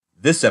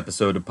This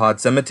episode of Pod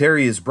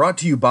Cemetery is brought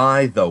to you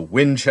by the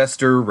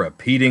Winchester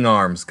Repeating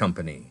Arms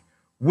Company.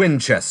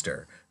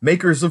 Winchester,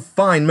 makers of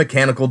fine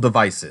mechanical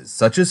devices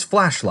such as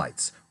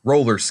flashlights,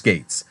 roller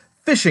skates,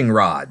 fishing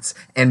rods,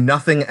 and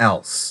nothing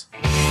else.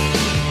 Under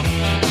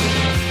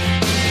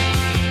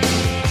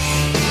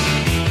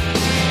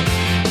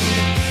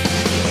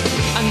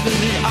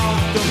the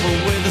October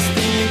with the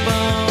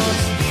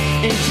steamboats,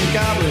 ancient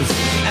goblins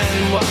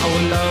and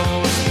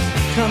wallows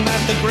come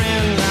at the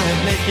grand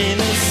light making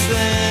a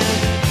sound.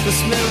 The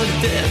smell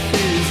of death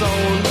is all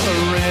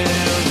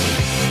around,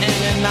 and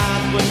at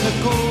night when the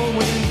cold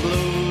wind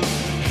blows,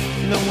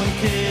 no one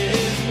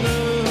cares,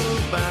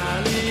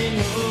 nobody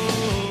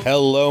knows.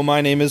 Hello,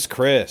 my name is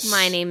Chris.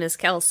 My name is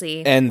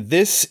Kelsey. And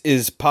this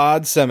is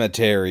Pod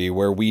Cemetery,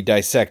 where we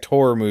dissect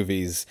horror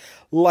movies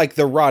like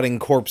the rotting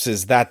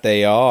corpses that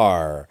they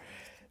are.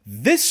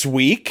 This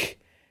week,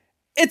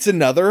 it's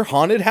another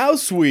haunted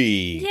house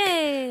week.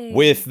 Yay!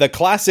 With the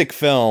classic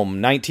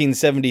film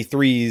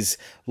 1973's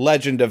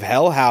Legend of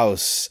Hell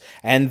House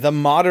and the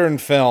modern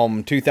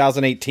film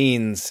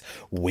 2018's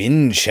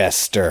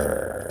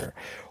Winchester.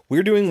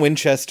 We're doing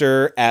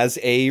Winchester as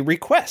a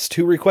request.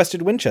 Who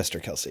requested Winchester,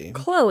 Kelsey?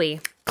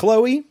 Chloe.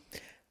 Chloe,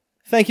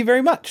 thank you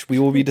very much. We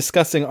will be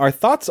discussing our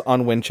thoughts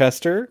on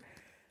Winchester.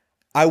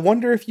 I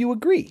wonder if you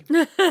agree.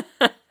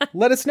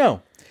 Let us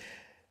know.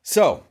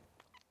 So,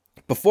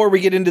 before we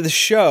get into the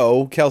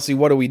show, Kelsey,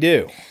 what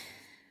do?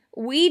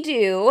 We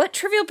do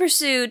Trivial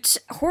Pursuit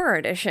Horror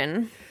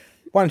Edition.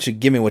 Why don't you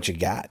give me what you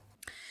got?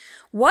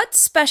 What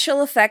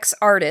special effects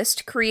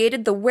artist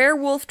created the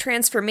werewolf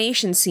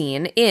transformation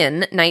scene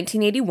in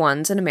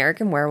 1981's An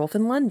American Werewolf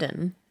in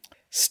London?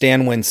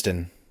 Stan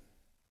Winston.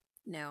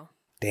 No.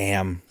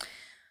 Damn.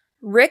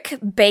 Rick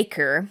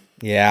Baker.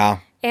 Yeah.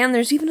 And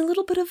there's even a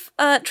little bit of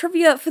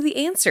trivia for the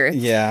answer.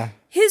 Yeah.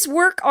 His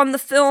work on the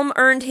film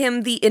earned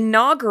him the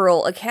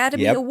inaugural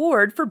Academy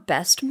Award for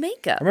Best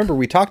Makeup. I remember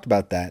we talked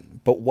about that.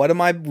 But what am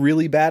I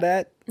really bad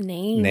at?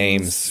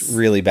 Names.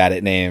 Really bad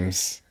at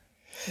names.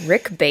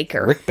 Rick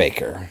Baker. Rick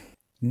Baker.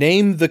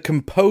 Name the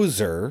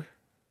composer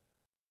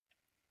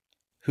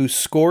who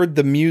scored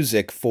the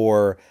music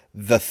for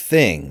The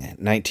Thing,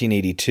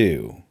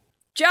 1982.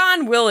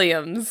 John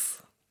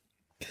Williams.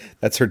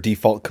 That's her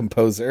default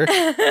composer.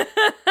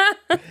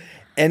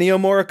 Ennio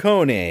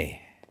Morricone.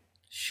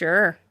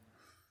 Sure.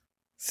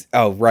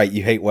 Oh, right.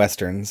 You hate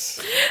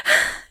Westerns.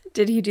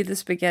 Did he do the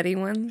spaghetti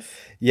ones?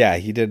 Yeah,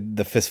 he did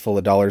the Fistful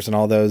of Dollars and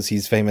all those.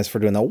 He's famous for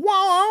doing the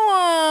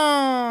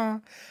wah.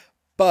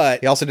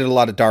 But he also did a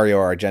lot of Dario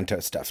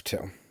Argento stuff,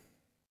 too.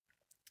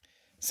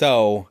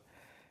 So,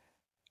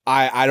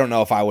 I don't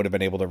know if I would have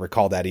been able to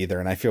recall that either,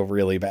 and I feel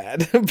really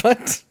bad.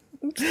 But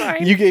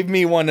Fine. You gave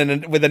me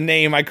one with a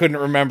name I couldn't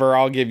remember.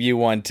 I'll give you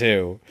one,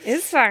 too.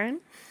 It's fine.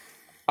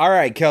 All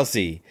right,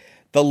 Kelsey.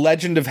 The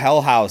Legend of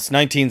Hell House,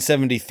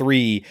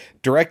 1973,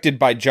 directed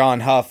by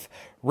John Huff,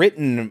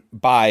 written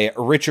by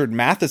Richard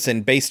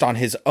Matheson, based on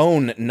his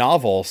own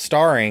novel,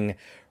 starring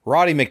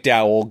Roddy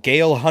McDowall,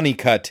 Gail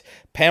Honeycutt,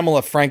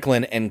 Pamela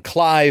Franklin, and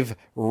Clive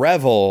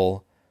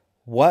Revel.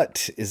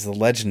 What is The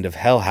Legend of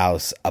Hell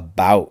House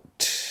about?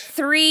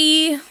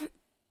 3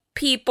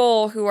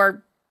 people who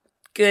are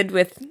good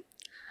with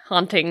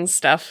haunting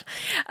stuff.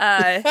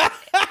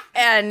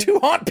 And 2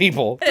 haunt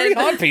people. 3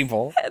 haunt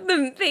people.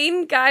 The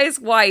main guy's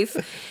wife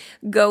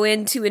go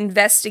in to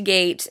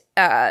investigate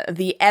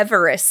the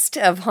Everest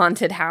of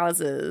haunted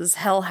houses,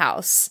 Hell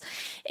House.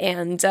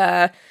 And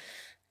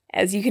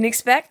as you can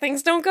expect,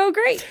 things don't go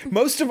great.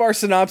 Most of our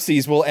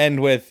synopses will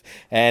end with,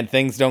 and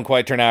things don't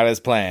quite turn out as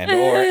planned,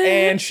 or,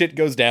 and shit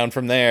goes down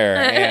from there.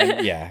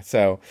 And yeah,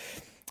 so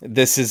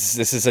this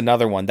is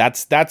another one.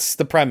 That's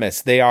the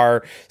premise. They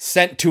are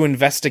sent to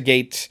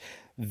investigate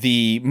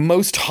the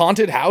most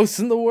haunted house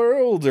in the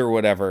world, or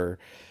whatever.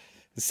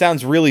 It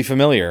sounds really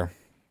familiar.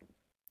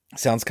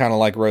 Sounds kind of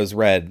like Rose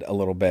Red a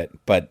little bit,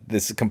 but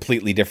this is a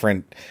completely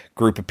different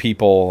group of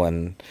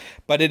people.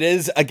 But it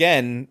is,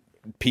 again,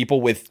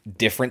 people with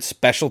different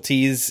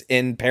specialties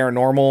in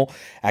paranormal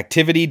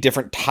activity,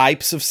 different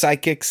types of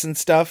psychics and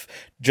stuff,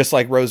 just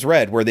like Rose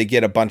Red, where they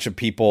get a bunch of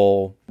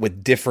people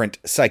with different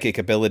psychic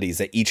abilities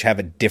that each have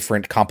a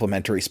different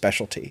complementary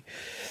specialty.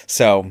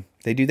 So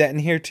they do that in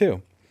here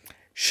too.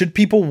 Should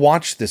people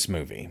watch this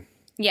movie?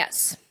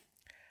 Yes.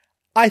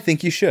 I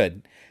think you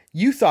should.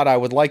 You thought I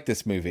would like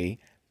this movie,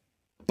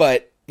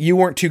 but you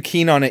weren't too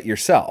keen on it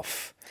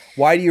yourself.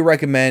 Why do you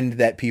recommend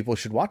that people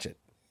should watch it?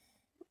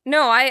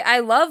 No, I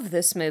love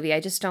this movie. I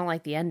just don't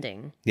like the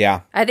ending.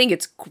 Yeah. I think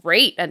it's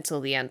great until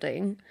the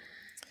ending.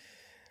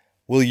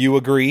 Will you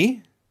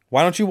agree?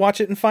 Why don't you watch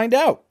it and find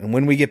out? And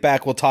when we get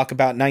back, we'll talk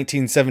about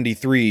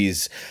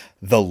 1973's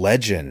The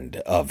Legend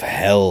of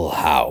Hell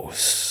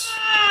House.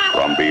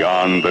 From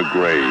beyond the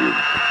grave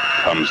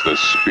comes the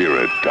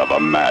spirit of a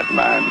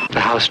madman. The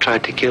house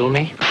tried to kill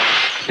me.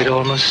 It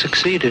almost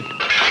succeeded.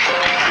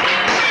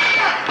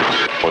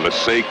 For the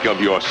sake of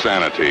your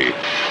sanity,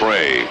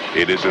 pray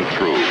it isn't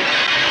true.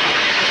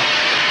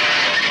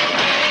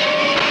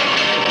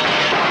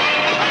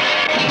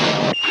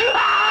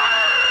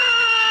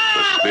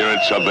 The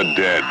spirits of the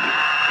dead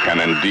can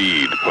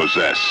indeed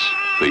possess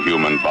the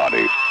human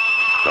body.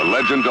 The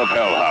Legend of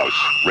Hell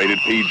House, rated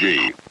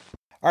PG.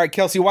 All right,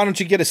 Kelsey, why don't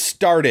you get us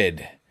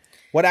started?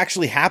 What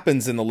actually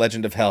happens in The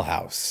Legend of Hell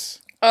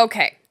House?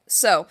 Okay,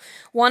 so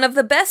one of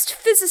the best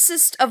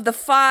physicists of the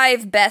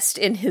 5 best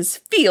in his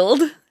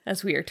field,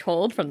 as we are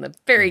told from the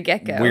very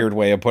get-go. Weird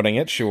way of putting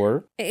it,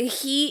 sure.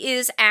 He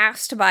is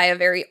asked by a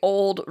very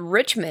old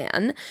rich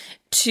man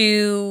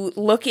to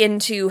look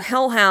into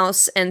Hell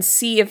House and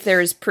see if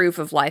there is proof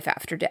of life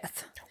after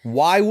death.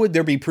 Why would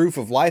there be proof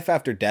of life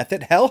after death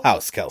at Hell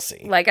House,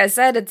 Kelsey? Like I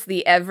said, it's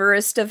the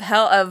Everest of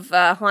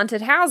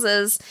haunted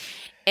houses,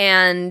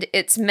 and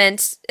it's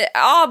meant.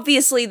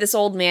 Obviously, this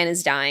old man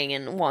is dying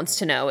and wants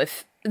to know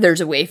if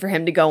there's a way for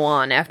him to go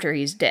on after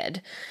he's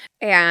dead.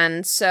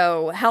 And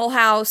so, Hell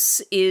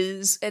House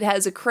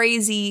has a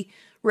crazy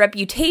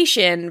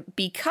reputation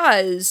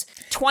because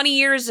 20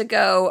 years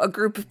ago, a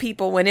group of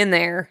people went in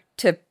there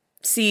to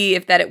see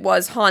if that it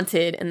was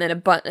haunted, and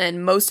then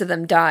and most of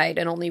them died,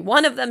 and only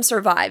one of them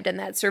survived, and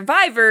that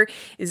survivor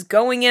is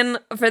going in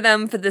for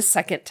them for the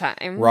second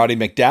time. Roddy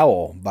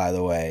McDowell, by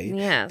the way.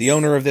 Yes. The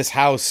owner of this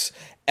house,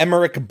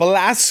 Emmerich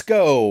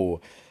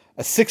Blasco,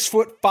 a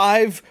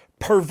 6'5"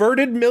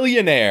 perverted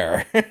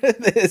millionaire.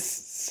 This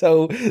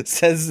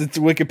says its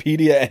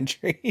Wikipedia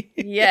entry.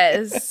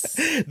 Yes.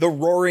 The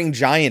roaring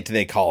giant,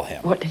 they call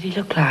him. What did he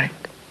look like?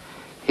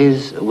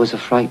 His was a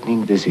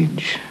frightening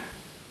visage,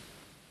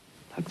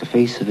 like the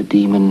face of a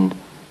demon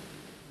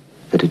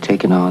that had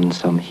taken on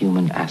some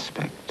human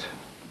aspect.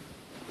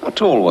 How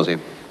tall was he?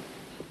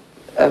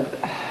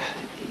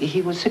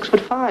 He was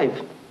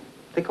 6'5".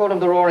 They called him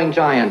the Roaring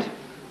Giant.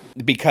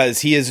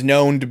 Because he is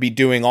known to be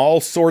doing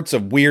all sorts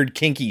of weird,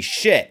 kinky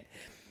shit.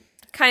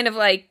 Kind of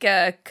like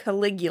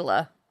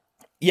Caligula.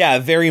 Yeah,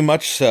 very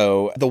much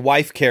so. The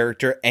wife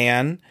character,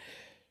 Anne,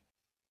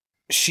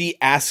 she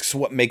asks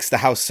what makes the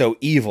house so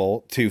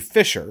evil to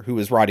Fisher, who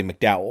is Roddy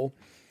McDowell.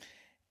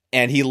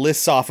 And he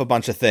lists off a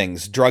bunch of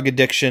things: drug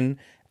addiction,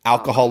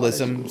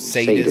 alcoholism,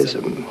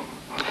 sadism,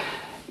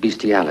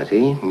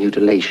 bestiality,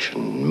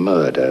 mutilation,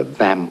 murder,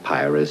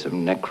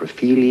 vampirism,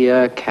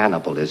 necrophilia,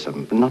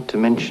 cannibalism, not to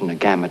mention a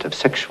gamut of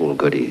sexual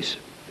goodies.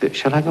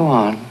 Shall I go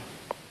on?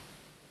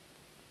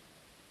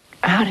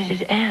 How did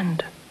it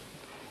end?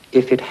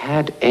 If it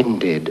had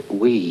ended,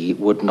 we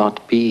would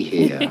not be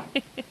here.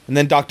 And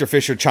then Dr.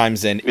 Fisher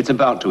chimes in. It's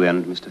about to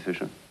end, Mr.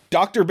 Fisher.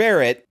 Dr.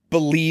 Barrett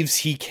believes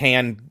he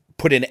can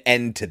put an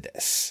end to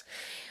this.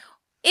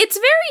 It's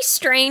very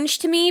strange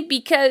to me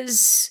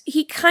because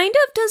he kind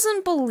of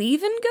doesn't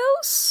believe in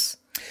ghosts.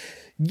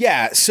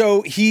 Yeah,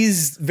 so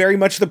he's very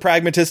much the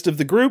pragmatist of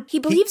the group. He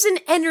believes in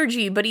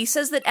energy, but he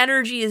says that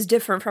energy is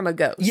different from a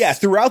ghost. Yeah,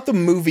 throughout the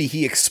movie,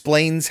 he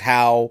explains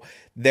how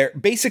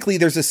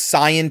there's a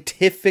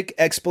scientific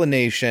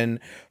explanation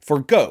for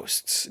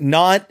ghosts,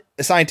 not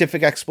a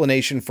scientific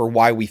explanation for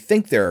why we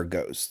think there are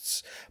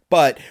ghosts,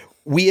 but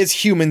we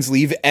as humans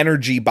leave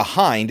energy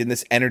behind, and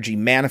this energy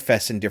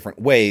manifests in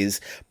different ways,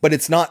 but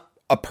it's not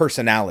a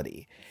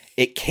personality.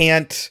 It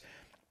can't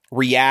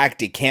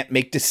react. It can't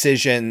make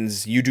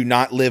decisions. You do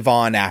not live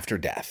on after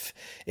death.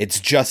 It's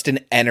just an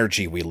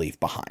energy we leave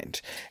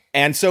behind.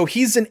 And so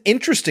he's an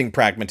interesting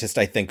pragmatist,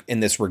 I think, in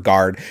this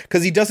regard,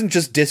 because he doesn't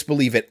just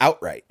disbelieve it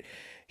outright.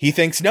 He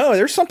thinks, no,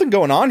 there's something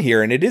going on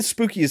here, and it is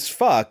spooky as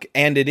fuck,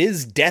 and it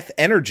is death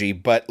energy,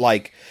 but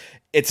like,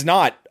 it's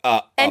not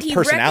a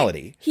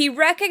personality. He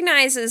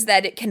recognizes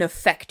that it can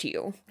affect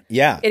you.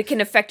 Yeah. It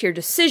can affect your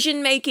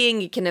decision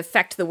making. It can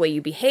affect the way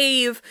you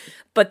behave,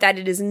 but that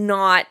it is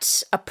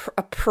not a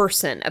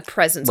person, a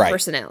presence, right. A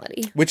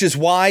personality. Which is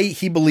why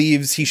he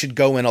believes he should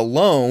go in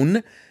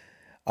alone,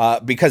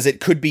 because it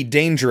could be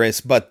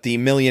dangerous. But the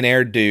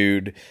millionaire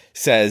dude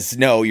says,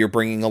 no, you're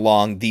bringing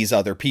along these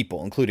other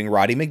people, including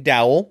Roddy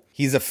McDowell.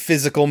 He's a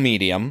physical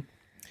medium.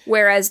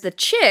 Whereas the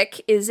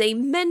chick is a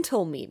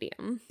mental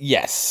medium.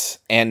 Yes,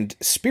 and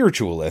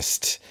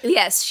spiritualist.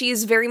 Yes, she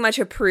is very much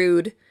a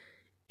prude.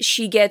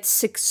 She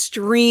gets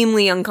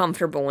extremely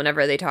uncomfortable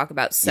whenever they talk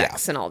about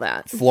sex and all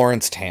that.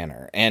 Florence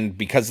Tanner. And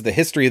because of the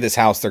history of this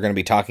house, they're going to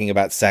be talking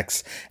about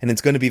sex, and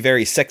it's going to be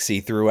very sexy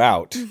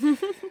throughout.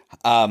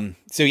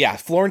 So yeah,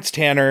 Florence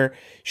Tanner,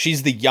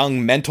 she's the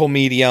young mental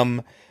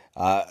medium.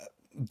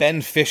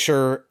 Ben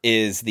Fisher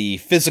is the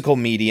physical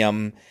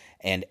medium.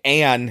 And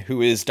Anne,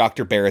 who is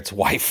Dr. Barrett's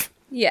wife.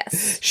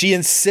 Yes. She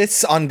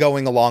insists on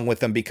going along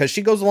with him because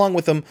she goes along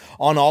with him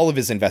on all of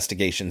his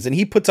investigations. And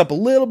he puts up a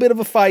little bit of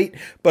a fight,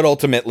 but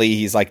ultimately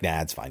he's like,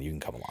 nah, it's fine. You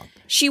can come along.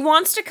 She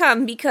wants to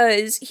come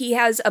because he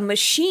has a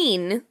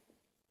machine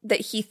that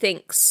he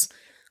thinks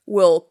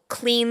will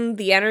clean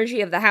the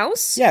energy of the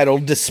house. Yeah, it'll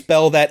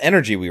dispel that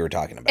energy we were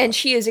talking about. And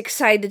she is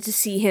excited to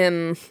see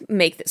him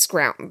make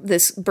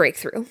this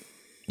breakthrough.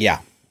 Yeah,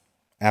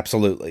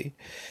 absolutely.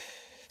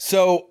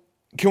 So,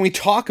 can we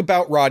talk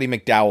about Roddy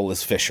McDowell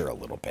as Fisher a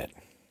little bit?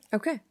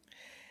 Okay.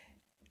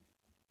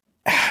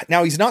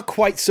 Now, he's not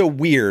quite so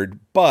weird,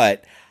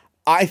 but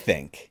I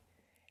think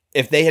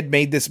if they had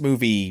made this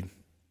movie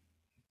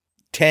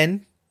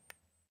 10,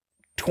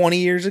 20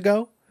 years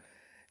ago,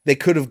 they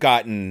could have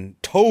gotten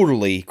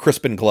totally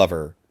Crispin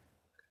Glover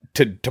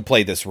to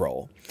play this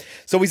role.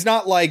 So he's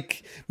not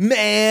like,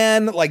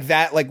 man, like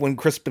that, like when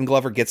Crispin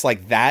Glover gets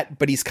like that,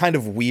 but he's kind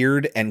of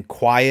weird and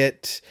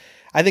quiet.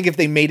 I think if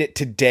they made it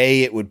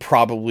today, it would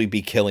probably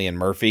be Cillian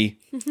Murphy,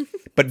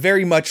 but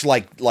very much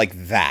like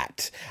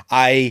that.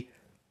 I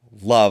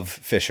love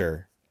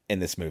Fisher in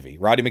this movie.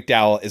 Roddy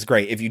McDowall is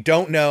great. If you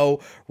don't know,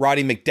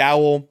 Roddy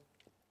McDowall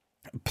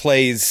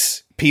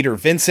plays Peter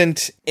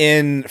Vincent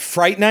in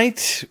Fright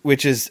Night,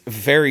 which is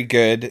very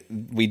good.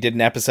 We did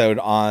an episode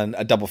on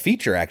a double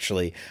feature,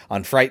 actually,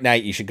 on Fright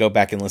Night. You should go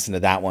back and listen to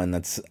that one.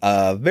 That's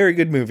a very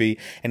good movie.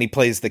 And he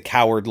plays the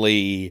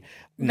cowardly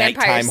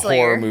nighttime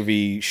horror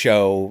movie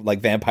show, like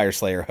Vampire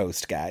Slayer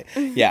host guy.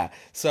 Yeah.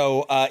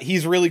 So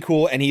he's really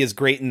cool, and he is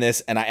great in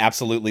this, and I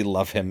absolutely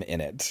love him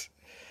in it.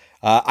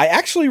 I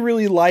actually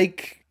really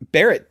like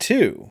Barrett,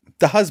 too.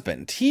 The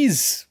husband.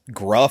 He's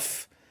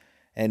gruff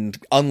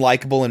and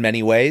unlikable in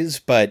many ways,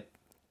 but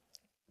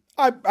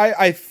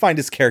I find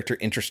his character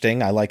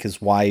interesting. I like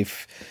his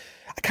wife.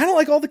 I kind of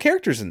like all the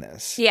characters in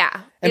this.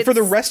 Yeah. And for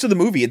the rest of the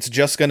movie, it's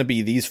just going to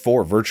be these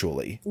four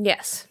virtually.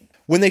 Yes.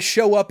 When they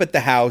show up at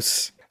the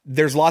house,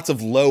 there's lots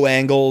of low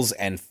angles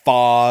and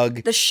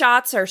fog. The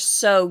shots are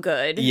so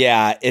good.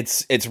 Yeah,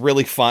 it's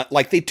really fun.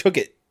 Like, they took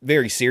it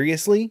very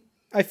seriously,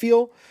 I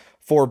feel,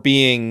 for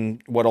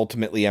being what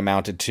ultimately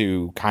amounted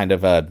to kind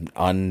of an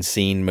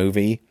unseen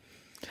movie.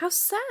 How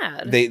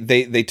sad.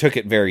 They took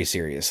it very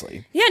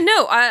seriously. Yeah,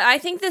 no, I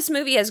think this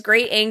movie has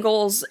great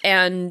angles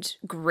and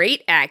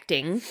great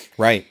acting.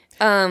 Right.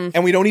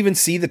 And we don't even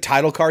see the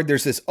title card.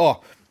 There's this,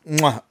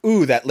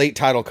 that late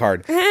title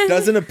card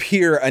doesn't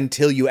appear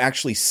until you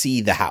actually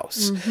see the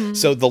house. Mm-hmm.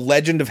 So the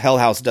Legend of Hell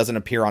House doesn't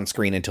appear on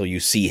screen until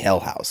you see Hell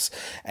House.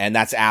 And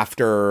that's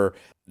after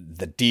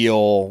the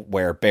deal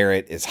where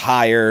Barrett is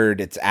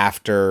hired. It's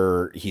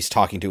after he's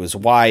talking to his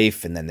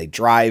wife, and then they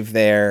drive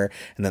there,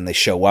 and then they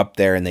show up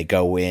there, and they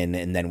go in,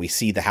 and then we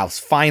see the house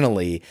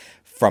finally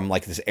from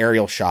like this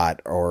aerial shot,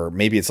 or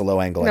maybe it's a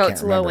low angle. No, I can't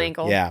it's remember. low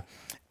angle. Yeah.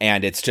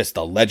 And it's just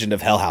the Legend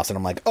of Hell House. And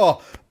I'm like,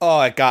 oh,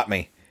 it got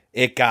me.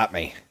 It got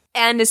me.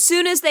 And as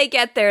soon as they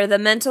get there, the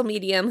mental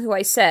medium, who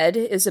I said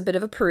is a bit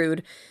of a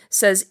prude,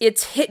 says,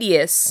 "It's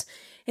hideous."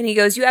 And he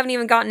goes, "You haven't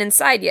even gotten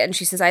inside yet." And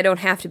she says, "I don't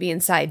have to be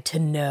inside to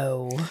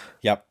know."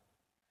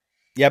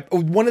 Yep.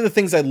 One of the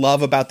things I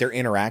love about their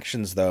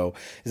interactions, though,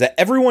 is that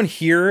everyone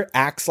here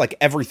acts like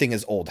everything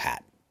is old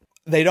hat.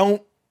 They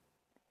don't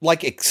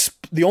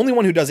the only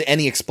one who does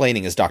any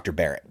explaining is Dr.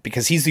 Barrett,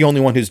 because he's the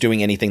only one who's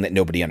doing anything that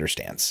nobody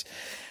understands.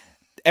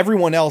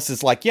 Everyone else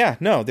is like, yeah,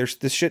 no, this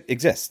shit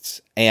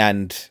exists.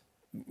 And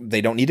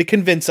they don't need to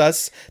convince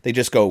us. They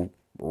just go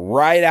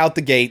right out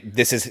the gate.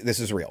 This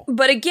is real.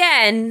 But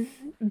again,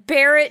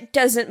 Barrett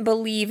doesn't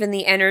believe in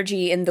the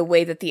energy in the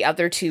way that the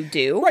other two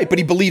do. Right, but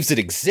he believes it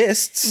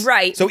exists.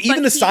 Right. So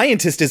even the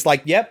scientist is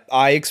like, yep,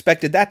 I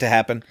expected that to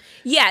happen.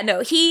 Yeah,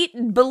 no, he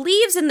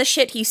believes in the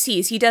shit he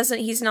sees.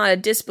 He's not a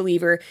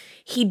disbeliever.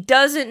 He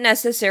doesn't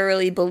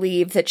necessarily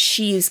believe that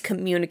she's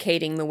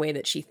communicating the way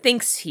that she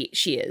thinks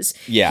she is.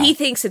 Yeah. He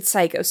thinks it's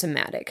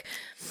psychosomatic.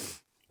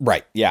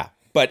 Right, yeah.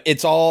 But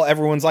it's all,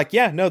 everyone's like,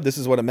 yeah, no, this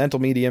is what a mental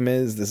medium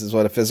is. This is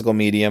what a physical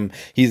medium.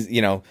 He's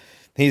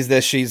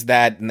this, she's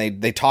that. And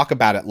they talk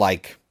about it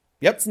like,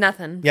 yep. It's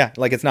nothing. Yeah,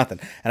 like it's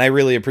nothing. And I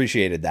really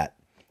appreciated that.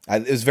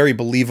 It was very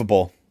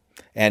believable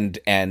and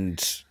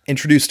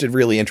introduced a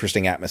really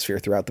interesting atmosphere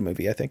throughout the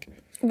movie, I think.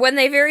 When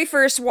they very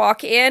first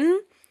walk in,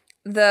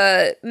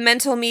 the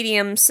mental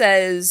medium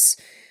says,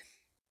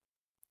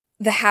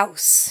 "The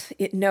house,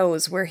 it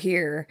knows we're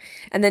here."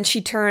 And then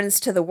she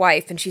turns to the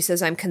wife and she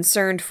says, "I'm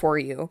concerned for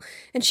you."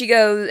 And she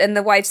goes, and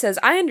the wife says,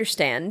 "I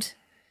understand."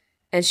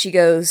 And she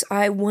goes,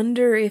 "I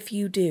wonder if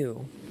you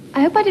do."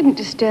 I hope I didn't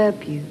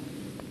disturb you.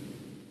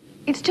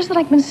 It's just that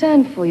I'm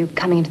concerned for you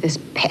coming into this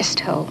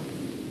pest hole.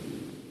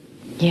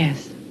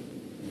 Yes,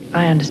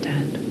 I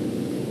understand.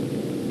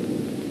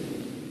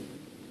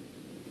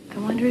 I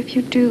wonder if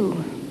you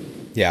do.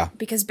 Yeah.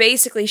 Because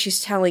basically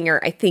she's telling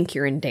her, "I think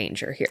you're in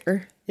danger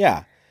here."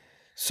 Yeah.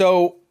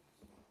 So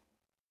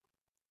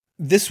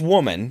this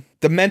woman,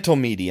 the mental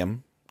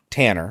medium,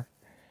 Tanner,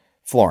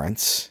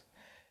 Florence,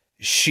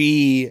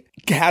 she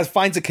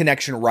finds a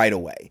connection right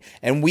away.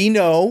 And we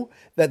know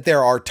that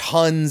there are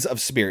tons of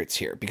spirits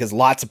here because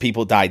lots of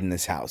people died in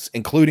this house,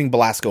 including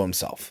Belasco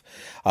himself,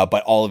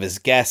 but all of his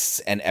guests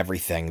and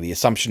everything. The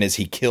assumption is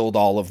he killed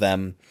all of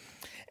them.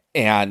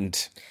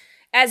 And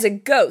as a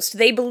ghost,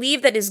 they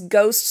believe that his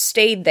ghost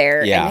stayed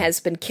there Yeah. and has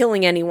been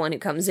killing anyone who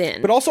comes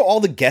in. But also all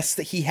the guests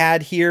that he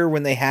had here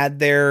when they had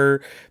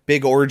their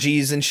big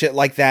orgies and shit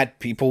like that,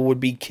 people would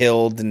be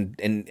killed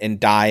and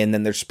die, and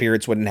then their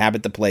spirits would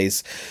inhabit the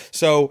place.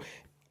 So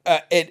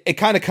it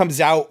kind of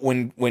comes out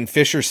when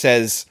Fisher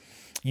says,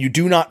 "You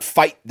do not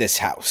fight this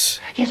house."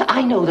 Yes,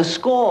 I know the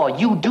score.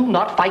 You do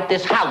not fight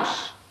this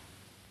house.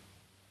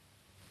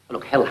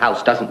 Look, Hell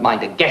House doesn't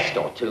mind a guest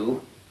or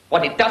two.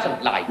 What it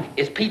doesn't like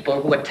is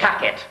people who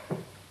attack it.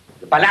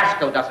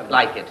 Belasco doesn't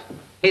like it.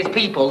 His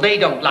people, they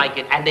don't like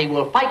it, and they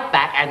will fight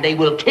back, and they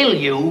will kill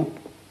you.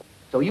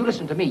 So you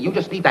listen to me. You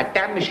just leave that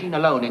damn machine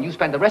alone, and you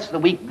spend the rest of the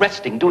week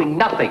resting, doing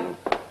nothing.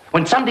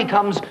 When Sunday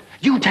comes,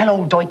 you tell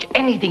old Deutsch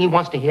anything he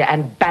wants to hear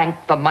and bank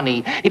the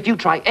money. If you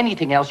try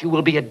anything else, you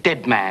will be a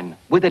dead man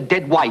with a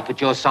dead wife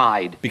at your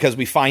side. Because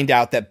we find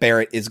out that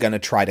Barrett is going to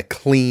try to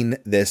clean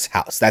this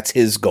house. That's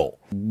his goal.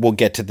 We'll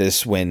get to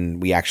this when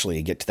we actually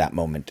get to that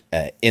moment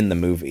in the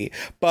movie.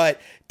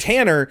 But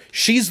Tanner,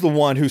 she's the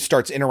one who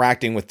starts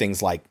interacting with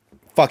things like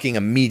fucking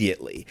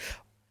immediately.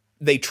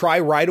 They try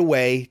right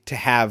away to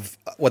have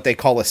what they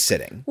call a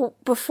sitting. Well,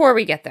 before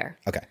we get there.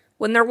 Okay.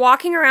 When they're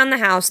walking around the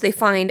house, they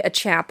find a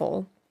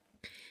chapel.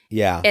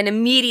 Yeah. And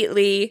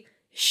immediately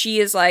she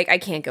is like, I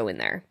can't go in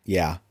there.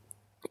 Yeah.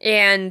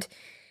 And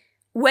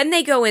when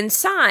they go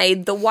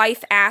inside, the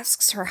wife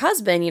asks her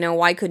husband,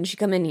 why couldn't she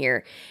come in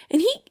here?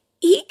 And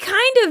he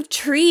kind of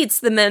treats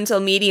the mental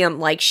medium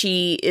like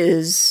she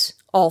is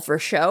all for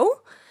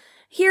show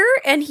here.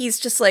 And he's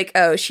just like,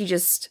 oh,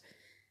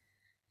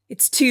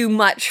 it's too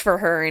much for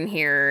her in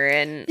here.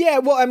 And yeah,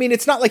 well, I mean,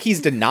 it's not like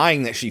he's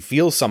denying that she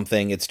feels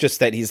something. It's just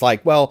that he's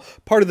like, well,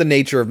 part of the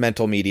nature of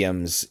mental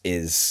mediums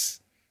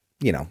is,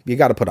 you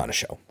got to put on a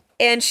show.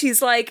 And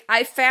she's like,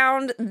 I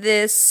found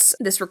this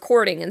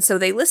recording. And so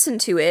they listen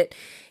to it,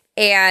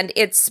 and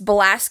it's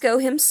Belasco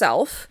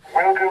himself.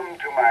 Welcome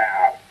to my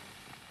house.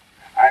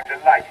 I'm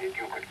delighted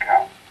you could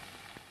come.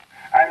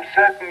 I'm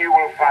certain you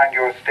will find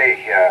your stay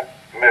here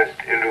most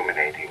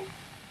illuminating.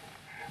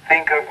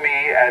 Think of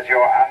me as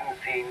your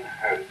unseen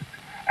host,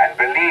 and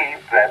believe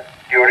that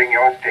during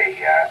your stay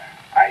here,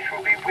 I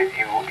shall be with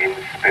you in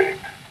spirit.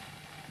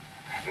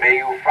 May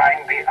you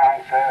find the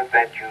answer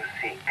that you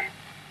seek.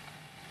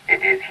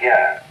 It is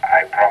here,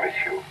 I promise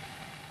you.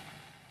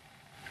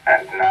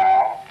 And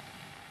now,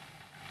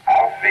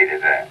 auf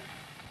Wiedersehen.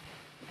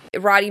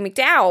 Roddy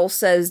McDowall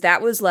says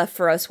that was left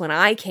for us when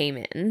I came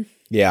in.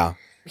 Yeah.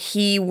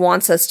 He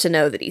wants us to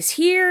know that he's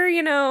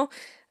here,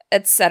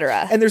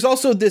 etc. And there's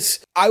also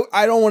this,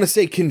 I don't want to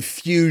say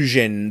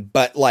confusion,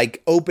 but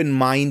like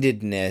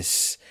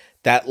open-mindedness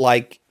that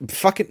like,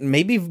 fucking,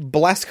 maybe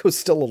Belasco's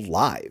still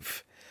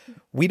alive.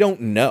 We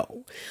don't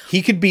know.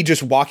 He could be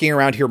just walking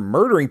around here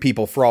murdering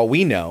people for all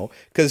we know,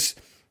 because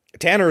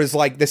Tanner is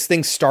like, this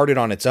thing started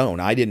on its own.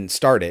 I didn't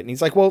start it. And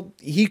he's like, well,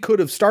 he could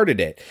have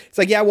started it. It's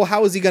like, yeah, well,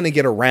 how is he going to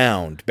get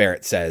around,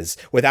 Barrett says,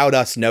 without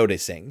us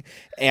noticing?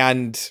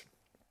 And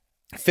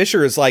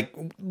Fisher is like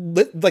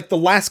the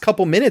last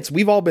couple minutes,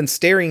 we've all been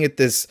staring at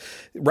this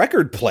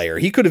record player.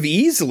 He could have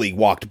easily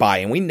walked by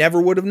and we never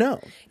would have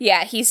known.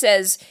 Yeah, he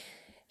says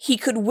he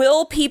could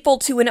will people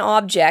to an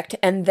object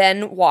and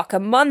then walk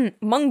among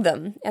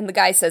them. And the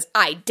guy says,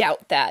 I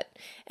doubt that.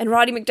 And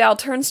Roddy McDowall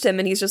turns to him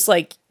and he's just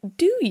like,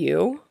 do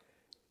you?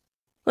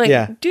 Like,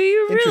 yeah. Do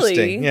you really?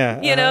 Interesting.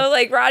 Yeah.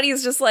 Like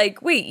Roddy's just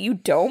like, wait, you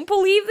don't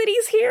believe that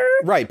he's here?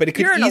 Right, but it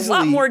could You're in a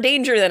lot more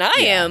danger than I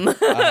am.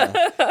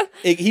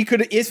 He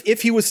could,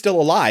 if he was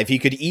still alive, he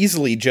could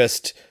easily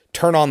just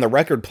turn on the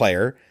record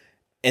player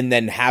and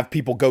then have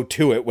people go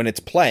to it when it's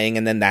playing,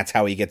 and then that's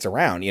how he gets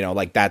around.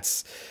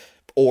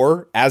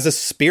 Or as a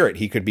spirit,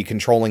 he could be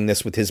controlling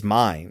this with his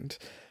mind.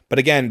 But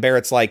again,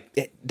 Barrett's like,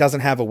 it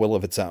doesn't have a will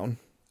of its own.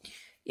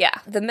 Yeah,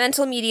 the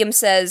mental medium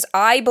says,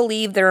 I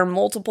believe there are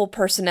multiple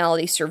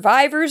personality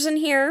survivors in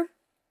here.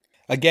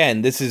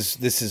 Again, this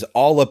is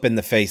all up in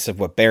the face of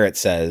what Barrett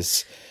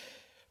says.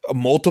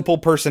 Multiple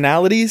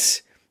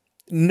personalities?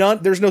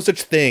 There's no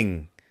such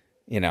thing,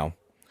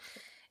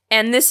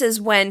 And this is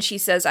when she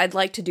says, I'd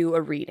like to do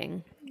a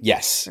reading.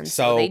 Yes. And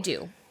so they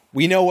do.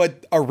 We know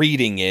what a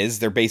reading is.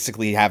 They're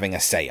basically having a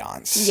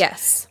seance.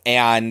 Yes.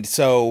 And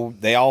so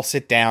they all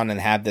sit down and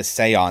have this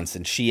seance,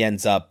 and she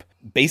ends up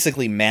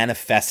basically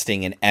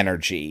manifesting an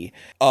energy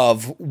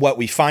of what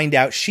we find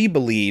out she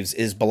believes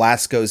is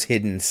Belasco's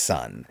hidden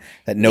son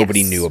that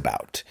nobody knew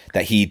about,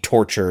 that he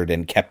tortured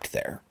and kept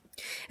there.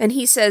 And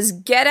he says,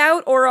 get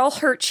out or I'll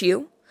hurt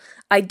you.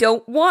 I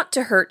don't want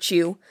to hurt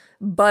you,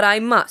 but I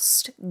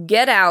must.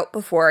 Get out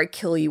before I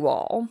kill you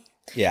all.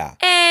 Yeah.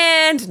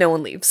 And no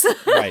one leaves.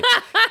 Right.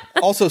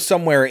 Also,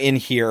 somewhere in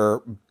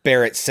here,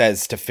 Barrett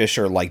says to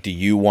Fisher, like, do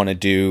you want to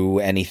do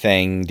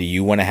anything? Do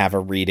you want to have a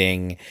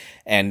reading?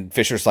 And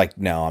Fisher's like,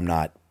 no, I'm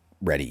not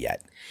ready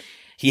yet.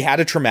 He had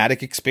a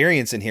traumatic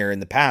experience in here in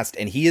the past,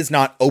 and he is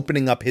not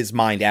opening up his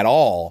mind at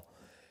all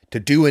to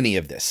do any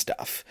of this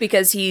stuff.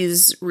 Because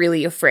he's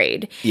really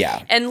afraid.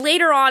 Yeah. And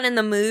later on in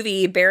the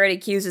movie, Barrett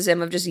accuses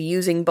him of just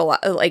using,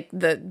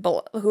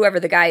 whoever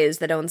the guy is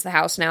that owns the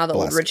house now, the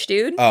old rich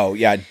dude. Oh,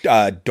 yeah,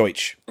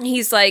 Deutsch.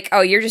 He's like,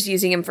 oh, you're just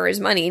using him for his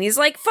money. And he's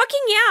like,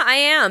 fucking yeah, I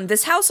am.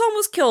 This house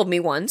almost killed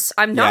me once.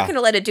 I'm not going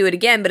to let it do it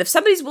again. But if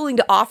somebody's willing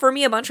to offer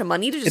me a bunch of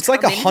money to just It's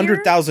like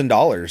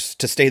 $100,000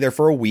 to stay there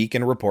for a week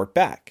and report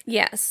back.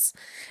 Yes.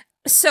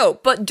 So,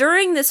 but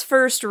during this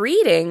first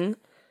reading,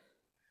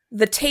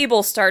 the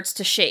table starts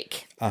to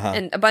shake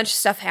and a bunch of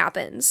stuff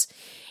happens.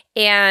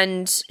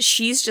 And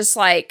she's just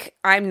like,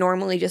 I'm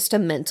normally just a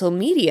mental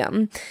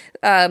medium.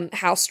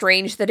 How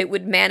strange that it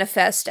would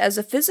manifest as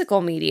a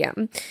physical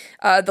medium.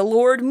 The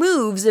Lord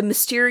moves in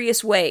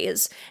mysterious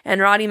ways.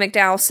 And Roddy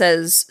McDowall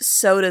says,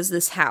 so does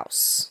this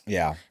house.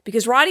 Yeah.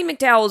 Because Roddy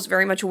McDowall is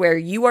very much aware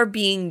you are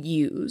being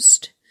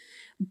used.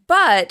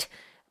 But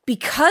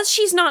because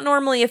she's not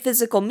normally a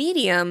physical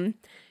medium,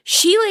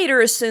 she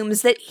later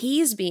assumes that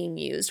he's being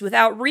used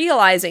without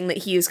realizing that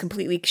he has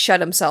completely shut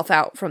himself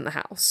out from the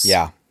house.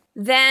 Yeah.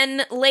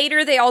 Then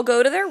later they all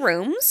go to their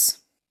rooms,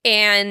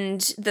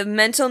 and the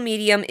mental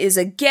medium is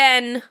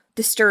again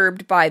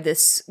disturbed by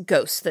this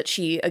ghost that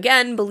she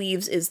again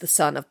believes is the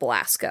son of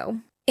Belasco.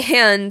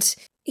 And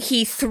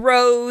he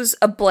throws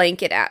a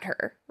blanket at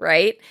her,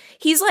 right?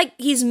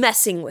 He's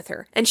messing with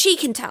her, and she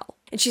can tell.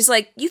 And she's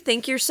like, you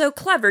think you're so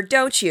clever,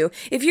 don't you?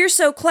 If you're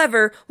so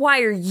clever,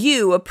 why are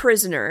you a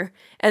prisoner?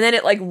 And then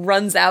it like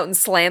runs out and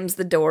slams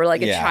the door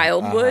like a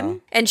child would.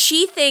 And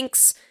she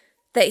thinks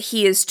that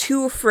he is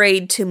too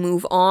afraid to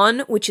move on,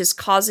 which is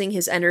causing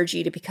his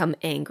energy to become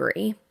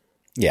angry.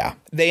 Yeah.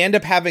 They end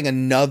up having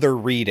another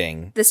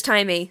reading. This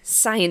time a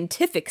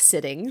scientific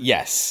sitting.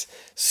 Yes.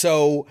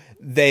 So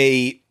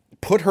they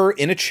put her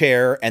in a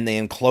chair and they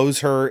enclose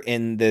her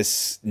in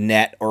this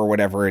net or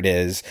whatever it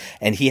is.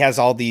 And he has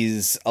all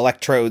these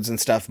electrodes and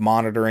stuff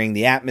monitoring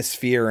the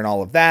atmosphere and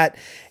all of that.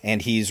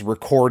 And he's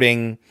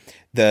recording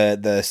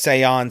the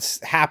seance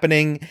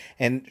happening.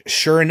 And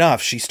sure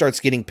enough, she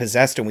starts getting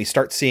possessed and we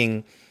start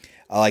seeing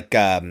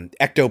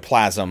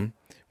ectoplasm,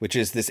 which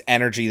is this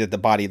energy that the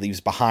body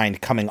leaves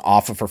behind coming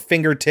off of her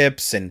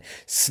fingertips and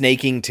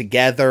snaking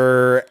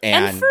together.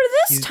 And for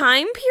this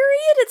time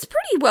period, it's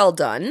pretty well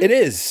done. It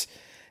is.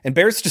 And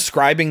Barrett's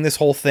describing this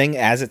whole thing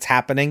as it's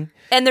happening.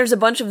 And there's a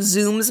bunch of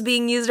zooms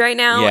being used right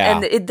now,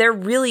 and they're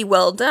really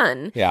well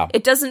done. Yeah.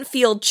 It doesn't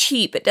feel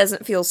cheap. It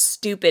doesn't feel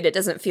stupid. It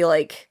doesn't feel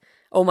like,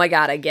 oh my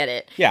God, I get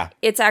it. Yeah.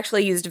 It's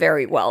actually used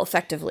very well,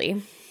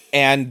 effectively.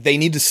 And they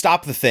need to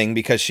stop the thing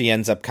because she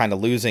ends up kind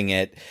of losing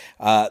it.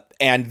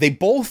 And they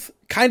both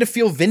kind of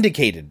feel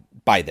vindicated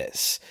by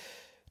this.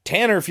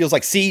 Tanner feels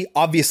like, see,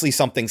 obviously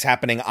something's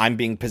happening. I'm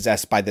being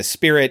possessed by this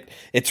spirit.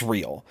 It's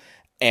real.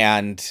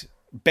 And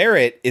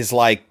Barrett is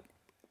like,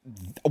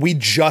 we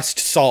just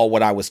saw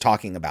what I was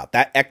talking about.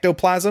 That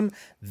ectoplasm,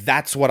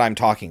 that's what I'm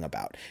talking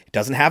about. It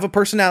doesn't have a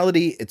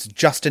personality. It's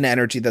just an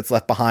energy that's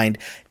left behind.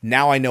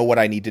 Now I know what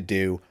I need to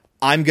do.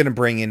 I'm going to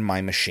bring in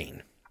my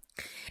machine.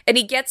 And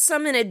he gets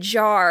some in a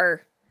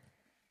jar,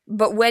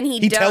 but when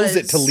he tells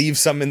it to leave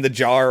some in the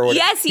jar. Or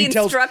yes, he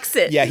instructs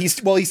it. Yeah,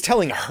 he's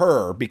telling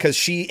her because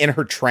she, in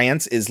her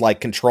trance, is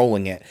like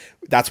controlling it.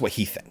 That's what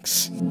he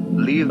thinks.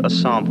 Leave a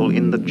sample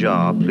in the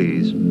jar,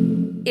 please.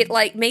 It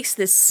like makes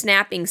this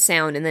snapping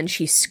sound and then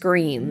she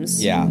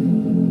screams. Yeah.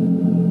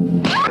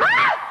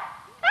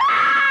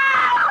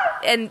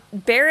 And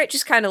Barrett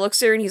just kind of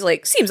looks at her and he's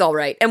like, seems all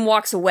right, and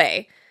walks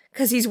away.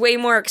 Because he's way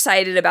more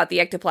excited about the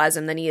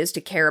ectoplasm than he is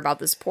to care about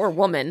this poor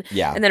woman.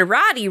 Yeah. And then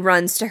Roddy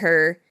runs to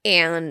her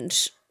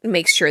and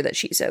makes sure that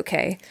she's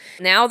okay.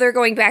 Now they're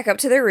going back up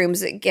to their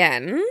rooms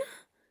again.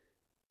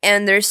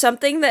 And there's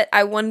something that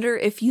I wonder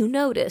if you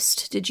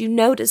noticed. Did you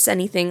notice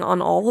anything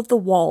on all of the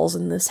walls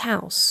in this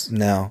house?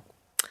 No.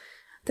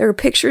 There are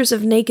pictures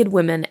of naked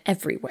women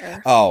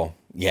everywhere. Oh,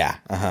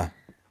 yeah.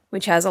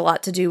 Which has a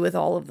lot to do with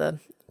all of the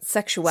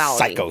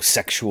sexuality.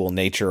 Psychosexual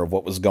nature of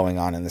what was going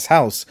on in this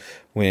house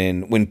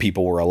when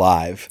people were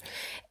alive.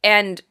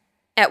 And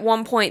at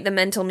one point, the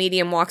mental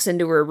medium walks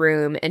into her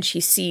room and she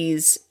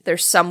sees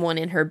there's someone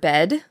in her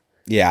bed.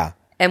 Yeah.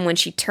 And when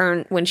she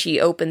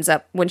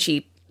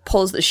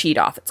pulls the sheet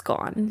off, it's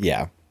gone.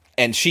 Yeah.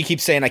 And she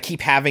keeps saying, I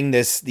keep having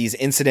these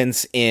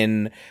incidents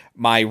in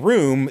my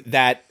room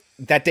that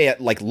day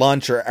at like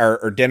lunch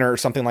or dinner or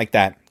something like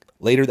that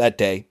later that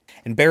day.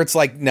 And Barrett's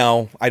like,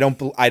 no, I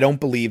don't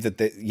believe that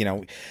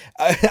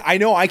I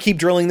know I keep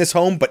drilling this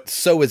home, but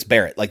so is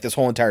Barrett, like this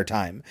whole entire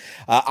time.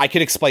 I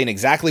could explain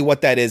exactly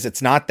what that is.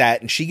 It's not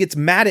that. And she gets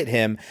mad at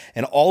him.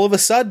 And all of a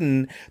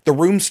sudden the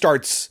room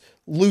starts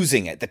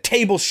losing it. The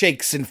table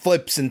shakes and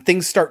flips and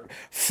things start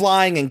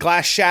flying and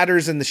glass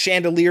shatters and the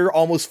chandelier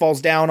almost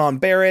falls down on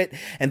Barrett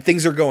and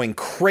things are going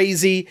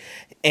crazy.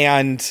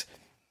 And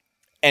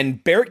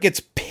Barrett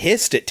gets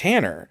pissed at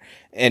Tanner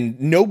and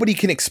nobody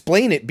can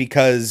explain it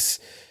because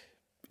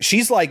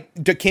she's like,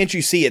 can't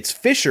you see it's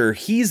Fisher?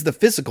 He's the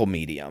physical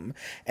medium.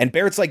 And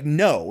Barrett's like,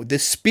 no, the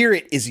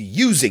spirit is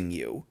using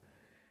you.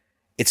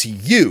 It's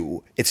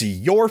you. It's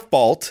your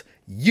fault.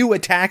 You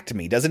attacked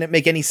me. Doesn't it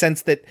make any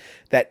sense that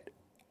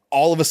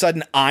all of a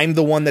sudden I'm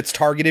the one that's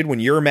targeted when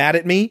you're mad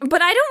at me?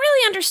 But I don't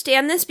really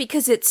understand this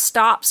because it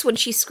stops when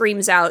she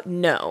screams out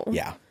no.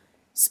 Yeah.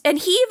 And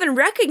he even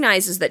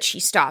recognizes that she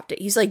stopped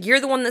it. He's like, you're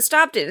the one that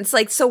stopped it. It's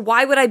like, so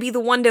why would I be the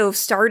one to have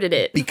started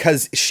it?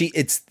 Because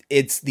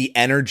it's the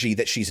energy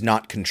that she's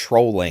not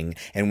controlling.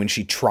 And when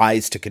she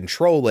tries to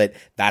control it,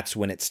 that's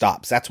when it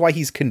stops. That's why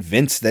he's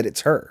convinced that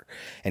it's her.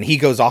 And he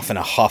goes off in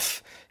a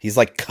huff. He's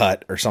like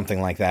cut or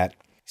something like that.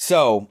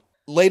 So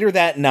later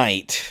that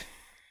night,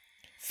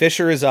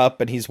 Fisher is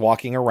up and he's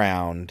walking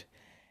around.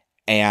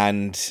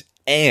 And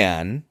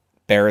Anne,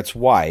 Barrett's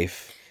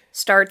wife,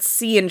 starts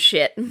seeing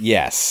shit.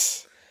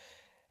 Yes.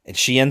 And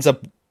she ends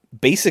up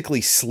basically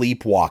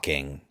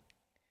sleepwalking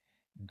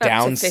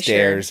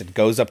downstairs. It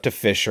goes up to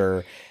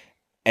Fisher.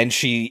 And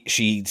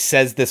she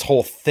says this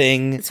whole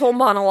thing. This whole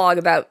monologue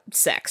about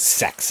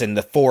sex. And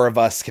the four of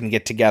us can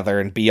get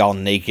together and be all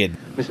naked.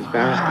 Mrs.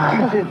 Barrett.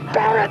 Mrs.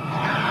 Barrett.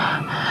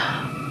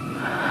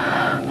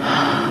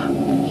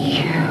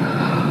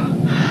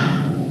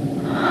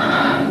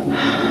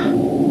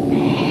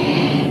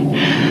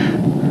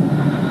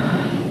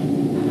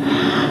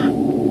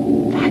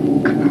 That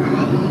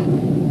girl.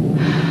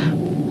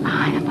 I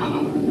am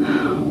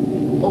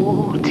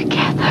all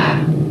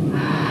together.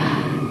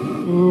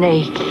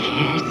 Naked.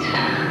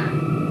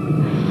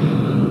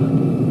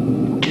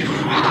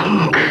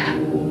 Drunk.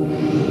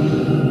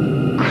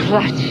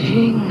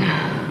 Clutching.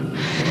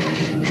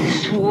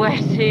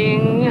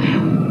 Sweating.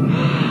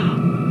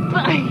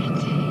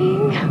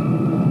 Biting.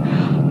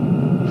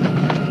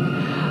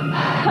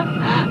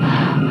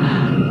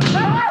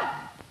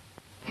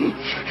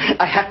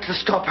 I had to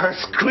stop her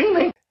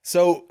screaming.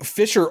 So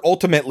Fisher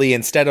ultimately,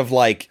 instead of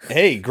like,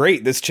 hey,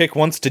 great, this chick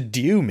wants to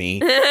do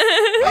me.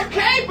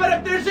 Okay, but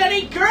if there's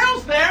any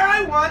girls there,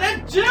 I want to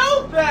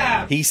do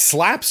them. He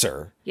slaps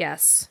her.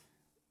 Yes.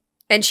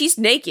 And she's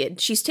naked.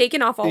 She's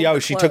taken off all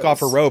her she took off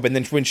her robe, and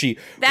then when she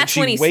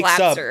he wakes slaps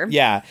up, her.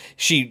 yeah,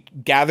 she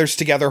gathers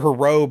together her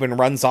robe and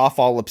runs off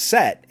all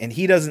upset, and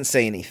he doesn't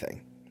say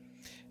anything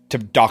to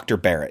Dr.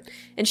 Barrett.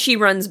 And she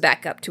runs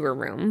back up to her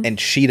room. And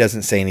she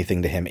doesn't say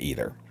anything to him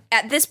either.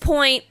 At this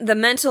point, the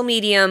mental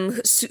medium,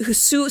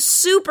 who's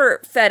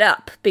super fed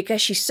up because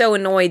she's so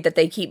annoyed that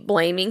they keep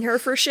blaming her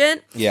for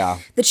shit,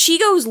 that she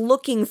goes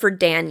looking for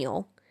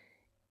Daniel.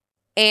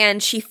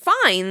 And she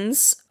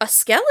finds a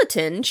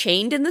skeleton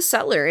chained in the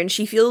cellar, and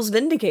she feels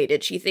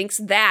vindicated. She thinks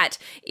that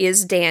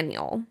is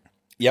Daniel.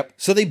 Yep.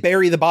 So they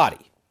bury the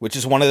body, which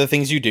is one of the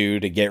things you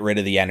do to get rid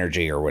of the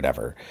energy or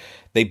whatever.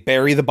 They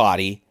bury the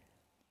body,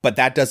 but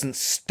that doesn't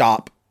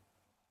stop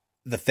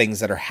the things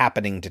that are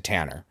happening to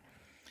Tanner.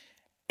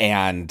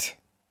 And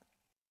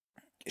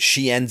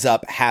she ends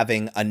up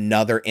having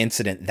another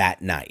incident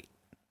that night.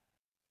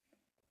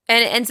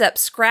 And it ends up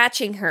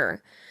scratching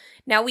her.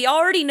 Now, we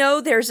already know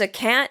there's a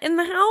cat in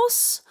the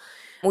house.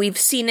 We've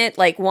seen it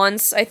like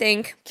once, I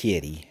think.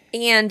 Kitty.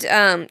 And,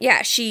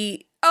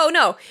 she... Oh,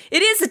 no,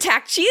 it is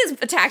attacked. She is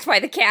attacked by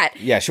the cat.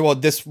 Yeah,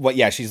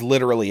 she's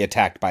literally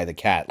attacked by the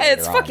cat.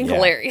 It's fucking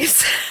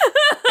hilarious.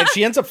 And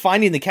she ends up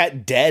finding the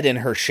cat dead in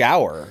her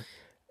shower.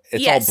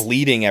 It's all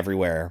bleeding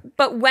everywhere.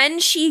 But when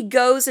she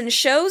goes and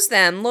shows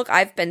them, look,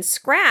 I've been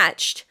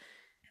scratched,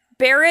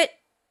 Barrett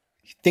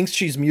thinks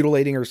she's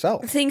mutilating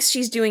herself. Thinks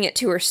she's doing it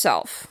to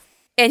herself.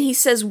 And he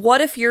says,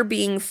 what if you're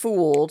being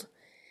fooled?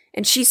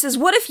 And she says,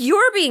 what if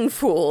you're being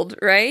fooled,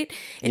 right?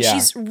 And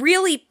she's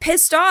really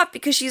pissed off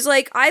because she's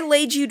like, I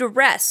laid you to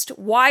rest.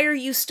 Why are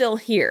you still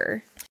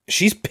here?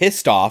 She's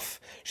pissed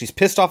off. She's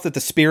pissed off that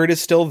the spirit is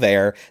still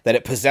there, that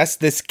it possessed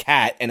this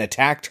cat and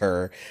attacked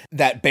her,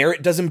 that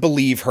Barrett doesn't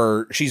believe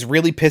her. She's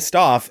really pissed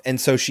off, and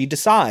so she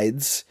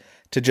decides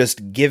to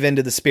just give in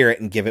to the spirit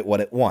and give it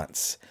what it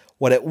wants.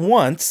 What it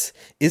wants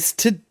is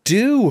to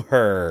do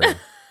her.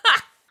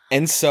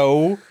 And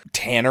so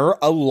Tanner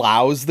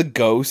allows the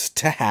ghost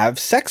to have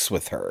sex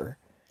with her.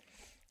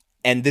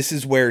 And this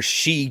is where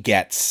she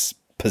gets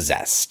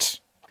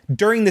possessed.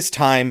 During this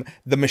time,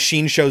 the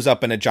machine shows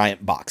up in a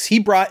giant box. He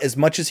brought as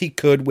much as he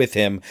could with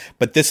him,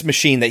 but this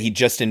machine that he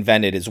just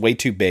invented is way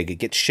too big. It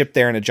gets shipped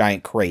there in a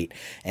giant crate,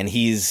 and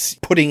he's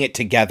putting it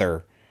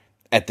together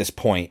at this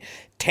point.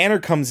 Tanner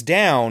comes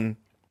down.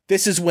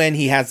 This is when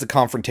he has the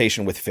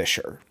confrontation with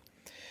Fisher.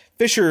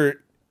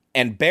 Fisher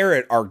and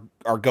Barrett are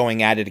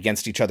going at it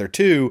against each other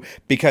too,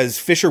 because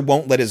Fisher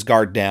won't let his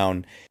guard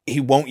down. He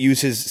won't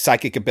use his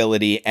psychic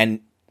ability, and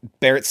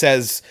Barrett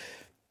says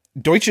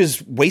Deutsch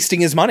is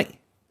wasting his money.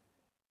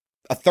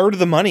 A third of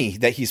the money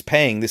that he's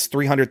paying, this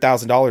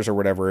 $300,000 or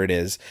whatever it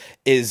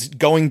is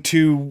going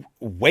to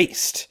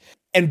waste.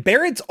 And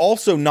Barrett's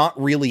also not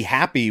really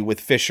happy with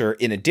Fisher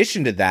in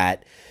addition to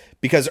that,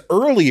 because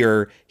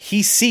earlier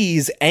he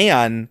sees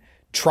Anne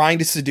trying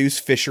to seduce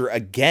Fisher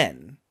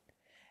again.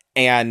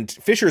 And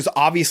Fisher's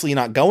obviously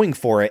not going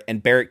for it,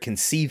 and Barrett can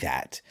see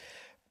that.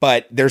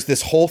 But there's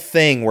this whole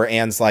thing where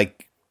Anne's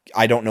like,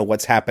 I don't know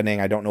what's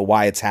happening. I don't know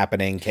why it's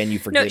happening. Can you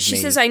forgive me? No, she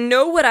says, I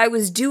know what I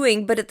was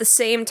doing, but at the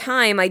same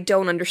time, I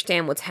don't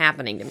understand what's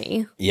happening to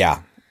me.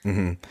 Yeah.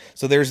 Mm-hmm.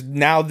 So there's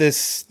now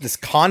this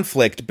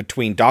conflict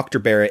between Dr.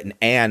 Barrett and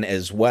Anne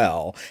as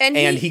well.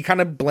 And he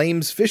kind of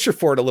blames Fisher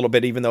for it a little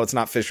bit, even though it's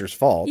not Fisher's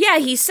fault. Yeah,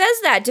 he says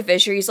that to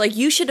Fisher. He's like,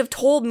 you should have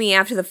told me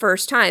after the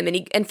first time.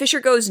 And Fisher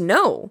goes,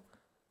 no,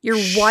 your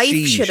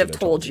wife should have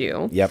told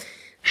you. Yep.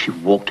 She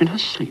walked in her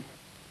sleep.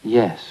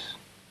 Yes.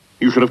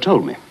 You should have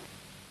told me.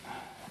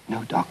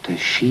 No, Doctor,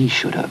 she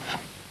should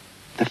have.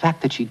 The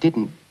fact that she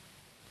didn't...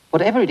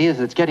 Whatever it is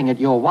that's getting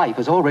at your wife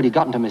has already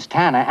gotten to Miss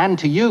Tanner and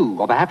to you,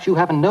 or perhaps you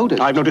haven't noticed.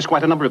 I've noticed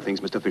quite a number of things,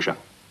 Mr. Fisher.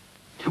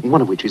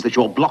 One of which is that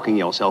you're blocking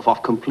yourself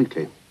off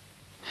completely.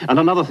 And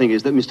another thing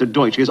is that Mr.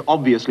 Deutsch is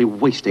obviously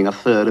wasting a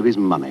third of his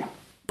money.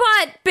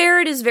 But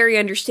Barrett is very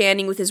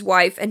understanding with his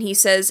wife, and he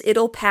says,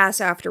 it'll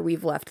pass after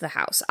we've left the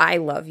house. I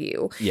love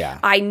you. Yeah.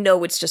 I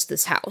know it's just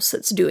this house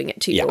that's doing it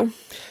to you.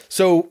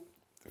 So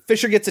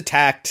Fisher gets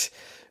attacked.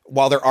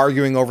 while they're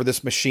arguing over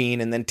this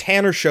machine, and then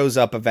Tanner shows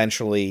up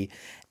eventually,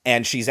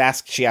 and she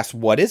asks,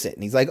 what is it?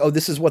 And he's like, oh,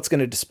 this is what's going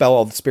to dispel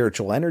all the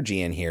spiritual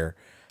energy in here,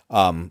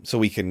 so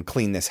we can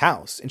clean this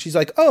house. And she's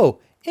like, oh,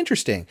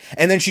 interesting.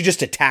 And then she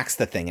just attacks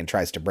the thing and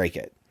tries to break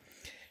it.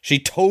 She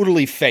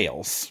totally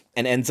fails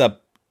and ends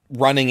up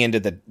running into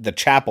the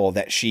chapel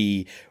that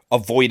she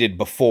avoided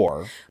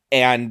before,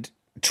 and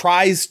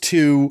tries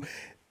to,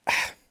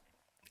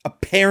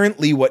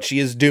 apparently what she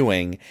is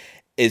doing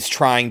is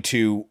trying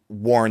to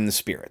warn the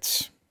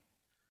spirits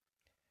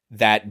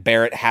that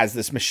Barrett has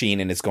this machine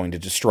and is going to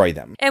destroy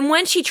them. And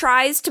when she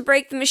tries to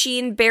break the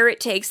machine, Barrett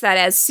takes that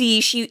as,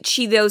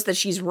 she knows that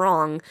she's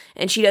wrong,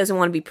 and she doesn't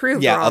want to be proved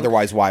wrong. Yeah,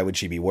 otherwise why would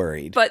she be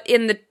worried? But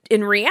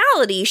in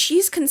reality,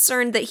 she's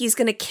concerned that he's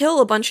going to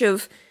kill a bunch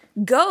of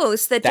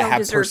ghosts that don't have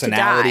deserve to die.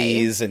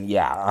 personalities and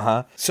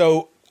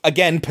So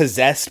again,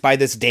 possessed by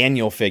this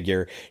Daniel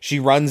figure, she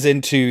runs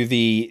into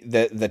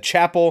the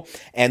chapel,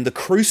 and the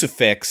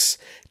crucifix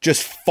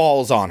just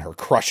falls on her,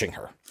 crushing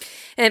her.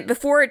 And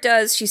before it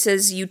does, she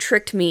says, "You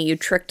tricked me, you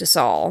tricked us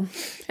all."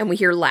 And we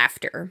hear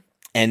laughter.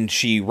 And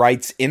she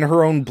writes in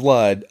her own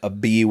blood a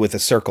B with a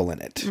circle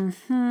in it.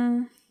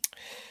 Mm-hmm.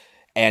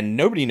 And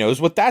nobody knows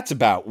what that's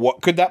about.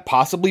 What could that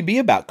possibly be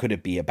about? Could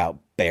it be about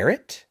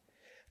Barrett?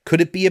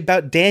 Could it be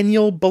about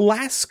Daniel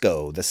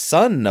Belasco, the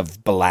son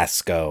of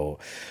Belasco,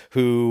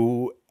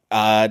 who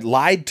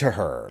lied to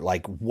her?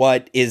 Like,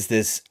 what is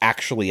this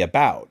actually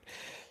about?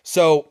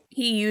 So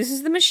he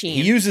uses the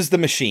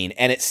machine.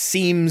 And it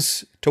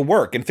seems to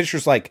work. And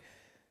Fisher's like,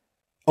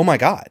 oh my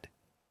God,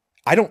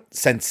 I don't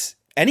sense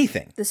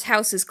anything. This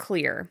house is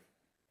clear.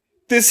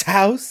 This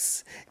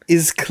house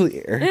is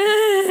clear.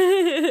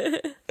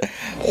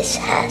 This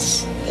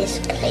house is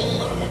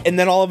clean. And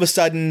then all of a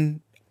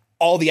sudden,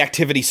 all the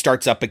activity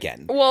starts up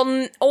again.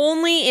 Well,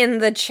 only in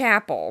the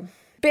chapel.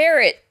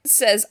 Barrett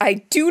says, "I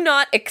do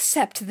not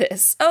accept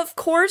this." Of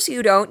course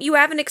you don't. You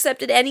haven't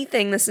accepted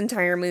anything this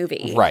entire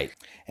movie. Right.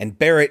 And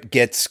Barrett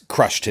gets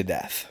crushed to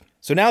death.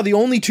 So now the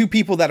only two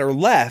people that are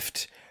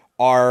left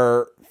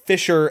are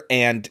Fisher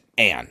and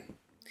Anne.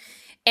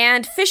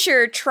 And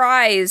Fisher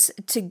tries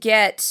to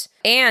get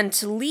Anne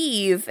to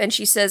leave, and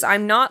she says,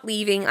 "I'm not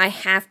leaving. I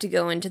have to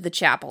go into the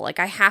chapel. Like,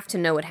 I have to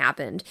know what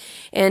happened."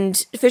 And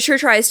Fisher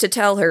tries to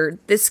tell her,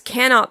 "This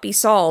cannot be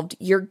solved.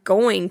 You're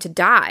going to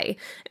die."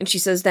 And she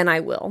says, "Then I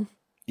will."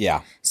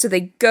 Yeah. So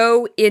they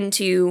go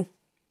into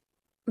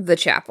the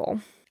chapel.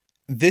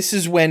 This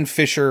is when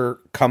Fisher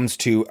comes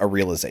to a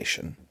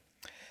realization.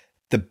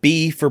 The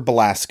B for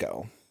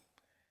Belasco.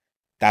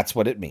 That's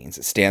what it means.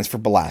 It stands for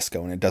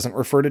Belasco, and it doesn't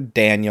refer to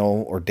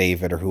Daniel or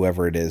David or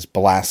whoever it is,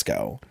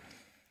 Belasco.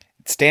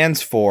 It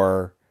stands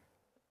for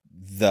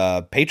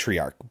the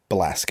patriarch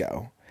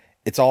Belasco.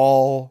 It's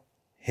all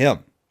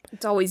him.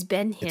 It's always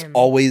been him. It's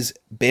always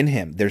been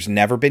him. There's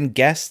never been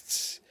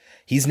guests.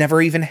 He's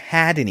never even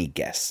had any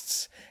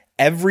guests.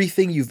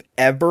 Everything you've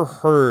ever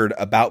heard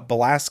about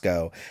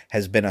Belasco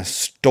has been a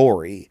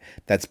story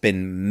that's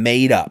been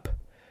made up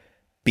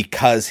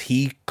because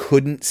he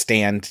couldn't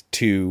stand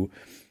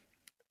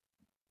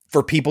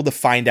for people to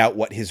find out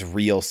what his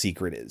real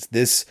secret is.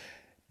 This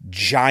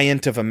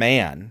giant of a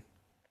man,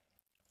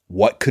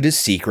 what could his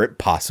secret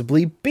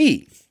possibly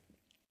be?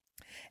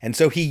 And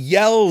so he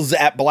yells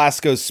at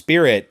Belasco's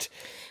spirit,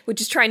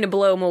 which is trying to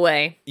blow him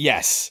away.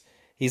 Yes.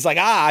 He's like,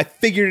 I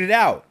figured it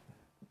out.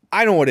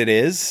 I know what it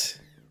is.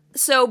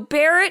 So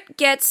Barrett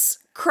gets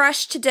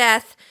crushed to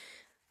death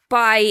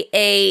by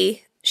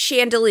a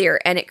chandelier,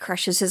 and it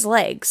crushes his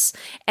legs.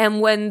 And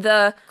when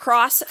the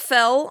cross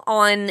fell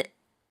on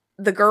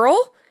the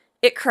girl,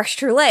 it crushed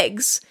her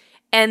legs.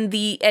 And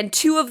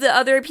two of the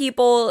other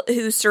people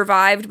who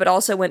survived but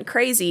also went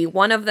crazy,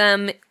 one of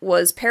them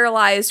was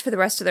paralyzed for the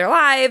rest of their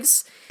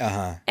lives.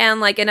 Uh-huh.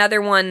 And like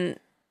another one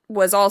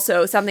was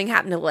also, something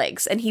happened to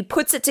legs. And he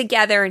puts it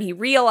together and he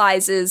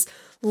realizes,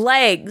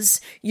 legs,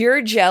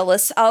 you're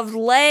jealous of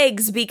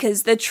legs,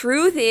 because the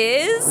truth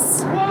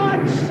is...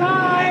 What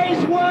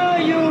size were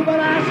you,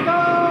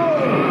 Belasco?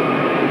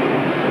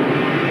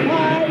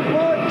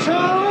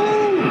 5'2"?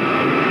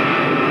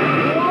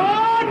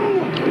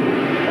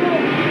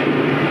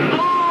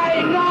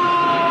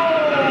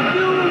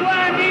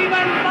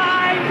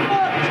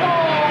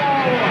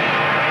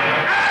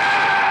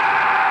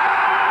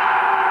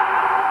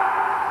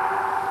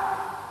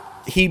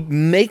 He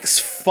makes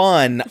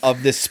fun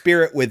of the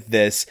spirit with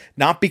this,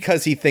 not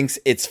because he thinks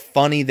it's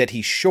funny that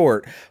he's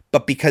short,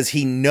 but because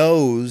he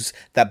knows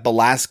that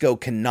Belasco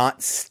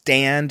cannot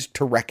stand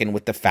to reckon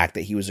with the fact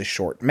that he was a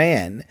short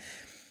man.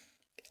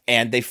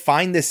 And they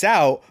find this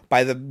out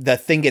by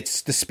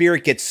the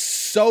spirit gets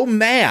so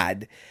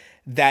mad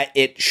that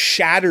it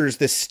shatters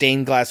the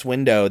stained glass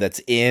window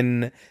that's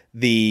in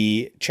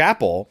the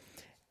chapel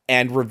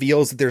and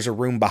reveals that there's a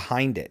room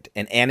behind it.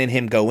 And Anne and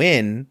him go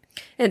in.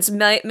 It's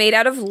made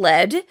out of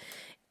lead,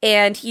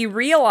 and he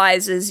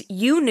realizes,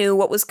 you knew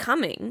what was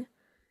coming.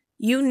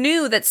 You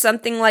knew that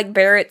something like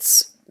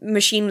Barrett's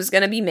machine was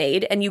going to be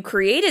made, and you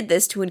created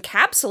this to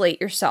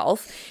encapsulate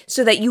yourself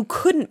so that you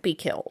couldn't be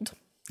killed.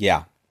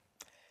 Yeah.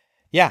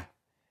 Yeah.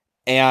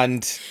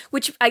 And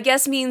which I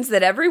guess means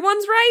that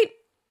everyone's right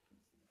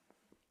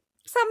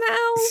somehow.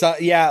 So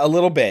yeah, a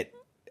little bit.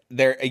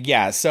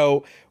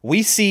 So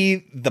we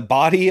see the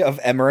body of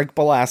Emmerich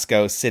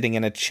Belasco sitting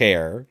in a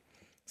chair,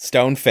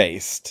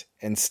 stone-faced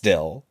and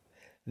still.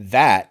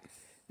 That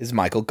is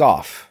Michael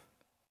Gough.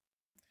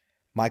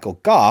 Michael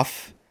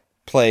Gough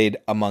played,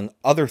 among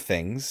other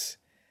things,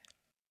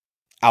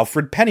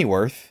 Alfred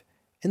Pennyworth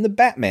in the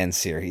Batman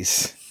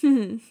series.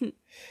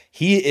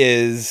 He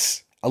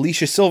is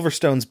Alicia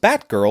Silverstone's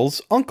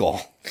Batgirl's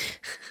uncle.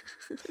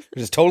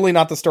 Which is totally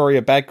not the story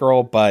of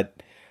Batgirl,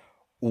 but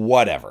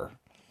whatever.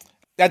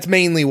 That's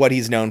mainly what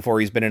he's known for.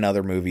 He's been in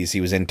other movies.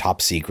 He was in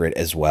Top Secret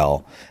as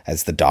well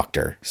as the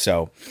Doctor.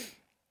 So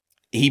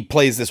he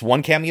plays this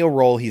one cameo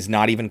role. He's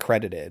not even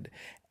credited.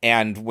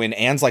 And when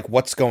Anne's like,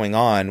 what's going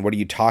on? What are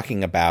you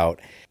talking about?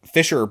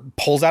 Fisher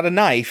pulls out a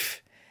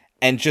knife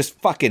and just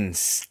fucking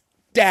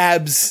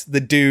stabs the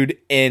dude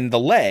in the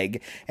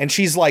leg. And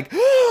she's like,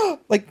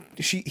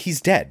 he's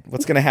dead.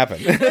 What's going to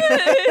happen?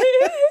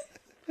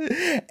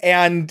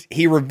 And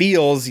he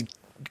reveals, he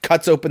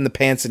cuts open the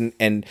pants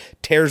and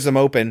tears them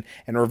open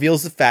and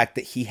reveals the fact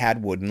that he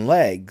had wooden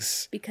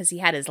legs. Because he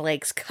had his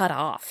legs cut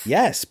off.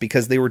 Yes,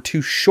 because they were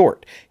too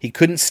short. He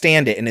couldn't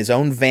stand it, and his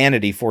own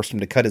vanity forced him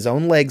to cut his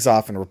own legs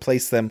off and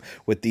replace them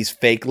with these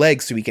fake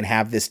legs so he can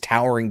have this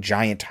towering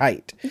giant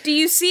height. Do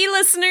you see,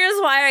 listeners,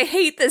 why I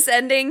hate this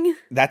ending?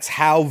 That's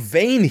how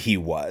vain he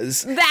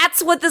was.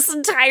 That's what this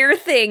entire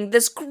thing,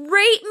 this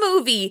great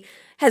movie,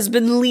 has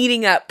been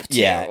leading up to.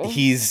 Yeah,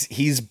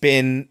 he's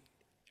been...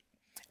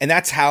 And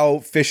that's how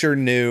Fisher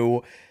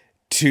knew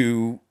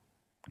to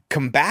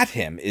combat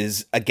him,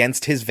 is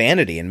against his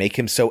vanity and make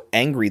him so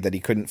angry that he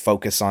couldn't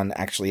focus on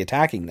actually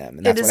attacking them.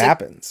 And that's what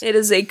happens. It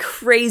is a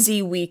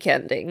crazy week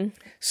ending.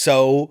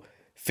 So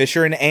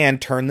Fisher and Anne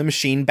turn the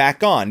machine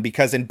back on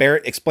because, and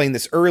Barrett explained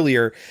this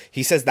earlier,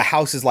 he says the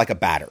house is like a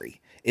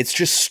battery. It's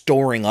just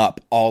storing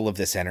up all of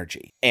this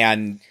energy.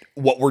 And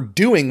what we're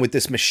doing with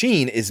this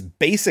machine is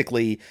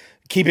basically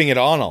keeping it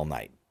on all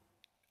night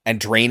and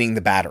draining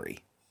the battery.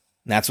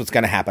 And that's what's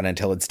going to happen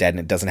until it's dead and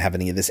it doesn't have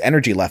any of this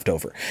energy left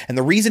over. And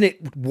the reason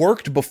it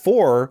worked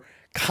before,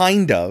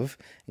 kind of,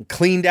 and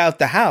cleaned out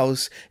the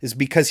house is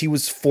because he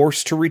was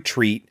forced to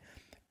retreat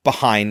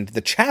behind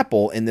the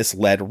chapel in this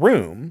lead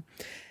room.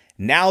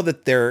 Now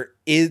that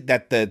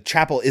the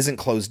chapel isn't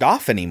closed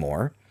off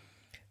anymore,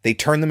 they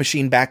turn the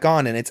machine back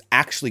on and it's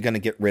actually going to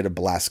get rid of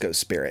Belasco's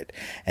spirit.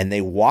 And they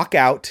walk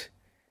out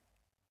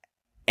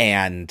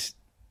and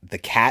the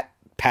cat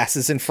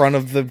passes in front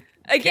of the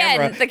Again,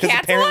 camera, the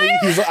cat's apparently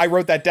alive? I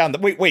wrote that down.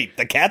 Wait,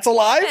 the cat's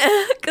alive?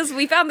 Because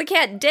we found the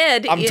cat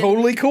dead. I'm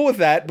totally cool with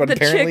that, but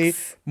apparently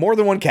more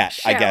than one cat,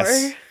 I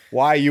guess.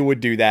 Why you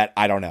would do that,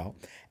 I don't know.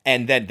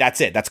 And then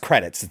that's it. That's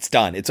credits. It's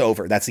done. It's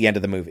over. That's the end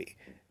of the movie.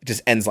 It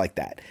just ends like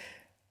that.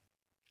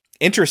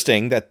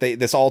 Interesting that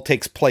this all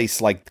takes place,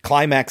 like the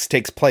climax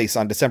takes place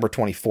on December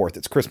 24th.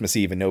 It's Christmas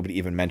Eve and nobody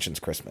even mentions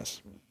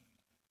Christmas.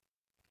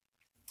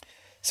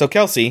 So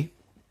Kelsey,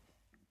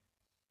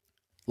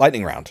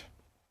 lightning round.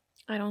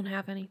 I don't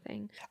have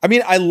anything. I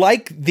mean, I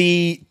like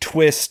the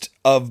twist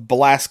of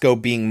Belasco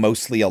being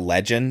mostly a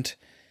legend.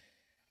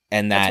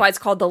 And that's why it's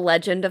called The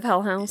Legend of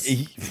Hell House.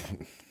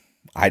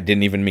 I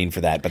didn't even mean for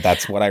that, but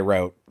that's what I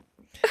wrote.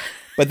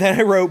 But then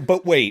I wrote,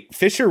 but wait,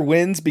 Fisher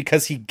wins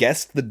because he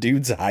guessed the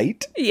dude's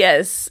height?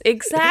 Yes,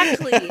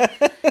 exactly.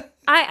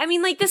 I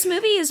mean, like, this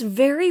movie is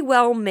very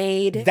well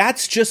made.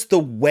 That's just the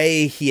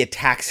way he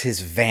attacks his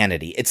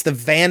vanity. It's the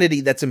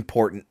vanity that's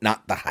important,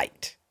 not the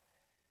height.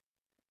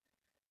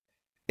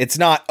 It's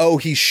not, oh,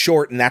 he's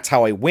short and that's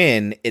how I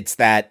win. It's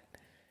that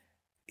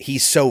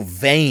he's so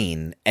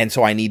vain and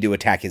so I need to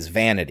attack his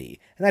vanity.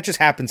 And that just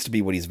happens to be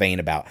what he's vain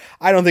about.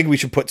 I don't think we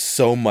should put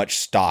so much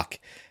stock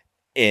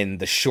in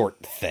the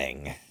short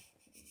thing.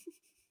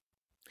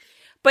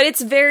 But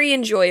it's very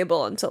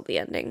enjoyable until the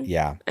ending.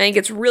 Yeah. I think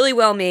it's really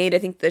well made. I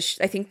think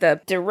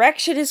the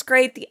direction is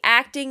great. The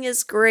acting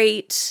is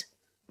great.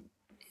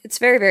 It's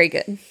very, very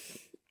good.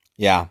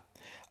 Yeah.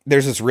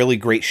 There's this really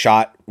great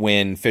shot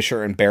when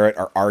Fisher and Barrett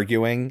are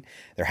arguing.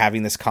 They're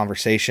having this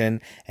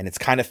conversation, and it's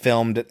kind of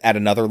filmed at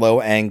another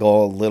low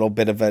angle, a little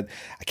bit of I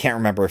can't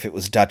remember if it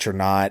was Dutch or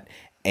not,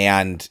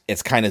 and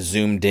it's kind of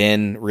zoomed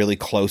in really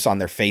close on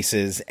their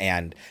faces,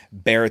 and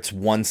Barrett's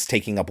once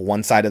taking up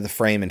one side of the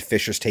frame, and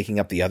Fisher's taking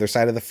up the other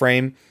side of the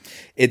frame.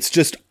 It's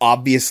just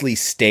obviously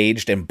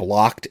staged and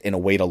blocked in a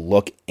way to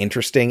look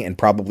interesting and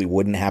probably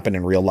wouldn't happen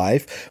in real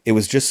life. It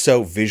was just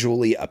so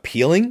visually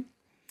appealing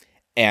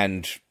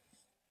and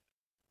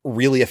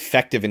really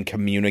effective in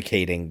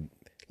communicating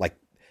like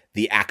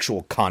the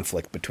actual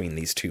conflict between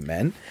these two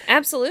men.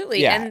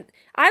 Absolutely. Yeah. And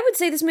I would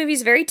say this movie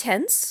is very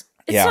tense.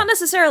 It's not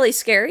necessarily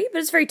scary, but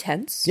it's very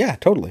tense. Yeah,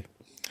 totally.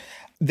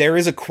 There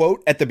is a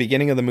quote at the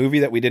beginning of the movie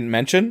that we didn't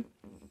mention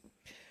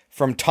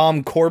from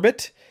Tom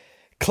Corbett,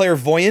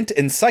 clairvoyant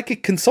and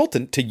psychic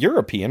consultant to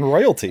European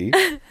royalty.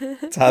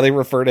 That's how they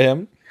refer to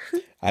him.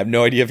 I have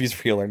no idea if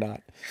he's real or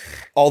not.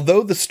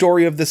 Although the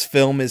story of this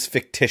film is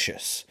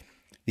fictitious,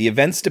 The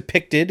events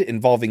depicted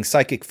involving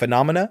psychic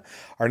phenomena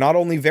are not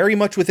only very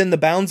much within the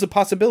bounds of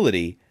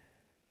possibility,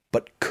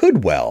 but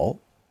could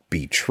well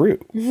be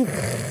true.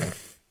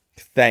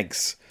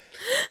 Thanks.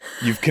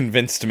 You've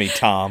convinced me,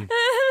 Tom.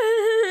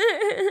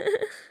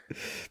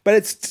 But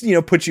it's,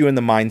 puts you in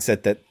the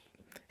mindset that,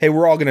 hey,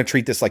 we're all going to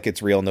treat this like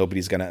it's real.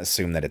 Nobody's going to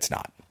assume that it's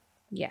not.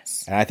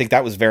 Yes. And I think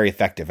that was very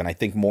effective. And I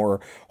think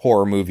more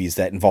horror movies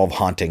that involve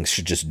hauntings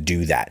should just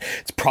do that.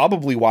 It's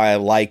probably why I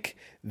like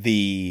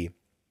the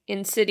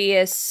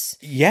Insidious.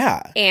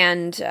 Yeah.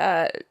 And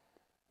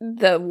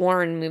the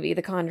Warren movie,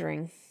 The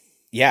Conjuring.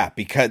 Yeah,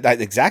 because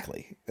that's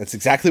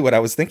exactly what I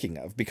was thinking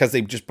of, because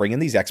they just bring in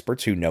these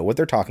experts who know what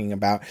they're talking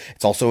about.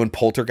 It's also in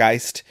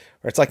Poltergeist,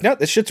 where it's like, no,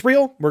 this shit's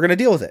real. We're going to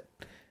deal with it.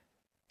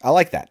 I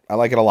like that. I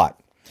like it a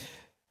lot.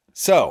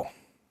 So,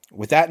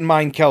 with that in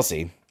mind,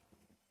 Kelsey,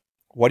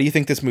 what do you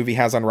think this movie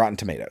has on Rotten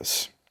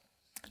Tomatoes?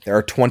 There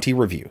are 20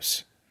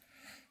 reviews.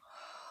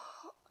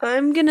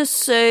 I'm going to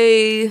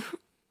say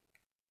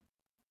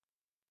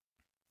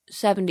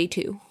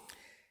 72.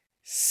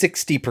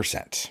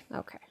 60%.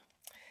 Okay.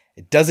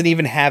 It doesn't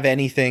even have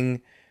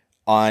anything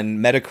on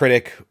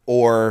Metacritic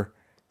or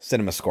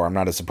CinemaScore. I'm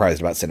not as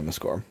surprised about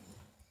CinemaScore.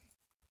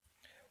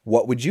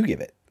 What would you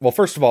give it? Well,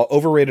 first of all,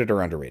 overrated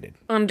or underrated?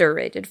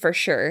 Underrated, for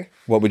sure.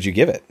 What would you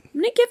give it?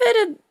 I'm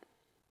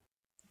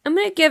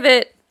going to give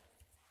it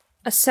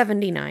a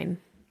 79.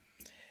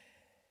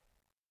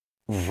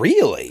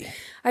 Really?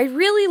 I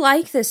really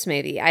like this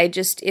movie.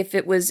 If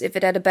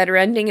it had a better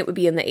ending, it would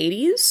be in the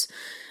 80s.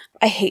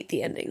 I hate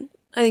the ending.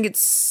 I think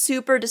it's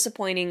super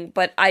disappointing,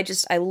 but I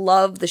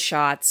love the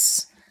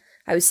shots.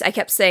 I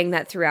kept saying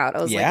that throughout.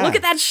 I was like, look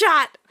at that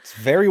shot. It's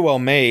very well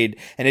made,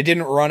 and it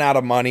didn't run out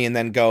of money and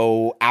then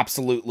go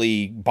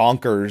absolutely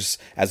bonkers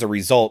as a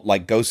result,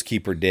 like Ghost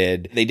Keeper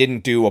did. They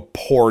didn't do a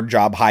poor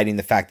job hiding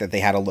the fact that they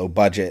had a low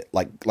budget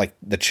like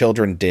The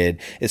Children did.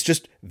 It's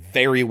just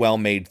very well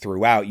made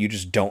throughout. You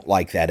just don't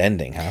like that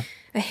ending, huh?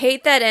 I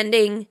hate that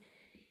ending.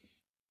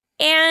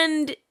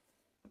 And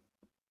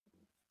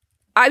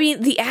I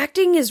mean, the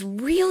acting is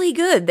really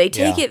good. They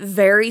take it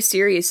very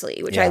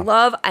seriously, which I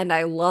love, and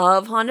I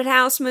love haunted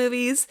house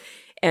movies.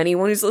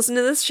 Anyone who's listened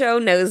to this show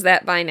knows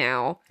that by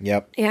now.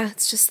 Yep. Yeah,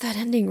 it's just that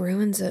ending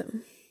ruins it.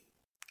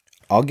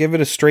 I'll give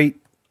it a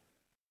straight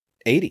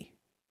 80.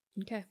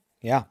 Okay.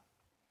 Yeah.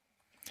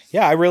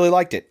 Yeah, I really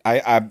liked it.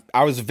 I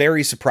was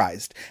very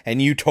surprised,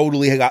 and you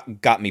totally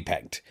got me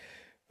pegged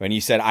when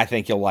you said, I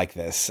think you'll like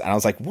this. And I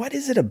was like, what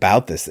is it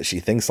about this that she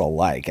thinks I'll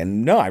like?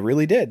 And no, I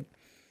really did.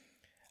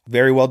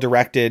 Very well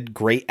directed,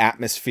 great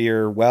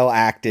atmosphere, well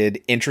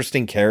acted,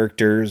 interesting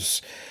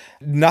characters.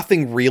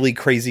 Nothing really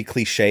crazy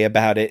cliche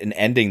about it. An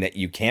ending that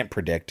you can't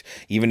predict,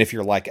 even if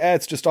you're like,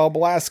 it's just all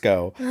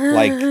Belasco.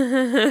 Like,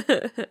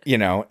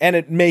 and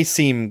it may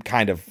seem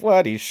kind of,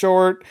 he's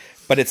short,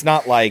 but it's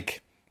not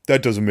like,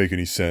 that doesn't make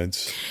any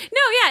sense.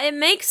 No, yeah, it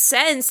makes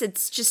sense.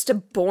 It's just a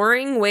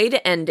boring way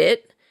to end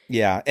it.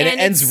 Yeah, and it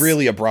ends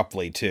really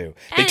abruptly, too.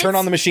 They turn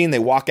on the machine, they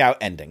walk out,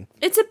 ending.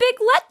 It's a big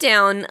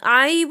letdown.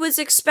 I was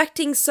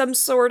expecting some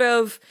sort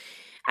of,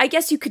 I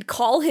guess you could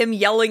call him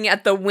yelling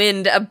at the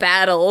wind a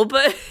battle,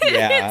 but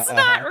it's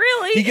not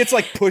really. He gets,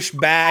 pushed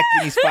back,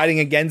 and he's fighting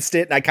against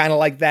it, and I kind of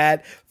like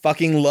that.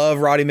 Fucking love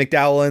Roddy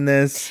McDowall in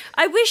this.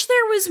 I wish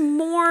there was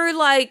more,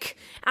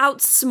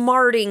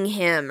 outsmarting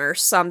him or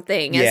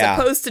something, as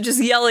opposed to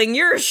just yelling,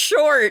 you're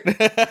short,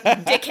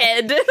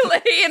 dickhead,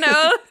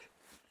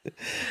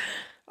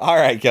 All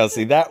right,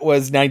 Kelsey, that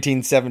was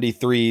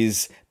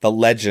 1973's The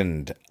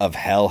Legend of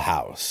Hell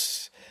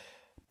House.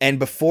 And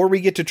before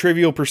we get to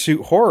Trivial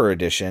Pursuit Horror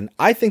Edition,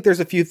 I think there's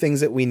a few things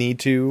that we need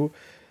to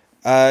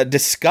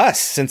discuss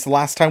since the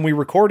last time we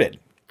recorded.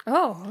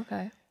 Oh,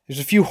 okay. There's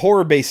a few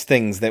horror-based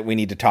things that we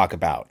need to talk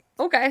about.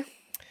 Okay.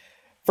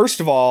 First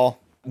of all,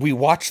 we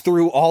watched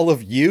through all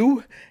of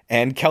You,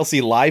 and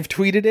Kelsey live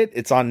tweeted it.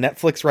 It's on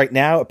Netflix right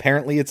now.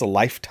 Apparently, it's a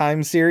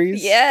Lifetime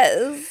series.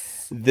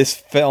 Yes.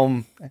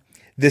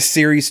 This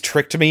series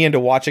tricked me into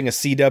watching a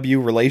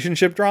CW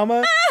relationship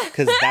drama,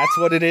 because that's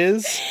what it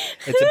is.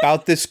 It's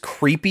about this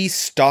creepy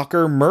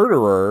stalker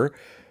murderer.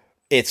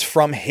 It's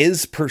from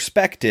his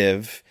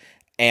perspective,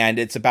 and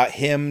it's about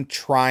him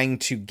trying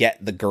to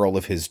get the girl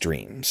of his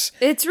dreams.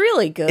 It's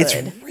really good. It's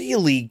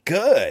really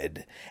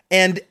good.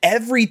 And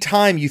every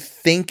time you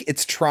think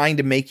it's trying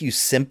to make you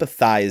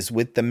sympathize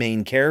with the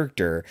main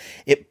character,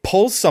 it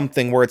pulls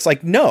something where it's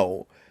like,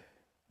 no,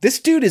 this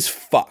dude is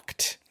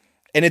fucked.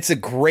 And it's a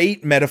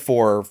great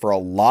metaphor for a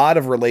lot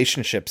of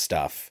relationship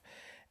stuff.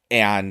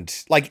 And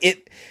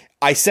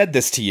I said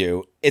this to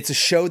you, it's a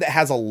show that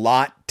has a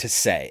lot to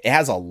say. It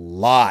has a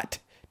lot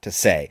to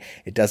say.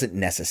 It doesn't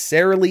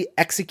necessarily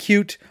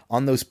execute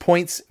on those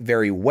points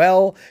very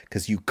well,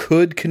 because you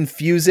could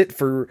confuse it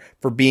for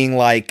being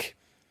like,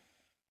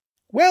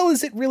 well,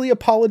 is it really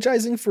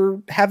apologizing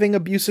for having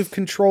abusive,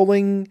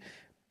 controlling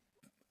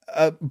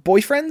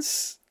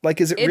boyfriends?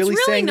 Is it really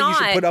saying that you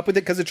should put up with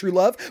it because of true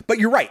love? But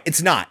you're right,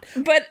 it's not.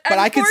 But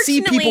I could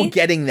see people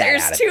getting that.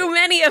 There's too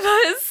many of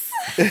us.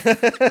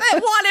 I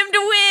want him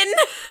to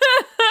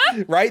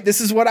win. Right?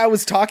 This is what I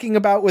was talking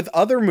about with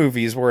other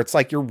movies where it's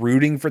like you're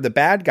rooting for the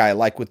bad guy,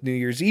 like with New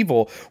Year's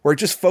Evil, where it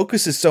just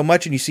focuses so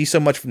much and you see so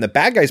much from the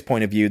bad guy's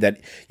point of view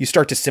that you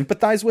start to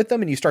sympathize with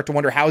him and you start to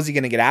wonder, how is he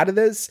going to get out of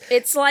this?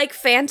 It's like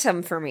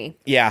Phantom for me.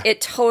 Yeah.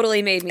 It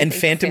totally made me And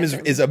think Phantom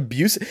is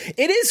abusive.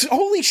 It is,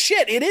 holy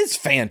shit, it is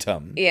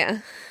Phantom. Yeah.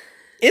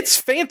 It's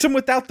Phantom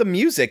without the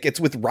music. It's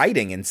with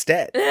writing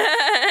instead.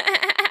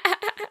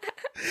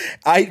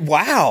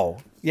 Wow.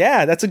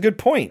 Yeah, that's a good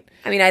point.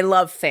 I mean, I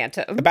love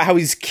Phantom. About how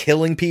he's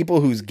killing people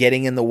who's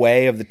getting in the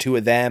way of the two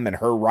of them and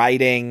her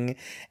writing,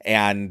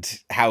 and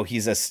how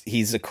he's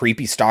a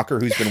creepy stalker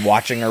who's been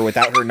watching her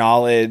without her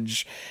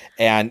knowledge.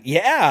 And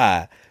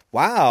yeah,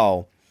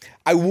 wow.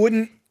 I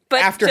wouldn't,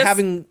 but after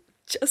having...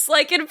 Just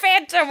like in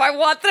Phantom, I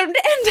want them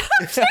to end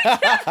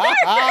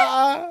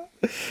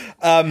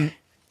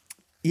up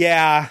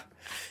yeah.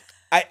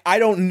 I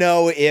don't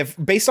know if,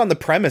 based on the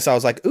premise, I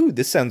was like, ooh,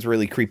 this sounds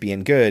really creepy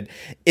and good.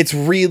 It's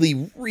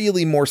really,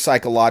 really more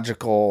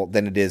psychological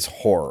than it is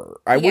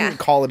horror. I wouldn't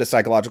call it a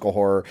psychological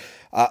horror.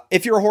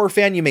 If you're a horror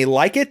fan, you may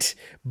like it,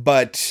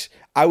 but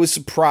I was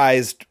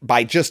surprised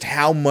by just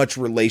how much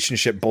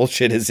relationship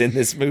bullshit is in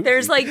this movie.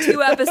 There's like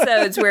 2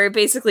 episodes where it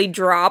basically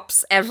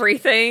drops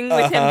everything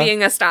with him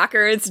being a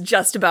stalker. It's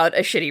just about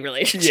a shitty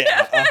relationship.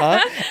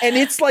 Yeah, and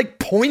it's like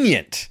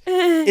poignant.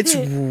 It's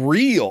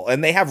real,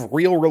 and they have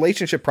real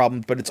relationship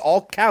problems, but it's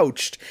all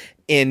couched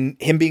in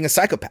him being a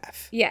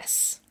psychopath.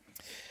 Yes.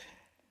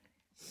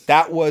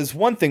 That was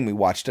one thing we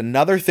watched.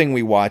 Another thing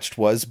we watched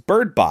was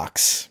Bird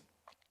Box,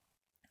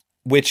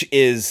 which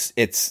is,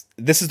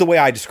 this is the way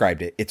I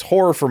described it. It's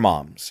horror for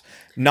moms.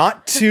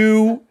 I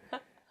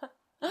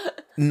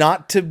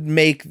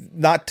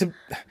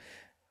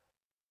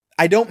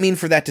don't mean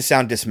for that to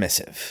sound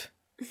dismissive.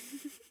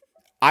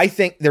 I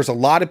think there's a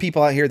lot of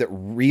people out here that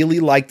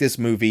really like this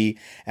movie,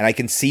 and I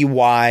can see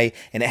why.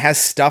 And it has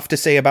stuff to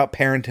say about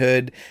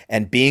parenthood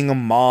and being a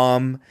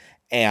mom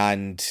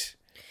and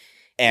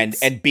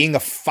being a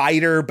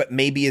fighter, but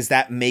maybe is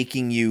that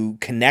making you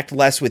connect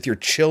less with your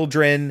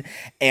children?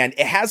 And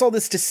it has all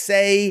this to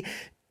say.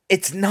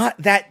 It's not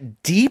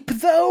that deep,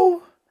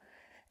 though.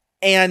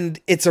 And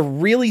it's a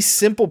really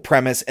simple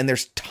premise, and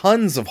there's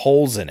tons of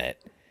holes in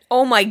it.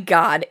 Oh my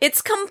God,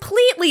 it's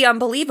completely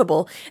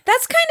unbelievable.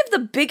 That's kind of the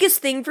biggest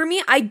thing for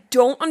me. I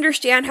don't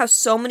understand how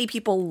so many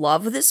people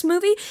love this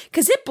movie,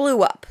 because it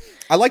blew up.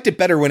 I liked it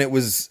better when it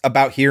was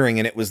about hearing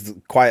and it was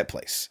The Quiet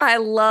Place. I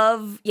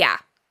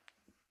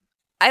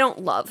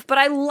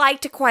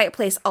liked A Quiet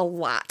Place a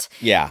lot.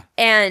 Yeah.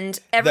 And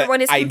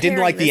everyone is I didn't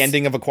like the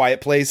ending of A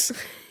Quiet Place.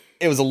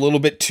 It was a little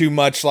bit too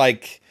much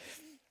like,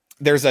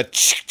 there's a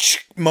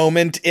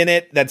moment in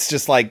it that's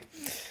just like,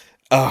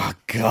 oh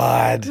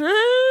God.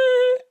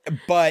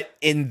 But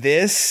in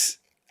this,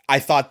 I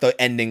thought the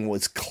ending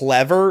was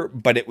clever,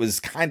 but it was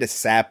kind of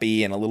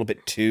sappy and a little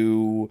bit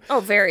too...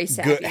 very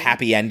sappy. Good,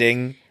 happy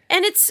ending.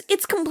 And it's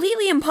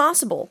completely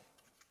impossible.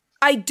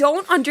 I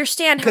don't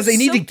understand how... Because they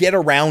need to get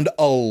around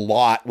a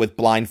lot with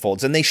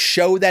blindfolds, and they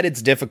show that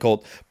it's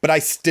difficult, but I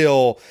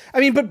said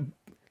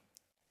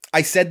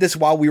this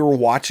while we were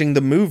watching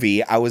the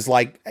movie. I was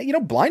like,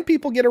 blind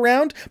people get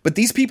around, but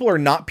these people are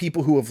not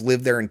people who have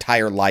lived their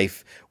entire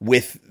life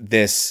with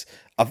this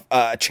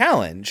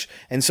challenge.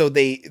 And so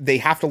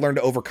they have to learn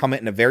to overcome it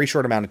in a very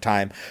short amount of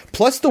time.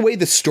 Plus, the way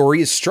the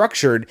story is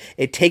structured,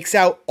 it takes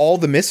out all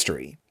the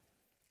mystery.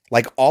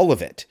 Like, all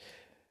of it.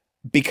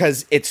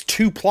 Because it's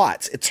 2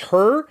 plots. It's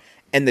her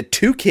and the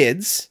 2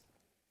 kids,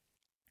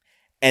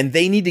 and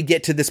they need to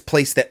get to this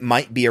place that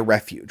might be a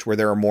refuge where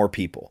there are more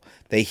people.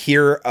 They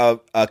hear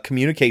a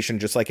communication,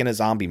 just like in a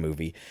zombie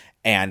movie,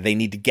 and they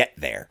need to get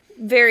there.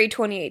 Very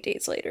 28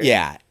 Days Later.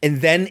 Yeah.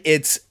 And then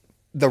it's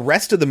the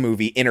rest of the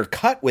movie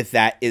intercut with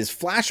that is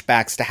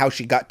flashbacks to how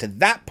she got to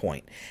that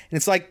point. And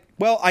it's like,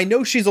 well, I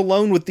know she's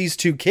alone with these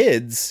 2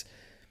 kids.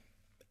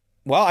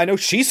 Well, I know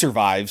she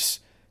survives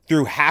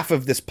through half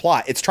of this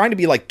plot. It's trying to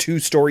be like 2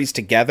 stories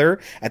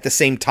together at the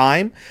same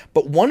time,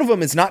 but one of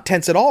them is not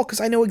tense at all because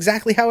I know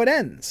exactly how it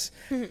ends.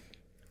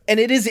 And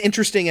it is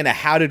interesting in a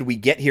how did we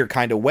get here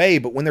kind of way,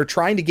 but when they're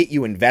trying to get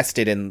you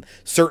invested in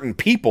certain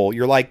people,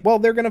 you're like, well,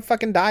 they're going to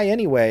fucking die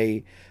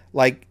anyway.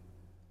 Like,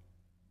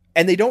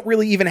 and they don't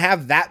really even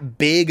have that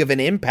big of an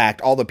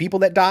impact, all the people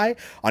that die,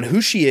 on who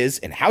she is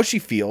and how she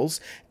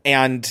feels.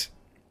 And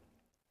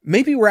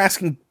maybe we're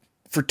asking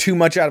for too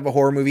much out of a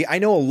horror movie. I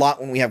know a lot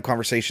when we have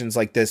conversations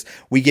like this,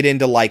 we get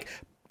into like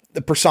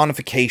the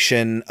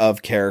personification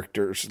of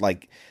characters,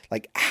 like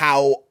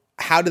how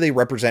do they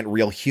represent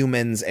real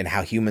humans and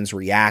how humans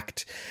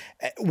react.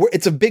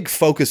 It's a big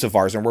focus of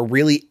ours, and we're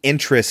really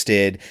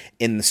interested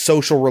in the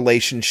social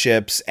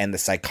relationships and the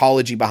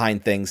psychology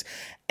behind things.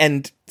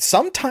 And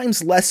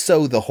sometimes less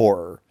so the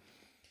horror.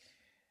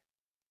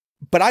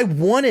 But I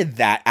wanted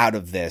that out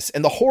of this.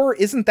 And the horror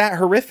isn't that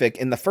horrific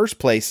in the first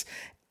place.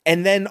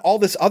 And then all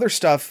this other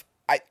stuff,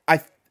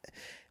 I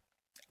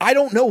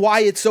don't know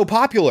why it's so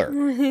popular.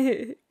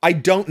 I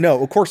don't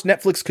know. Of course,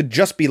 Netflix could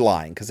just be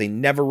lying because they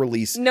never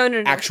release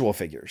actual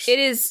figures. It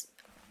is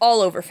all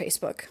over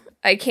Facebook.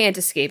 I can't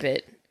escape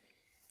it.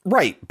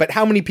 Right, but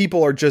how many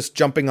people are just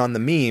jumping on the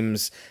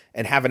memes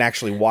and haven't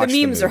actually watched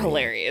The memes the are movie?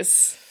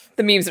 hilarious.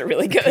 The memes are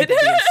really good. People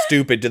being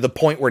stupid to the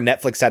point where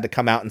Netflix had to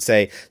come out and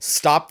say,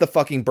 stop the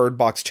fucking Bird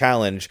Box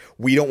challenge.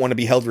 We don't want to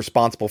be held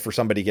responsible for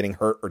somebody getting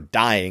hurt or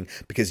dying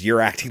because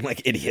you're acting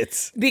like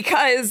idiots.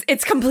 Because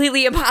it's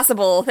completely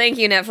impossible. Thank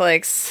you,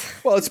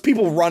 Netflix. Well, it's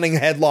people running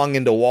headlong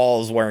into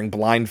walls wearing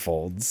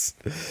blindfolds.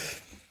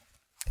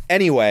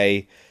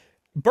 Anyway,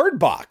 Bird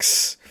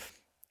Box.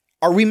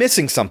 Are we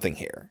missing something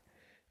here?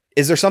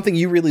 Is there something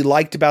you really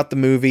liked about the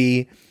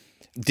movie?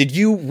 Did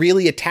you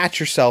really attach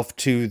yourself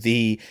to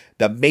the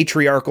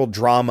matriarchal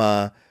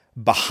drama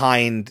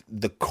behind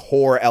the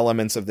core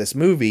elements of this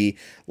movie,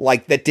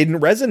 like that didn't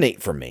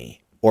resonate for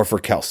me or for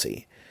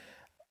Kelsey?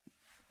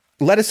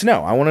 Let us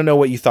know. I want to know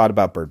what you thought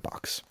about Bird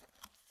Box.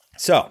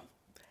 So,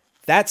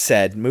 that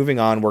said, moving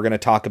on, we're going to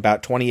talk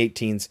about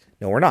 2018's...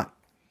 No, we're not.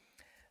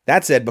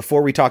 That said,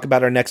 before we talk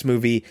about our next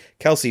movie,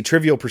 Kelsey,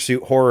 Trivial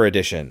Pursuit Horror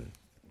Edition.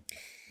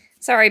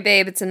 Sorry,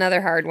 babe, it's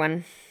another hard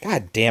one.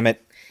 God damn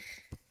it.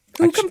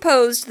 Who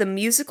composed the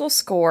musical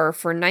score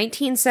for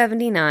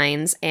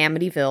 1979's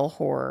Amityville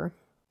Horror?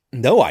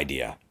 No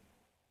idea.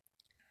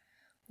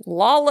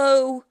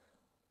 Lalo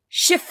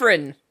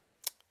Schifrin.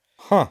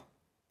 Huh.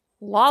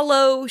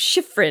 Lalo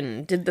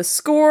Schifrin did the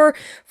score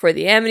for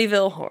the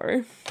Amityville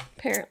Horror,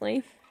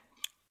 apparently.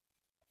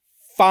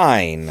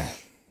 Fine.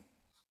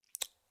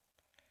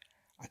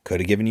 I could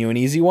have given you an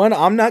easy one.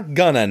 I'm not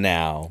gonna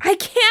now. I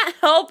can't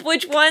help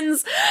which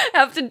ones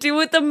have to do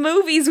with the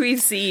movies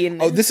we've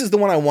seen. Oh, this is the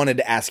one I wanted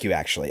to ask you,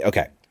 actually.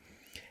 Okay.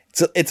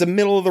 It's a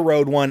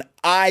middle-of-the-road one.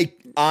 I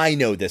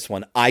know this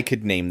one. I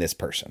could name this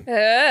person.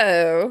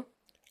 Oh.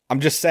 I'm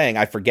just saying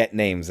I forget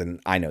names, and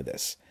I know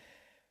this.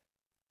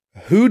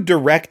 Who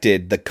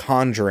directed The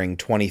Conjuring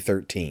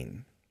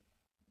 2013?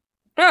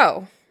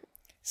 Oh.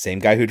 Same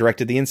guy who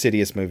directed the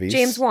Insidious movies.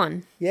 James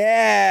Wan.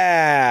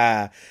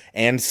 Yeah.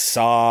 And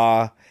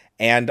Saw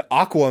and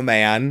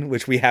Aquaman,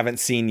 which we haven't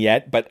seen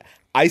yet, but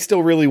I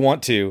still really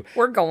want to.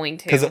 We're going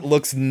to. Because it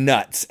looks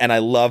nuts, and I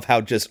love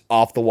how just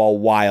off-the-wall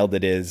wild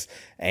it is,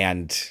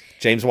 and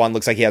James Wan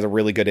looks like he has a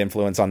really good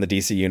influence on the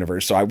DC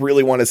universe, so I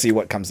really want to see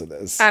what comes of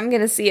this. I'm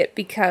going to see it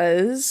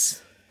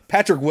because...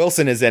 Patrick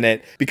Wilson is in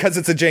it. Because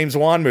it's a James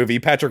Wan movie,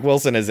 Patrick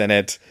Wilson is in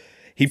it.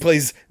 He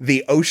plays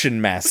the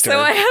Ocean Master. So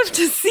I have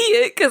to see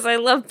it because I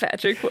love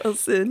Patrick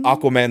Wilson.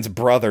 Aquaman's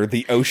brother,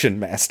 the Ocean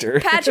Master.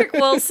 Patrick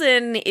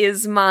Wilson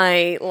is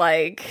my,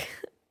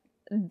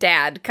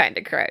 dad kind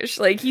of crush.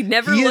 He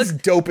never He is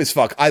dope as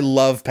fuck. I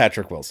love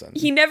Patrick Wilson.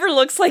 He never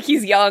looks like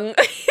he's young.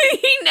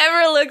 He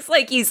never looks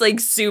like he's,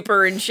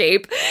 super in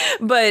shape.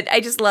 But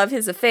I just love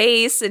his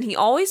face, and he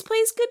always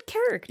plays good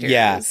characters.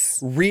 Yeah.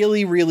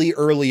 Really, really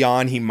early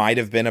on, he might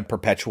have been a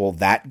perpetual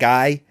that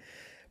guy.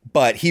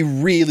 But he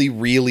really,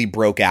 really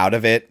broke out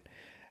of it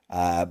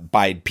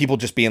by people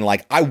just being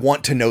like, I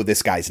want to know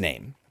this guy's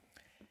name.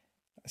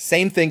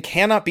 Same thing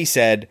cannot be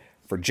said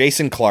for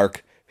Jason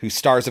Clarke, who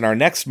stars in our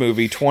next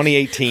movie,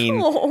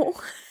 2018,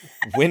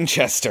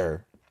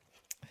 Winchester.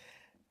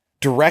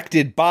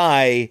 Directed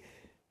by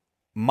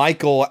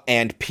Michael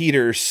and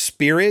Peter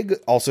Spierig,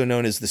 also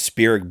known as the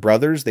Spierig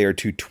brothers. They are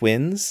two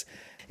twins.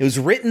 It was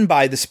written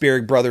by the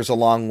Spierig brothers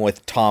along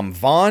with Tom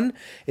Vaughn.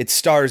 It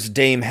stars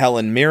Dame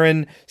Helen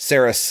Mirren,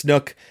 Sarah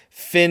Snook,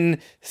 Finn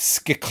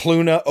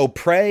Skikluna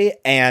O'Prey,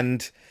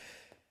 and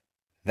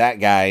that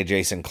guy,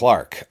 Jason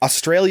Clarke.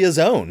 Australia's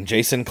own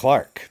Jason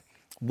Clarke.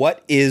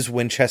 What is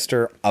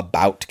Winchester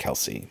about,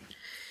 Kelsey?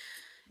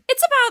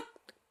 It's about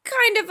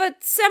kind of a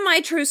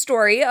semi-true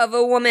story of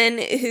a woman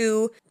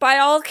who, by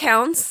all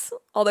accounts,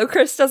 although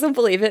Chris doesn't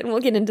believe it, and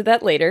we'll get into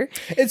that later.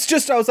 It's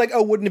just, I was like,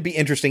 oh, wouldn't it be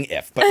interesting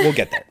if, but we'll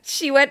get there.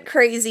 She went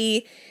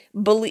crazy,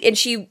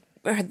 and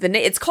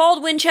it's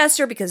called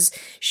Winchester because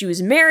she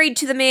was married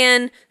to the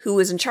man who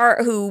was in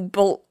charge, who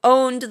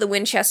owned the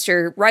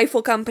Winchester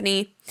Rifle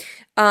Company.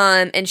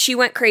 And she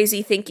went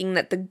crazy thinking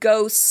that the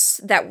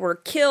ghosts that were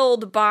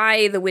killed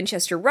by the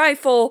Winchester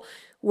rifle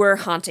were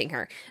haunting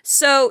her.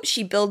 So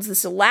she builds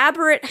this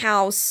elaborate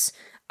house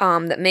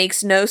that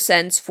makes no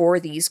sense for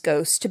these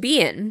ghosts to be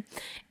in.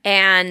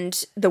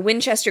 And the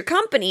Winchester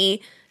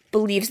Company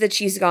believes that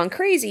she's gone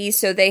crazy,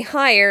 so they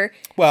hire...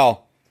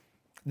 Well,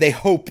 they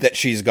hope that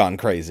she's gone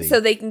crazy. So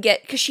they can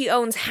get... Because she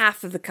owns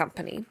half of the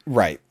company.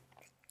 Right.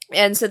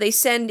 And so they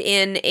send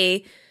in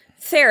a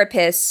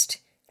therapist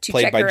to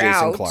check her out. Played by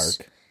Jason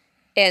Clarke.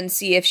 And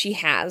see if she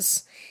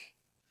has.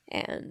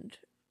 And...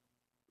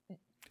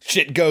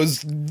 shit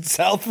goes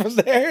south from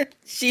there.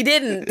 She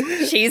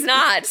didn't. She's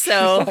not,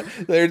 so...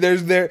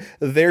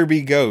 There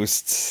be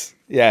ghosts.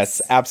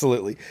 Yes,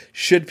 absolutely.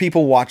 Should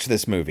people watch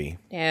this movie?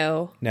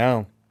 No.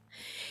 No.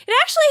 It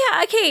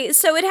actually... okay,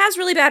 so it has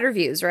really bad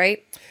reviews,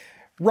 right?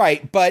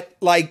 Right, but,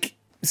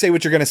 say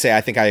what you're going to say.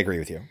 I think I agree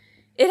with you.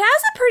 It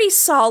has a pretty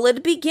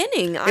solid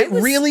beginning. It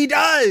really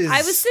does.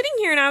 I was sitting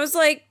here and I was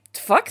like,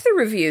 fuck the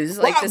reviews.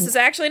 This is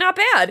actually not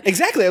bad.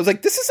 Exactly. I was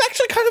like, this is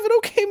actually kind of an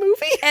okay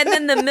movie. And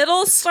then the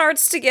middle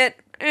starts to get,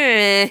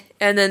 and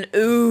then,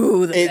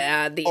 ooh, the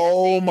bad. The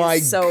oh my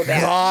so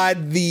bad.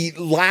 God. The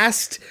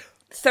last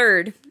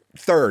Third,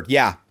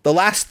 yeah. The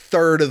last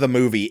third of the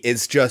movie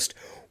is just,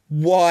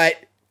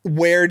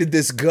 where did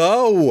this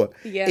go?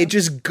 Yeah. It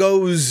just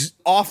goes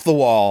off the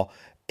wall.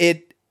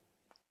 It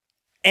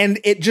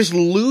just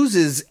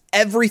loses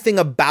everything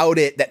about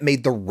it that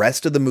made the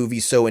rest of the movie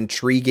so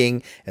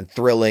intriguing and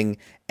thrilling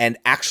and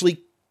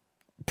actually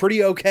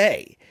pretty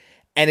okay.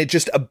 And it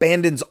just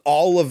abandons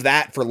all of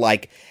that for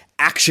like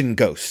action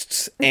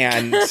ghosts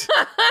and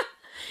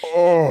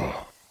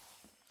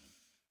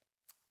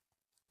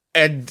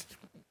and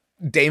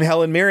Dame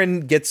Helen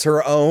Mirren gets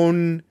her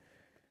own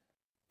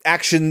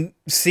action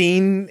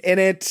scene in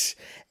it,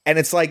 and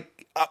it's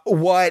like,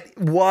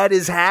 what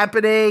is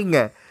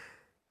happening?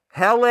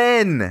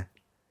 Helen,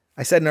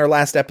 I said in our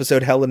last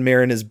episode, Helen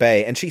Mirren is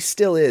bae, and she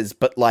still is,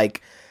 but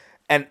like,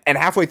 and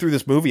halfway through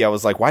this movie, I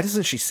was like, why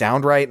doesn't she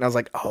sound right? And I was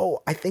like,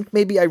 oh, I think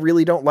maybe I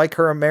really don't like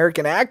her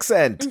American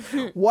accent.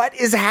 What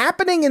is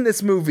happening in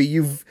this movie?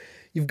 You've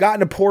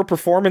gotten a poor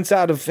performance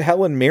out of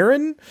Helen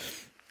Mirren?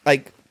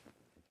 Like,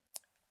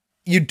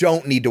 you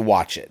don't need to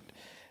watch it,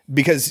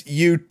 because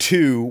you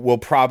too will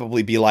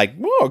probably be like,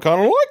 oh, I kind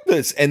of like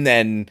this, and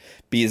then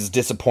be as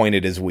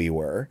disappointed as we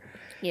were.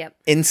 Yep.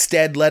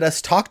 Instead, let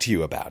us talk to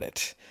you about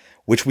it,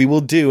 which we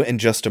will do in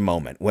just a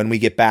moment. When we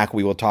get back,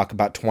 we will talk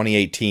about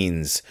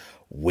 2018's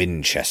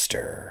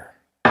Winchester.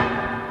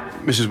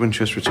 Mrs.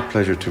 Winchester, it's a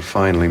pleasure to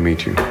finally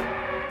meet you.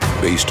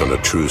 Based on a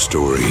true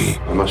story.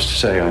 I must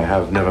say, I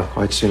have never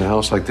quite seen a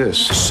house like this.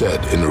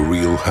 Set in a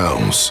real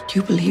house. Do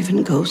you believe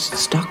in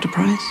ghosts, Dr.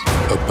 Price?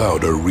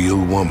 About a real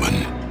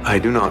woman. I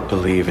do not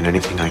believe in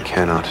anything I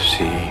cannot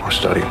see or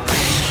study.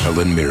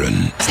 Helen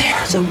Mirren.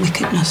 There's a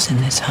wickedness in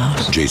this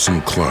house. Jason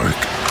Clarke.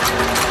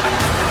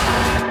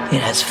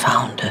 It has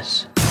found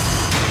us.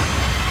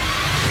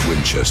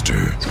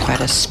 Winchester. It's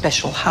quite a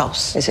special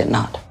house, is it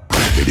not?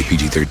 Rated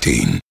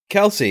PG-13.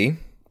 Kelsey.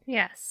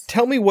 Yes.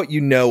 Tell me what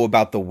you know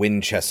about the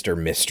Winchester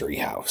Mystery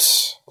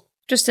House.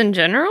 Just in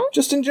general?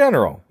 Just in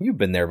general. You've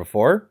been there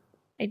before.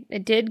 I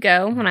did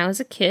go when I was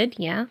a kid,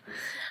 yeah.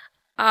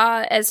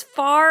 As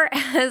far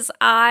as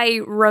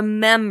I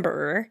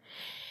remember,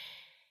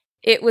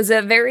 it was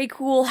a very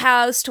cool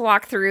house to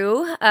walk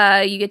through.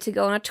 You get to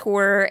go on a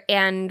tour,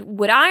 and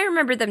what I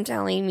remember them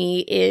telling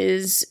me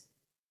is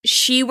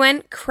she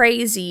went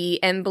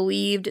crazy and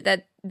believed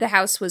that the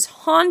house was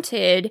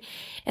haunted,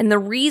 and the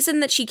reason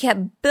that she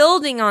kept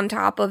building on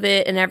top of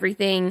it and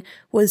everything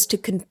was to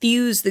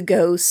confuse the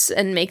ghosts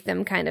and make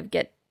them kind of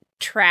get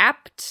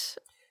trapped.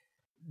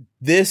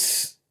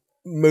 This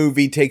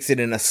movie takes it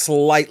in a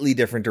slightly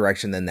different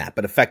direction than that,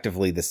 but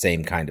effectively the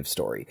same kind of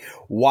story.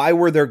 Why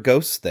were there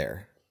ghosts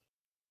there?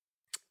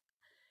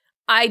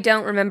 I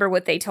don't remember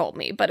what they told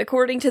me, but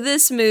according to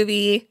this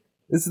movie,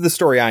 this is the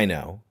story I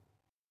know.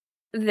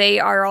 They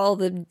are all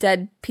the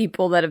dead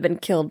people that have been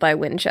killed by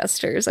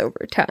Winchesters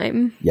over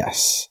time.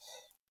 Yes.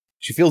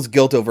 She feels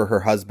guilt over her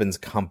husband's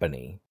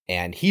company,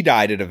 and he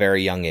died at a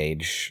very young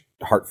age,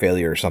 heart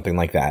failure or something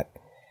like that.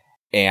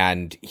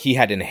 And he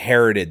had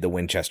inherited the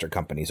Winchester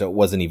company, so it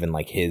wasn't even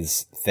like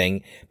his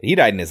thing. But he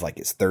died in his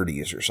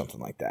 30s or something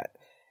like that.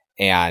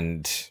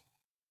 And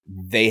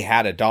they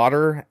had a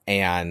daughter,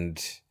 and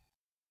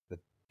the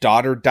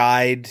daughter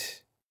died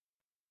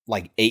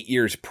 8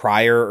 years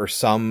prior or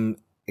some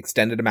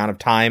extended amount of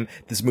time.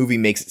 This movie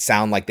makes it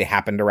sound like they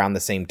happened around the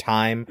same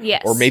time.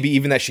 Yes. Or maybe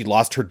even that she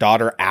lost her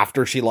daughter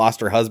after she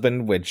lost her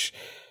husband, which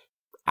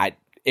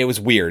it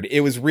was weird. It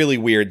was really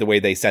weird the way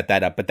they set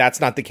that up, but that's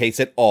not the case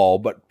at all.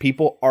 But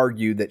people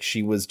argue that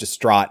she was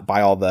distraught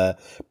by all the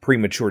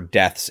premature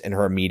deaths in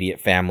her immediate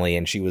family,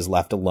 and she was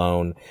left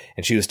alone,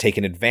 and she was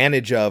taken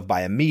advantage of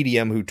by a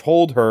medium who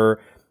told her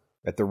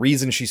that the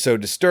reason she's so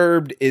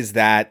disturbed is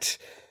that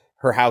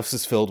her house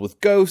is filled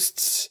with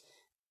ghosts,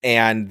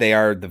 and they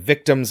are the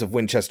victims of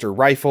Winchester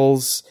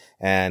rifles,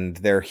 and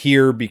they're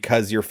here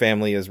because your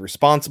family is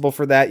responsible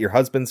for that. Your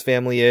husband's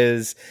family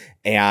is,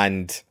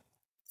 and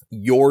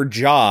your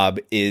job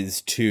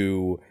is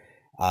to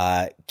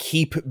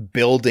keep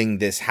building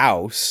this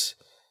house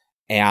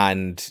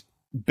and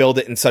build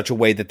it in such a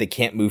way that they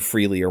can't move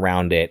freely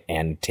around it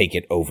and take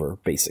it over,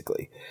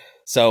 basically.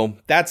 So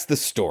that's the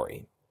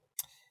story.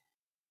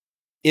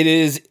 It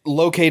is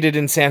located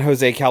in San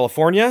Jose,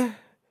 California,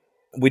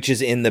 which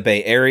is in the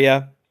Bay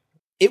Area.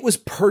 It was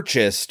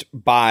purchased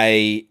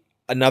by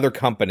another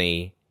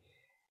company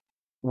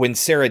when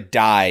Sarah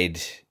died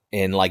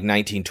in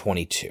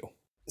 1922.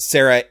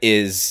 Sarah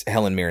is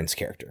Helen Mirren's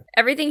character.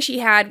 Everything she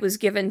had was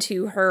given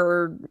to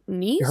her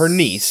niece? Her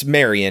niece,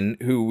 Marion,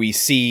 who we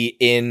see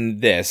in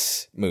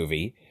this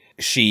movie.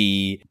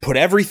 She put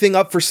everything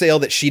up for sale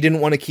that she didn't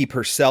want to keep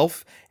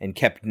herself and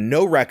kept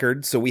no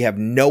record, so we have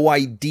no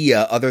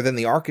idea, other than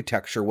the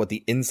architecture, what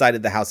the inside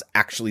of the house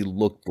actually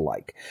looked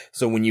like.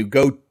 So when you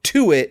go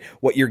to it,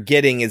 what you're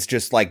getting is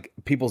just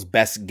people's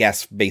best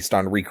guess based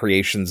on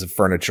recreations of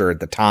furniture at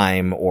the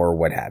time or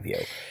what have you.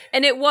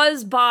 And it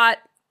was bought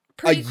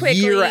pretty quickly.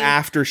 A year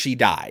after she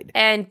died.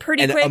 And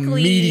pretty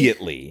quickly,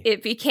 immediately,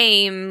 it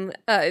became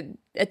a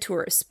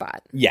tourist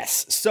spot.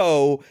 Yes.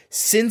 So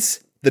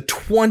since the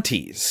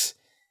 20s,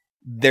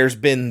 there's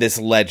been this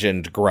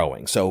legend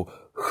growing. So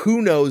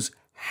who knows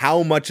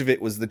how much of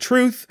it was the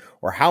truth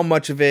or how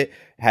much of it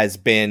has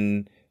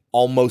been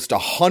almost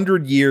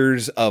 100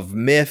 years of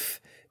myth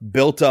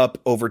built up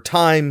over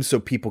time so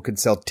people could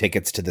sell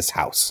tickets to this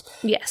house.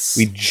 Yes.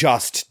 We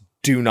just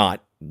do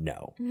not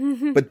know.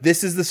 But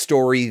this is the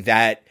story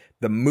that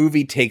the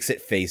movie takes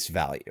at face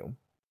value.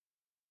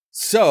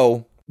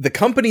 So the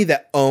company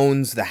that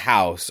owns the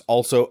house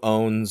also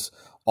owns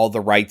all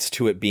the rights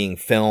to it being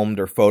filmed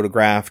or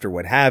photographed or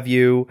what have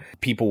you.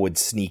 People would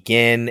sneak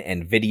in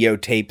and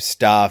videotape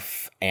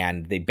stuff,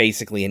 and they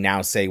basically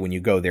now say when you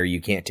go there, you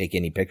can't take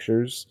any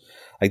pictures.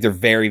 Like, they're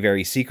very,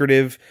 very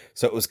secretive.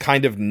 So it was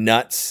kind of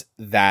nuts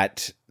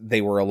that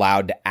they were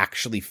allowed to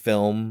actually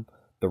film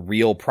the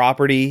real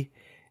property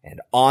and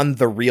on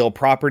the real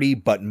property.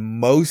 But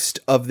most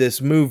of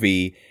this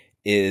movie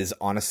is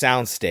on a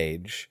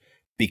soundstage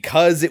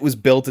because it was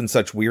built in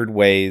such weird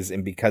ways,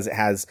 and because it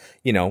has,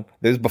 you know,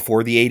 there's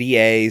before the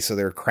ADA, so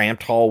there are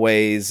cramped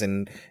hallways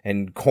and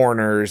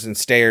corners and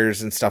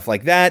stairs and stuff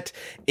like that.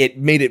 It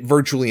made it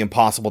virtually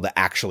impossible to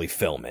actually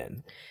film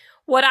in.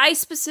 What I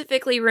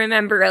specifically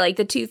remember, like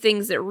the two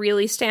things that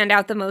really stand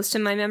out the most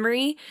in my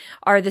memory,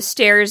 are the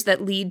stairs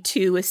that lead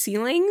to a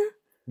ceiling.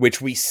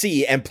 Which we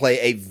see and play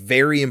a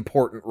very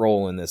important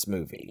role in this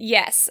movie.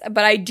 Yes,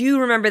 but I do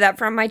remember that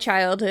from my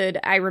childhood.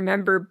 I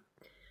remember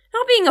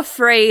not being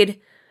afraid,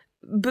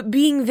 but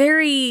being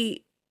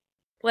very,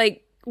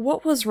 like,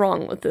 what was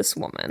wrong with this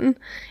woman?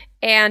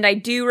 And I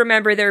do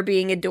remember there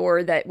being a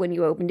door that when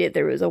you opened it,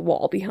 there was a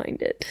wall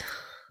behind it.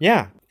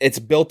 Yeah, it's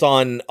built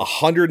on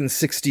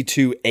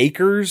 162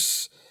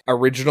 acres.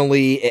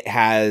 Originally, it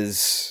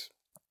has,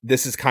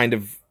 this is kind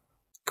of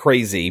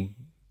crazy,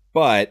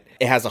 but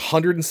it has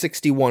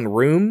 161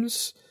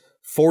 rooms,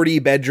 40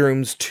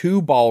 bedrooms,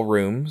 2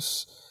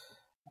 ballrooms,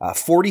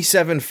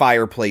 47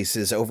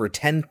 fireplaces, over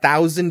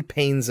 10,000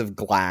 panes of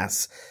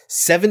glass,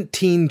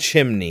 17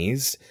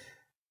 chimneys,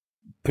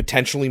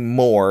 potentially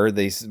more,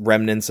 these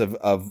remnants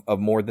of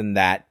more than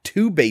that,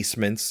 2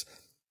 basements,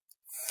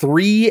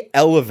 3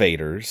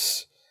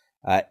 elevators.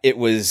 It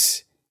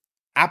was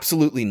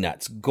absolutely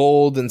nuts.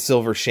 Gold and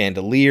silver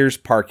chandeliers,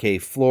 parquet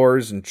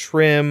floors and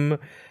trim,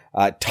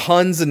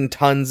 tons and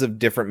tons of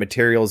different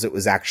materials it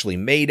was actually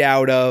made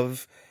out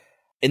of.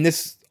 And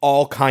this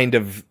all kind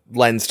of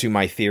lends to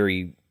my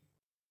theory,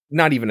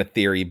 not even a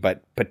theory,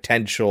 but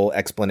potential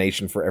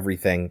explanation for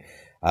everything,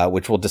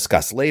 which we'll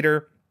discuss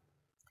later.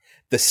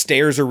 The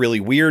stairs are really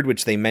weird,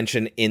 which they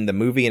mention in the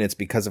movie, and it's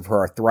because of her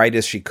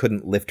arthritis. She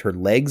couldn't lift her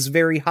legs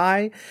very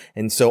high,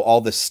 and so all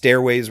the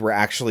stairways were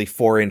actually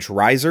 4-inch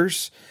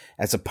risers,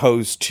 as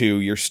opposed to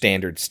your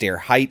standard stair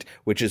height,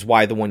 which is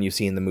why the one you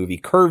see in the movie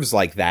curves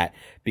like that,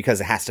 because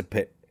it has to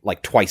put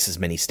like twice as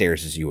many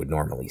stairs as you would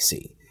normally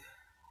see.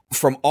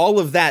 From all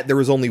of that, there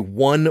was only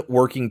 1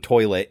 working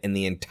toilet in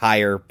the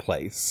entire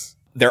place.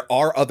 There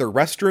are other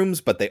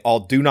restrooms, but they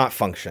all do not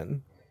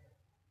function.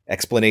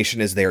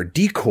 Explanation is they are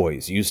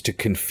decoys used to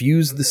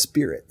confuse the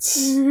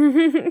spirits.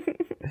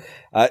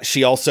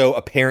 She also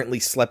apparently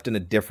slept in a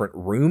different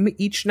room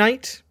each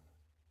night.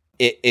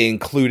 It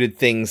included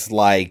things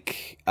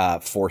like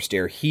forced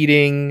air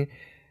heating,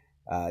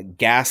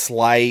 gas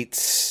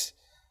lights,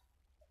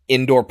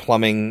 indoor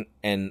plumbing,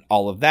 and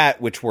all of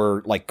that, which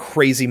were like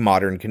crazy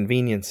modern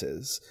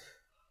conveniences.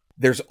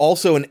 There's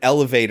also an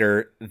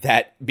elevator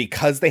that,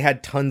 because they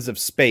had tons of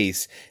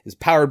space, is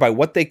powered by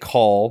what they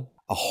call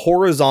a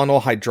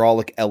horizontal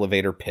hydraulic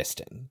elevator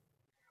piston.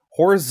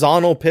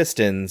 Horizontal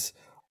pistons,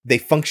 they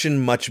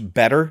function much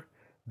better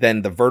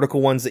than the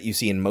vertical ones that you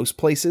see in most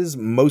places.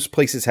 Most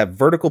places have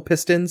vertical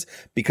pistons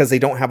because they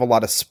don't have a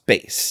lot of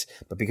space.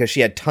 But because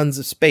she had tons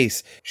of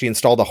space, she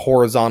installed a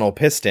horizontal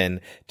piston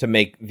to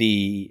make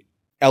the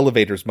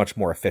elevators much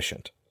more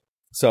efficient.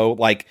 So,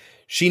 like,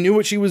 she knew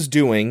what she was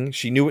doing.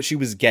 She knew what she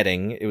was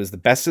getting. It was the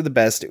best of the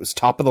best. It was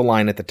top of the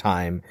line at the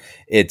time.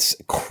 It's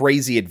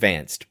crazy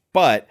advanced.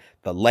 But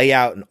the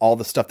layout and all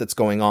the stuff that's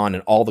going on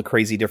and all the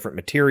crazy different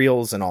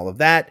materials and all of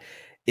that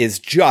is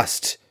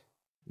just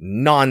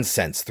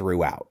nonsense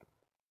throughout.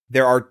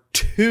 There are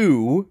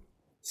 2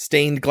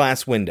 stained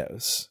glass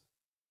windows.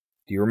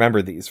 Do you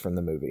remember these from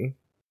the movie?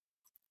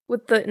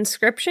 With the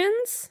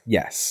inscriptions?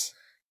 Yes.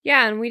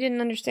 Yeah, and we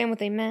didn't understand what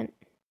they meant.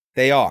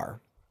 They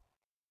are.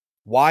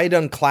 Wide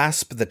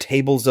unclasp the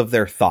tables of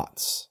their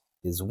thoughts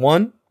is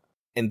one,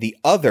 and the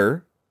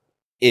other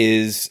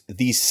is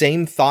these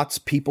same thoughts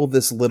people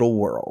this little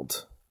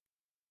world,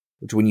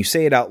 which when you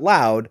say it out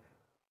loud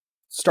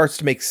starts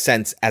to make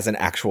sense as an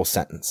actual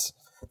sentence.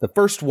 The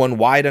first one,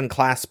 wide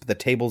unclasp the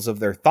tables of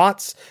their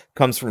thoughts,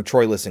 comes from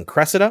Troilus and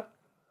Cressida,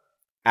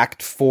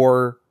 Act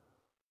 4,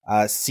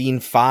 Scene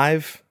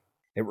 5.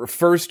 It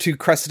refers to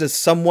Cressida's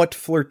somewhat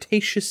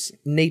flirtatious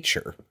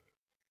nature.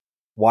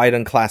 Wide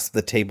unclasp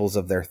the tables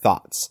of their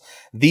thoughts.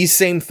 These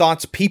same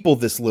thoughts people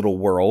this little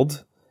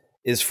world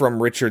is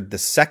from Richard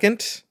II,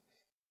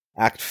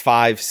 Act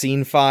 5,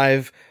 Scene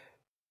 5.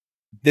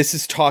 This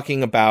is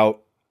talking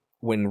about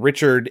when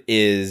Richard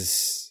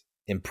is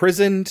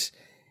imprisoned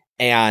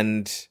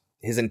and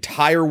his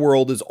entire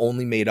world is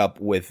only made up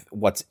with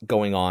what's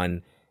going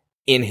on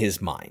in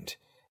his mind.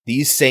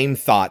 these same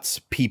thoughts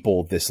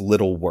people this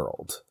little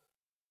world.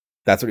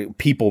 That's what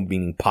people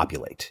meaning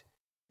populate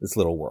this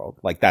little world.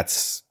 Like,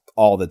 that's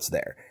all that's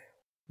there.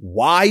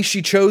 Why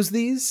she chose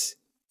these?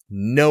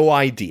 No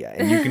idea.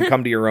 And you can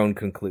come to your own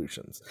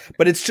conclusions.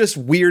 But it's just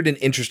weird and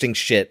interesting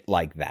shit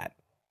like that.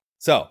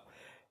 So,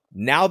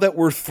 now that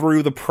we're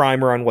through the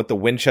primer on what the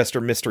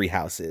Winchester Mystery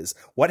House is,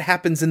 what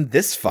happens in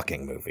this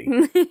fucking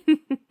movie?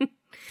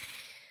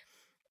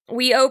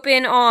 We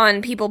open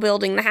on people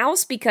building the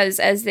house because,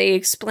 as they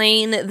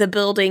explain, the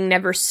building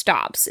never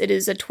stops. It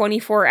is a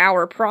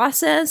 24-hour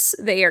process.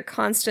 They are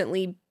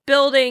constantly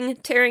building,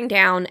 tearing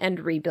down, and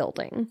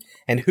rebuilding.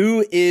 And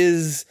who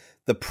is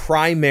the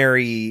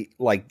primary,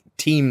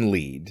 team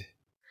lead?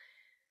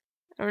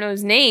 I don't know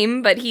his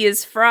name, but he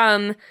is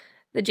from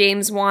the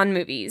James Wan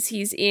movies.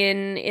 He's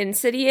in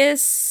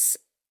Insidious,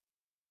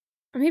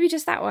 or maybe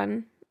just that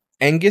one.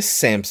 Angus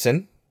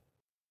Sampson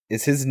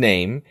is his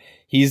name.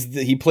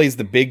 He plays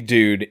the big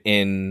dude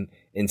in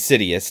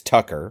Insidious,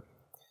 Tucker,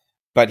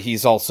 but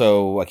he's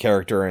also a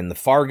character in the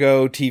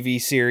Fargo TV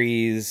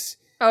series.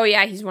 Oh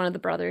yeah, he's one of the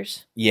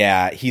brothers.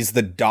 Yeah, he's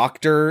the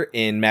doctor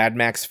in Mad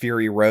Max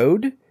Fury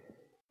Road.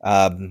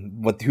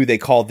 Who they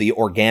call the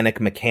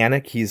organic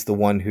mechanic. He's the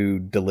one who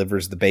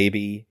delivers the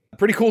baby.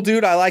 Pretty cool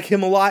dude. I like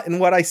him a lot in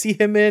what I see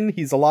him in.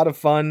 He's a lot of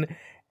fun,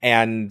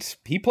 and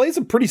he plays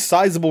a pretty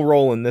sizable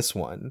role in this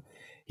one.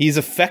 He's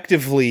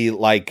effectively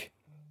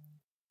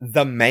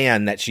the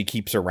man that she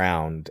keeps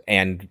around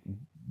and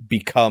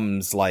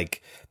becomes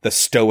the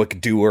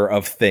stoic doer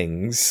of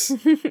things.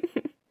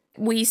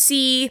 We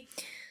see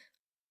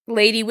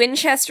Lady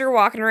Winchester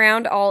walking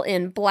around all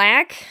in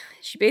black.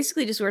 She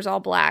basically just wears all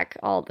black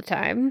all the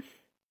time.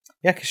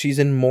 Yeah, because she's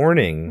in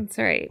mourning. That's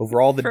right. Over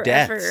all the Forever.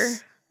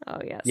 deaths. Oh,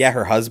 yes. Yeah,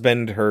 her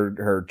husband,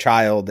 her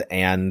child,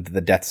 and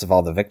the deaths of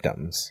all the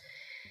victims.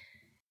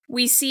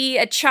 We see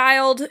a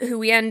child who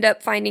we end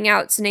up finding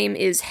out's name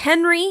is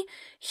Henry.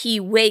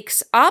 He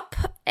wakes up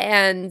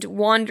and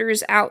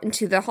wanders out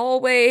into the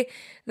hallway.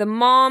 The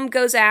mom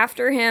goes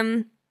after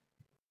him,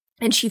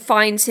 and she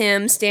finds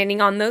him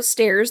standing on those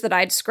stairs that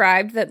I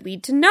described that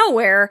lead to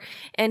nowhere,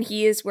 and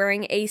he is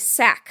wearing a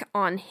sack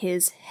on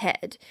his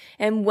head.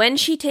 And when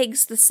she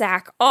takes the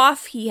sack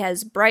off, he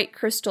has bright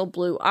crystal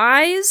blue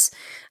eyes,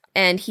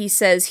 and he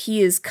says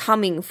he is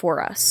coming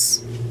for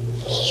us.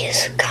 He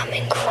is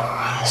coming for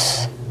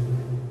us.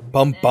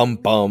 Bum, bum,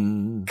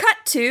 bum. Cut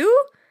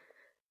to...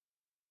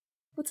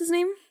 What's his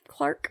name?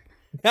 Clark?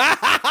 Ha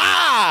ha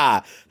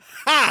ha!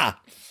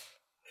 Ha!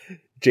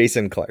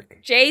 Jason Clarke.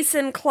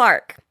 Jason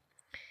Clarke.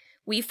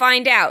 We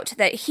find out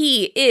that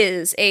he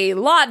is a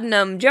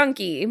laudanum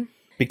junkie.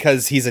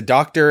 Because he's a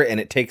doctor and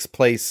it takes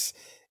place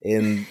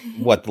in,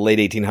 the late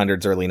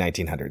 1800s, early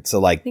 1900s.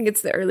 So, I think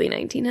it's the early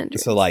 1900s.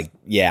 So,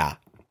 yeah,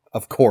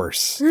 of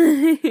course.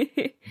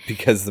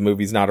 Because the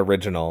movie's not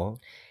original.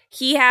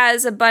 He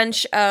has a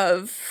bunch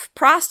of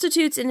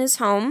prostitutes in his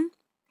home.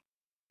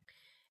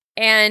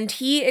 And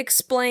he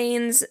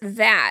explains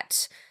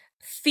that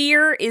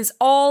fear is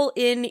all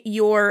in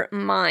your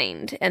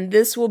mind. And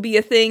this will be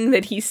a thing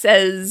that he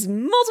says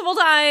multiple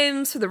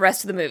times for the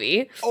rest of the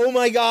movie. Oh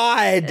my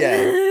God.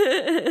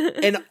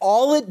 And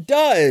all it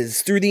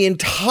does through the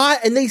entire...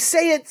 And they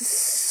say it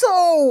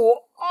so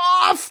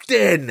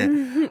often.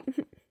 In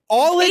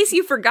case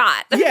you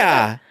forgot.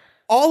 Yeah.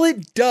 All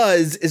it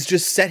does is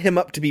just set him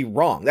up to be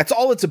wrong. That's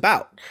all it's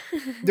about.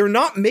 They're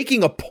not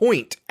making a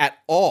point at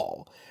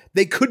all.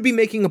 They could be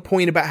making a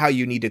point about how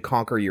you need to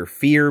conquer your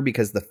fear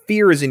because the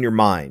fear is in your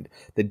mind.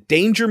 The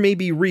danger may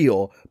be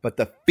real, but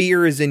the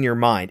fear is in your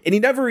mind. And he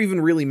never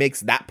even really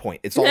makes that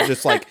point. It's all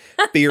just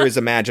fear is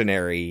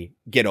imaginary,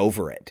 get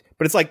over it.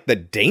 But it's the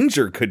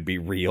danger could be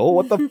real.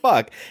 What the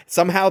fuck?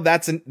 Somehow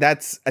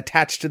that's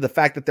attached to the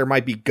fact that there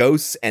might be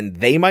ghosts and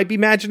they might be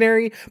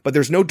imaginary, but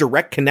there's no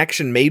direct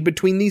connection made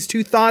between these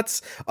two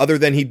thoughts other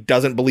than he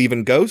doesn't believe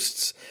in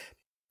ghosts.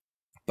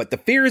 But the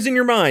fear is in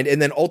your mind,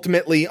 and then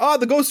ultimately,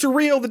 the ghosts are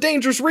real, the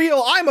danger's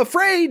real, I'm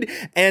afraid!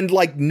 And,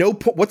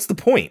 what's the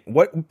point?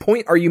 What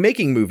point are you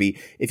making, movie?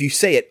 If you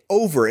say it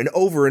over and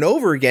over and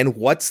over again,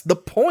 what's the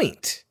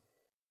point?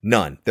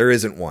 None. There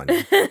isn't one.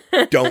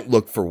 Don't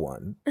look for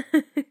one.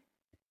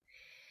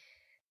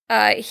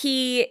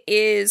 He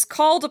is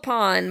called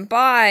upon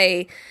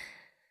by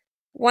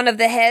one of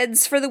the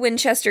heads for the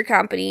Winchester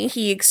Company.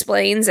 He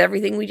explains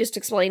everything we just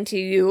explained to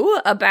you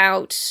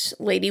about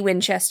Lady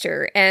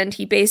Winchester, and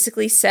he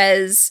basically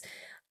says,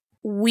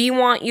 we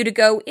want you to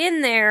go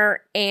in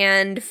there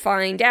and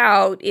find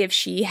out if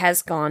she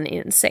has gone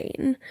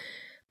insane.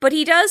 But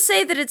he does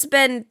say that it's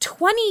been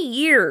 20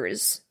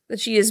 years that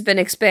she has been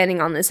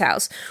expanding on this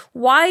house.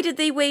 Why did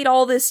they wait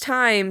all this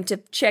time to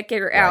check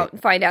her out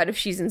and find out if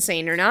she's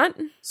insane or not?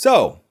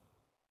 So,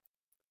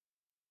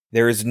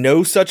 there is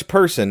no such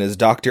person as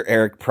Dr.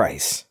 Eric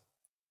Price.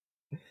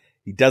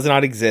 He does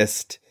not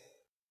exist.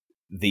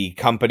 The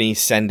company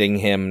sending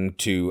him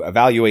to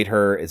evaluate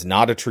her is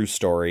not a true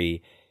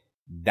story.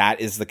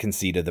 That is the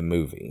conceit of the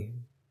movie.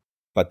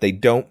 But they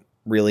don't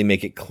really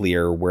make it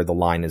clear where the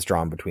line is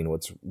drawn between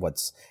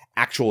what's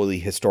actually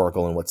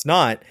historical and what's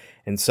not.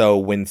 And so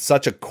when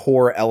such a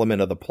core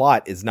element of the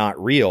plot is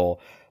not real,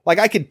 like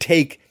I could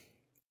take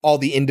all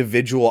the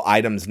individual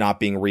items not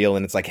being real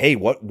and it's like, hey,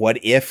 what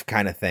if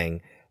kind of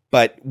thing.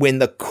 But when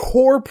the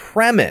core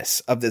premise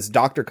of this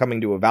doctor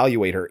coming to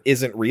evaluate her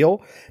isn't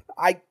real,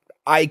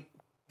 I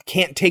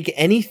can't take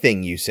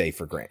anything you say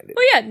for granted.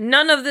 Well, yeah,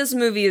 none of this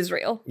movie is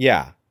real.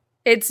 Yeah.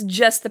 It's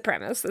just the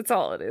premise. That's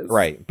all it is.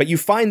 Right. But you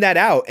find that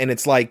out and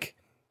it's like,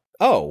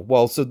 oh,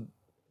 well, so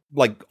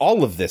like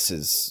all of this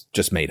is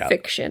just made up.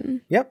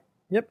 Fiction. Yep.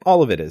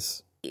 All of it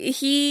is.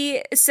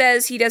 He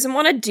says he doesn't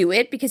want to do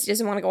it because he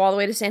doesn't want to go all the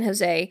way to San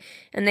Jose.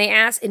 And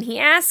he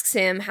asks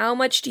him, how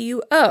much do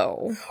you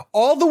owe?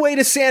 All the way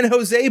to San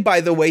Jose, by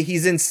the way.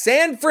 He's in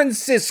San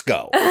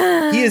Francisco.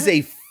 He is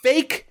a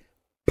fake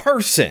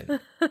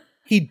person.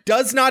 He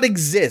does not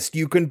exist.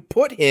 You can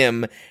put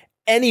him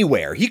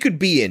anywhere. He could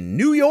be in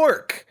New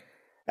York.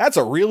 That's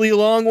a really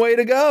long way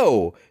to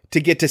go to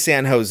get to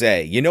San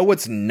Jose. You know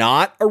what's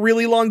not a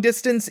really long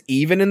distance,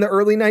 even in the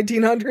early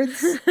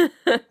 1900s?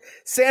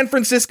 San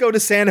Francisco to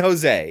San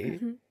Jose.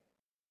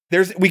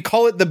 We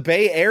call it the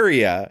Bay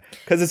Area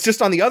because it's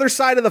just on the other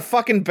side of the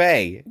fucking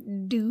bay.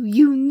 Do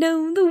you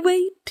know the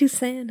way to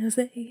San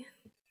Jose?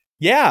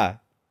 Yeah.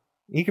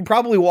 You could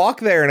probably walk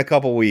there in a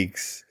couple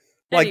weeks.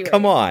 Anyway. Like,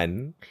 come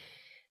on.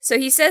 So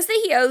he says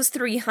that he owes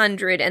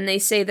 $300 and they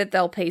say that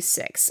they'll pay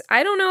 $600.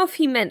 I don't know if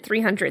he meant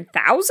 $300,000?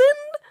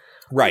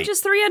 Right. Or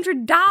just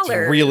 $300. It's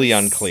really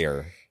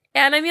unclear.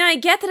 And I mean, I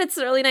get that it's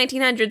the early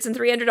 1900s and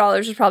 $300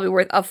 was probably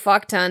worth a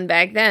fuck ton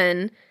back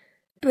then,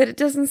 but it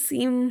doesn't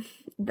seem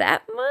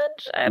that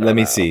much. I don't know. Let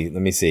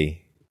me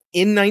see.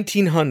 In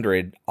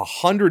 1900,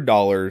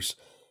 $100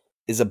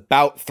 is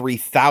about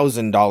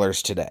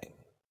 $3,000 today.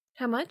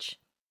 How much?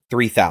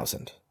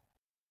 3,000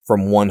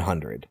 from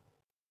 100.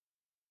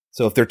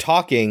 So if they're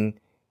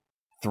talking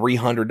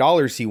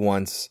 $300 he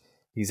wants,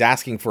 he's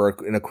asking for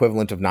an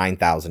equivalent of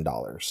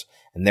 $9,000.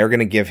 And they're going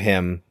to give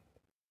him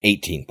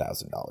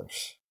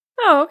 $18,000.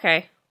 Oh,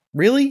 okay.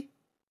 Really?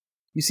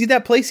 You see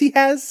that place he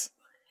has?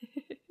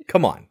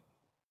 Come on.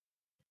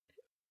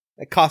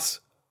 It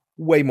costs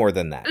way more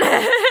than that.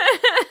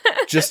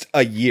 Just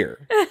a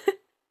year.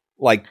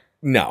 Like,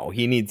 no,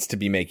 he needs to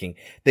be making...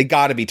 They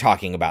got to be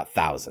talking about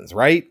thousands,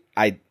 right?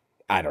 I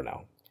don't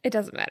know. It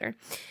doesn't matter.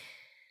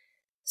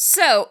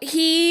 So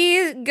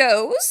he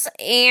goes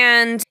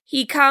and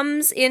he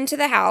comes into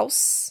the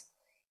house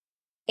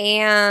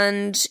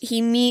and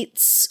he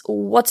meets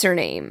what's her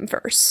name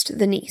first,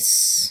 the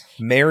niece.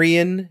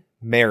 Marion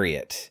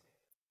Marriott.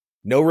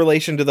 No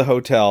relation to the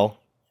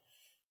hotel.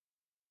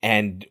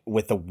 And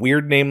with a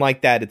weird name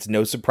like that, it's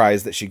no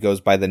surprise that she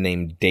goes by the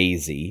name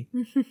Daisy.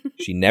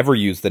 She never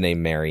used the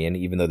name Marion,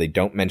 even though they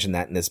don't mention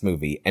that in this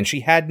movie. And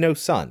she had no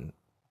son.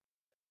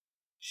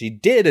 She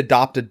did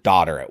adopt a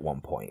daughter at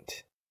one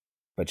point,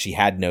 but she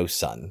had no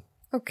son.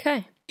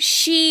 Okay.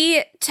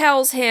 She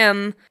tells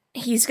him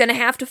he's going to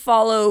have to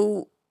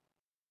follow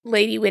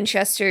Lady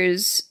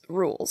Winchester's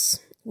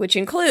rules, which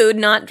include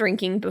not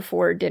drinking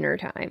before dinner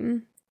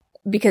time,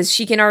 because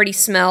she can already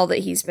smell that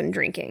he's been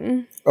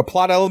drinking. A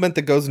plot element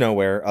that goes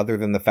nowhere other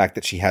than the fact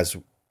that she has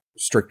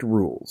strict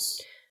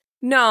rules.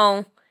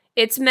 No,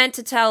 it's meant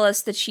to tell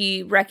us that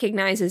she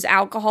recognizes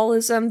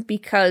alcoholism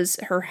because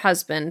her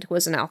husband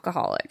was an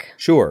alcoholic.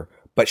 Sure,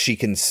 but she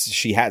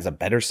has a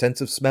better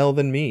sense of smell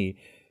than me.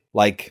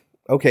 Like,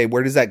 okay,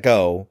 where does that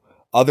go?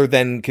 Other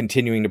than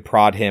continuing to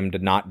prod him to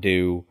not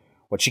do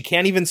what she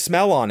can't even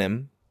smell on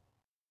him.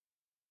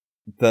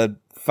 The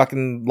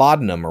fucking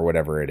laudanum or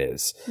whatever it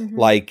is. Mm-hmm.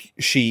 Like,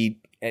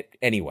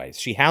 anyways,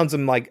 she hounds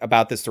him like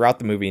about this throughout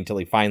the movie until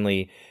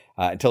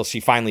she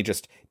finally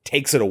just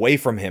takes it away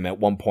from him at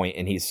one point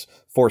and he's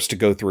forced to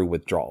go through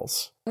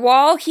withdrawals.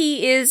 While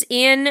he is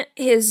in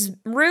his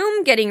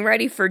room getting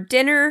ready for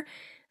dinner,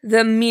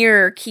 the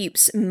mirror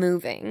keeps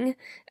moving.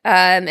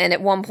 And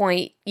at one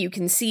point you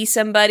can see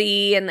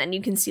somebody and then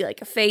you can see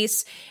like a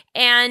face.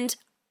 And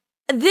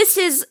this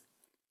is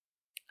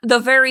the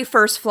very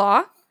first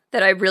flaw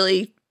that I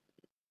really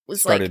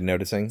started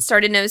noticing.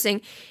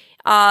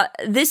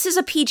 This is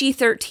a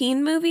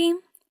PG-13 movie.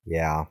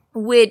 Yeah.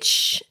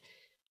 Which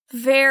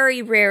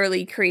very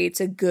rarely creates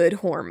a good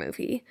horror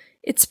movie.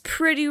 It's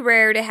pretty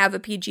rare to have a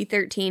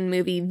PG-13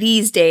 movie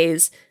these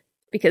days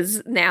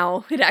because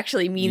now it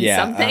actually means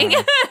something.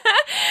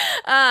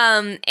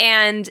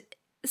 And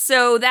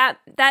so that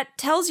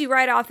tells you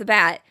right off the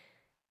bat.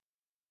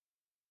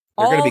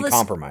 There are going to be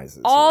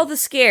compromises. All the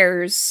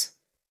scares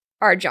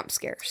are jump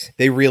scares.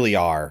 They really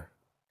are.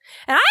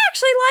 And I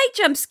actually like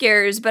jump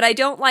scares, but I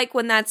don't like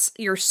when that's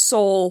your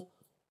sole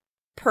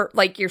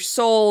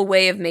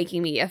way of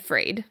making me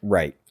afraid.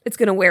 Right. It's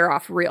going to wear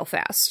off real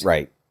fast.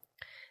 Right.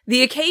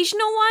 The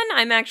occasional one,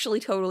 I'm actually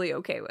totally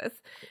okay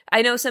with.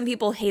 I know some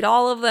people hate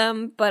all of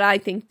them, but I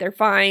think they're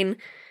fine.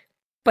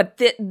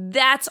 But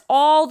that's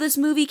all this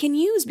movie can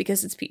use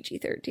because it's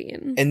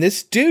PG-13. And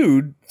this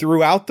dude,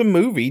 throughout the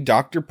movie,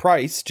 Dr.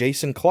 Price,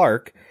 Jason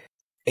Clarke,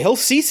 he'll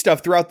see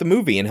stuff throughout the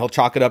movie and he'll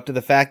chalk it up to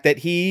the fact that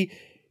he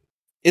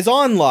is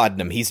on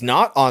laudanum. He's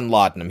not on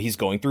laudanum. He's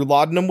going through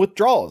laudanum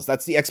withdrawals.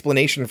 That's the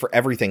explanation for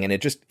everything. And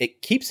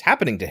it keeps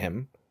happening to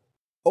him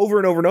over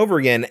and over and over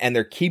again. And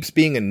there keeps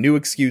being a new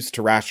excuse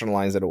to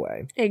rationalize it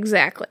away.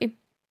 Exactly.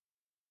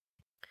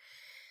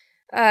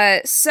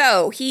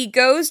 So he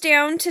goes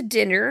down to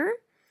dinner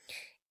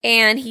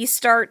and he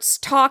starts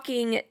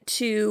talking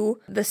to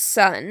the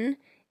son.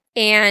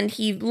 And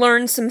he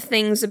learns some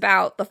things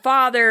about the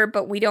father,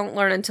 but we don't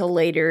learn until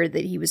later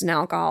that he was an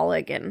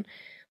alcoholic and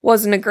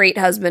wasn't a great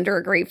husband or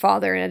a great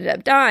father and ended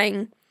up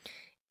dying.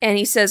 And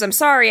he says, "I'm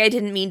sorry, I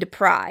didn't mean to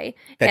pry."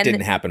 That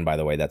didn't happen, by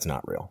the way. That's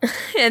not real.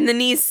 And the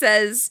niece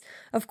says,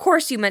 "Of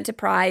course you meant to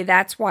pry.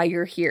 That's why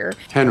you're here."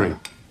 Henry,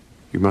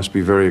 you must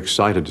be very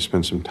excited to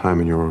spend some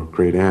time in your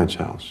great aunt's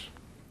house.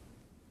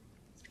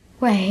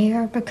 We're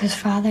here because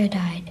Father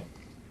died.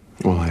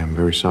 Well, I am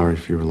very sorry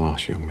for your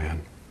loss, young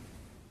man.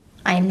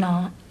 I'm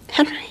not.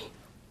 Henry.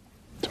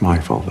 It's my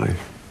fault. I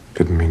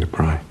didn't mean to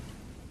pry.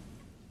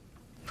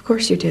 Of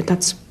course you did.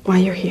 That's why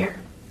you're here.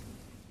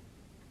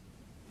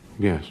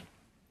 Yes.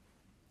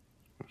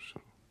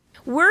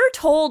 We're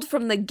told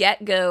from the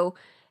get-go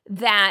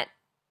that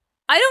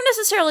I don't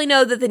necessarily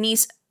know that the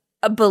niece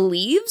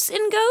believes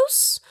in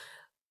ghosts,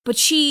 but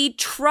she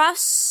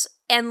trusts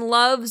and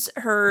loves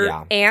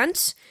her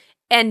aunt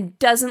and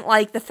doesn't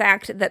like the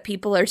fact that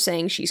people are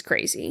saying she's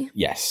crazy.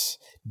 Yes.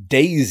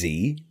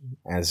 Daisy,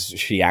 as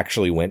she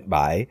actually went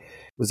by,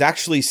 was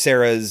actually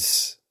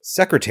Sarah's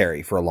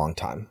secretary for a long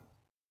time.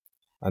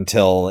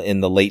 Until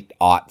in the late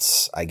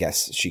aughts, I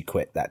guess, she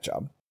quit that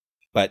job.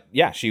 But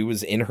yeah, she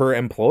was in her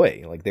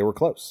employ. Like, they were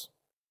close.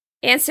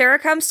 And Sarah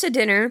comes to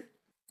dinner.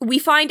 We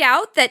find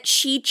out that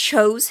she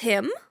chose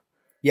him.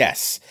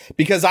 Yes,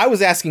 because I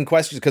was asking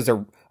questions, because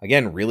they're,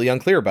 again, really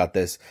unclear about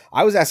this.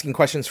 I was asking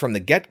questions from the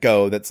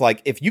get-go that's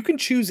like, if you can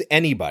choose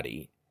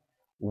anybody,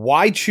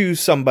 why choose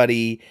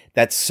somebody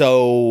that's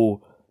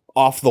so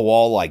off the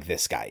wall like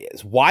this guy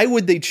is? Why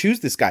would they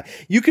choose this guy?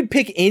 You could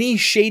pick any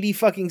shady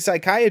fucking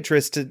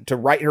psychiatrist to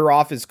write her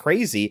off as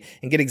crazy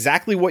and get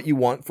exactly what you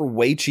want for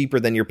way cheaper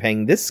than you're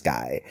paying this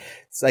guy.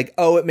 It's like,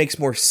 oh, it makes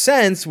more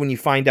sense when you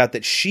find out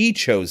that she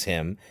chose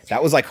him.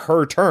 That was like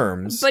her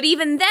terms. But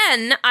even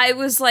then, I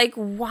was like,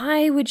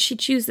 why would she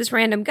choose this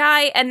random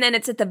guy? And then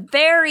it's at the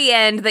very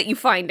end that you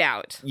find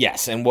out.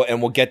 Yes, and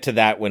we'll get to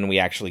that when we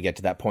actually get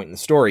to that point in the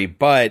story.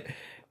 But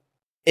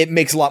it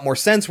makes a lot more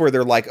sense where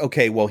they're like,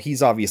 okay, well,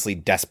 he's obviously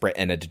desperate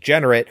and a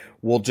degenerate.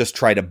 We'll just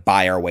try to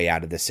buy our way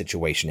out of this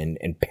situation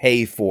and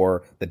pay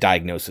for the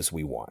diagnosis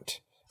we want,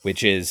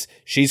 which is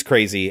she's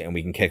crazy and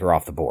we can kick her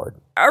off the board.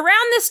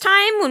 Around this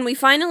time, when we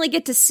finally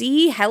get to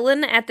see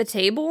Helen at the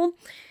table,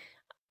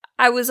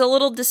 I was a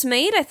little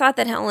dismayed. I thought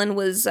that Helen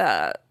was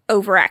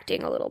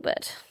overacting a little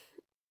bit.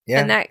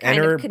 Yeah, and that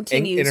kind of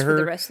continues for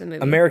the rest of the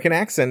movie. American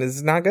accent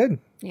is not good.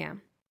 Yeah.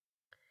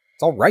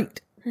 It's all right.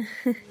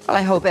 Well,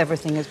 I hope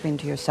everything has been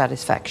to your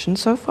satisfaction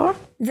so far.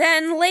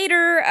 Then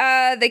later,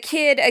 the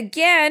kid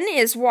again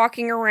is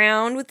walking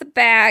around with the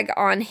bag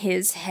on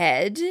his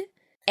head,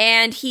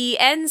 and he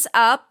ends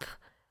up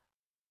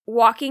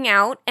walking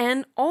out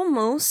and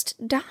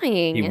almost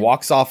dying. He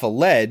walks off a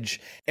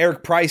ledge.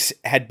 Eric Price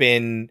had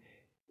been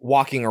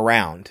walking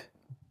around,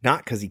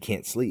 not because he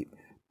can't sleep,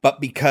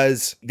 but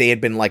because they had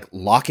been like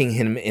locking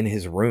him in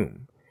his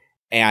room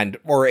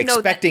or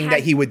expecting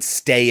that he would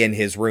stay in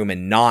his room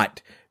and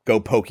not go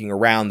poking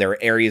around. There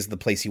are areas of the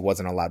place he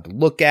wasn't allowed to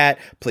look at,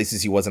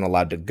 places he wasn't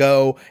allowed to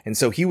go. And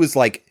so he was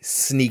like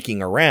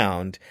sneaking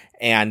around,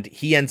 and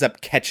he ends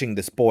up catching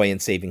this boy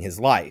and saving his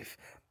life.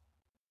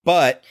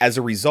 But as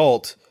a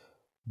result,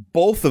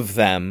 both of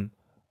them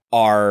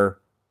are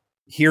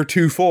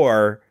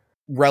heretofore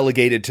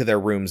relegated to their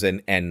rooms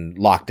and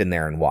locked in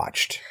there and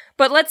watched.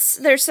 But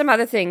there's some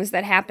other things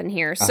that happen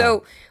here.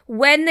 So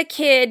when the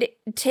kid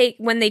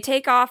when they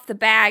take off the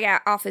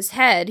bag off his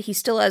head, he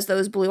still has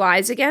those blue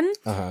eyes again.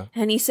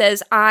 And he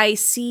says, "I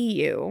see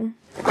you."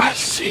 I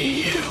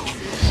see you.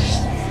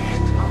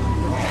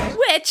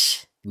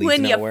 Which,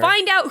 when you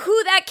find out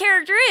who that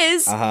character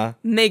is,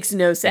 makes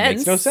no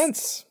sense. Makes no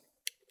sense.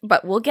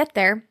 But we'll get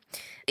there.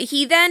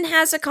 He then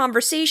has a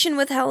conversation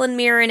with Helen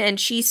Mirren, and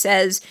she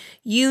says,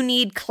 "You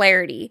need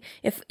clarity.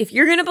 If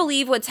you're going to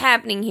believe what's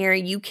happening here,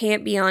 you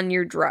can't be on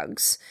your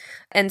drugs."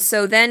 And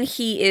so then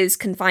he is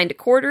confined to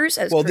quarters,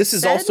 as Chris this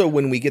is said. also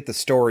when we get the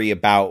story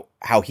about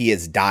how he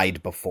has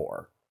died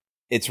before.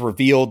 It's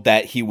revealed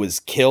that he was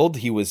killed,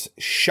 he was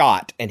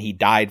shot, and he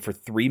died for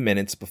 3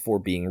 minutes before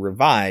being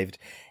revived,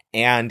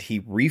 and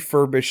he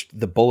refurbished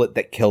the bullet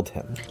that killed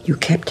him. You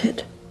kept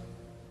it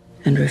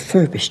and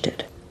refurbished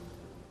it.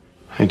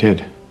 I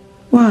did.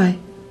 Why?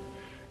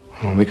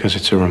 Well, because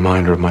it's a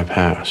reminder of my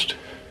past.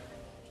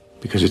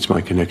 Because it's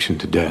my connection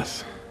to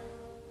death.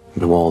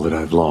 The all that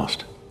I've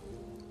lost.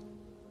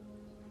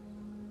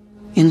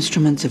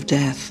 Instruments of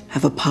death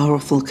have a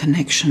powerful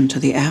connection to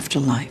the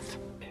afterlife.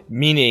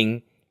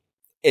 Meaning,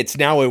 it's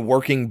now a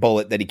working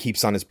bullet that he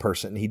keeps on his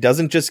person. He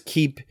doesn't just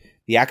keep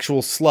the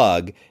actual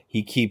slug,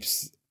 he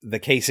keeps the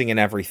casing and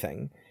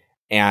everything.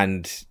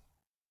 And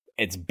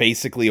it's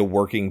basically a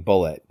working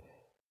bullet.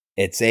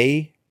 It's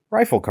a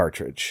rifle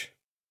cartridge.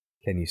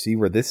 Can you see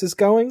where this is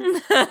going?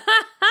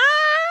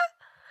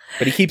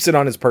 But he keeps it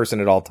on his person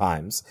at all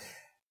times.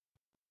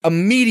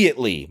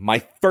 Immediately,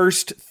 my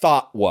first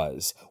thought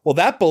was, well,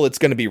 that bullet's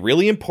going to be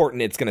really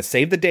important. It's going to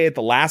save the day at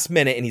the last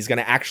minute, and he's going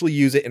to actually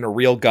use it in a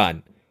real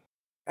gun.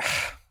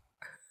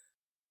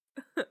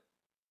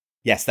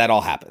 Yes, that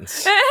all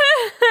happens.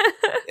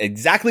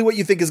 Exactly what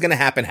you think is going to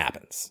happen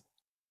happens.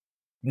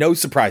 No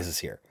surprises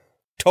here.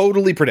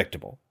 Totally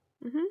predictable.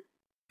 Mm-hmm.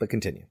 But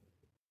continue.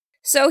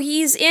 So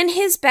he's in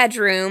his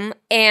bedroom,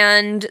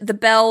 and the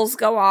bells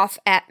go off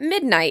at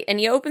midnight, and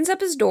he opens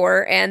up his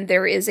door, and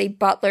there is a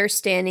butler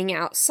standing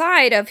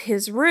outside of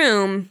his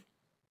room,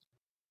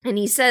 and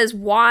he says,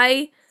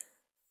 "Why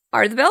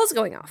are the bells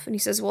going off?" And he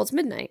says, "Well, it's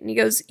midnight." And he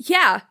goes,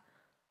 "Yeah,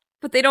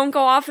 but they don't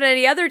go off at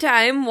any other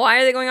time. Why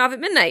are they going off at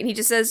midnight?" And he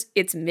just says,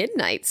 "It's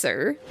midnight,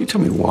 sir." Can you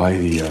tell me why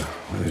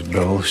the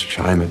bells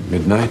chime at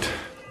midnight?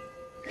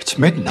 It's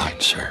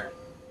midnight, sir.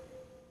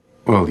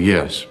 Well,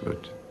 yes,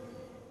 but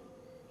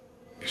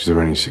is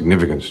there any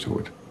significance to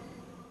it?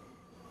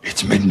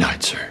 It's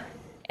midnight, sir.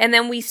 And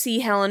then we see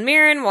Helen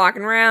Mirren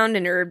walking around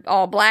in her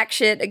all black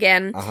shit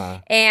again.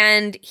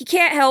 And he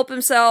can't help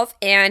himself,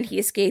 and he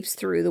escapes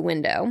through the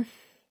window.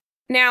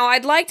 Now,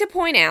 I'd like to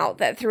point out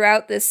that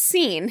throughout this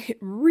scene, it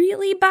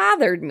really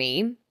bothered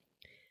me.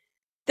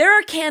 There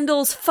are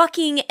candles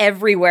fucking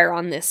everywhere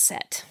on this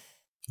set.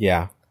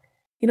 Yeah.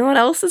 You know what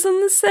else is on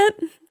this set?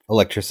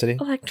 Electricity?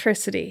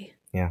 Electricity.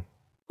 Yeah.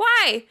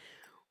 Why?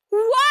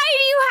 Why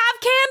do you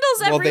have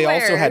candles everywhere? Well,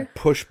 they also had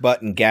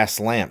push-button gas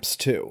lamps,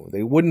 too.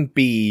 They wouldn't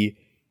be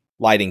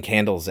lighting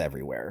candles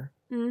everywhere.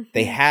 Mm-hmm.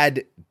 They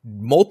had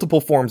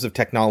multiple forms of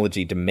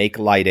technology to make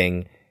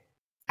lighting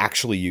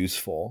actually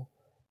useful,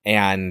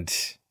 and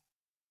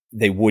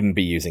they wouldn't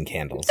be using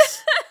candles.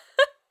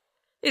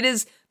 It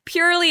is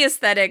purely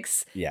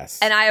aesthetics. Yes.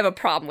 And I have a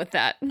problem with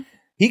that.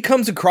 He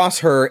comes across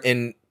her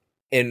in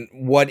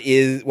what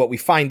we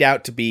find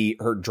out to be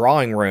her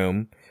drawing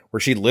room, where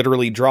she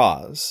literally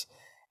draws.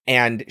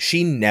 And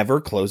she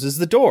never closes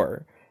the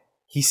door.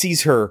 He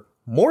sees her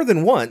more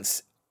than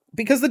once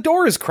because the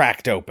door is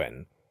cracked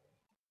open.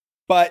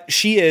 But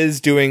she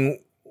is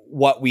doing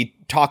what we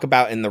talk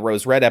about in the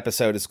Rose Red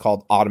episode is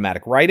called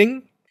automatic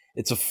writing.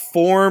 It's a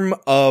form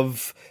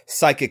of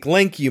psychic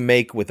link you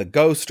make with a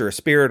ghost or a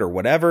spirit or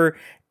whatever,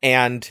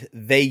 and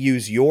they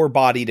use your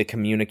body to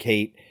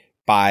communicate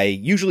by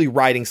usually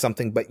writing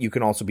something, but you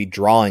can also be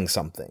drawing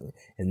something.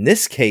 In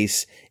this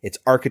case, it's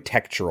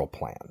architectural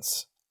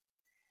plans.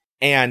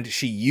 And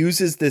she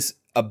uses this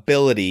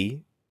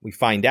ability, we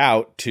find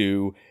out,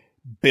 to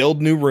build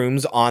new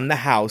rooms on the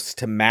house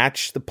to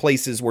match the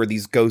places where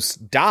these ghosts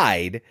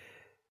died.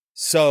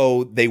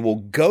 So they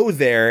will go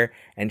there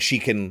and she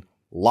can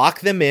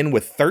lock them in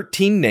with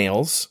 13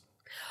 nails.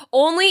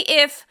 Only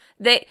if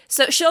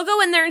so she'll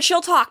go in there and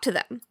she'll talk to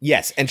them.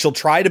 Yes, and she'll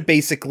try to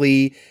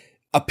basically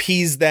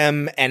appease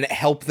them and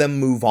help them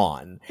move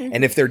on. Mm-hmm.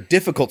 And if they're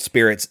difficult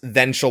spirits,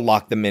 then she'll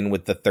lock them in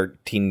with the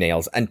 13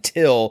 nails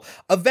until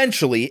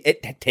eventually,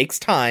 it takes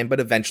time, but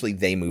eventually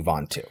they move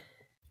on too.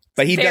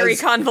 But he Very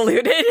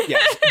convoluted.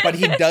 Yes, but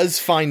he does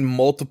find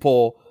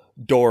multiple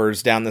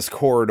doors down this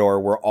corridor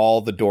where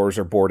all the doors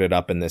are boarded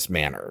up in this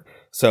manner.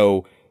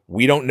 So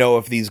we don't know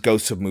if these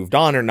ghosts have moved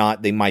on or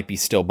not. They might be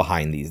still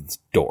behind these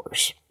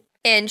doors.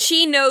 And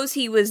she knows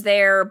he was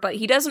there, but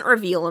he doesn't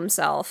reveal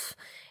himself.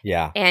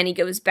 Yeah. And he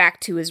goes back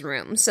to his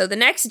room. So the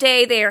next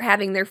day, they are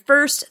having their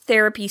first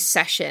therapy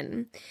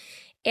session.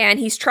 And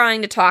he's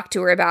trying to talk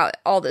to her about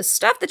all this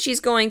stuff that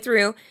she's going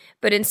through.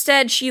 But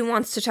instead, she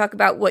wants to talk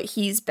about what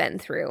he's been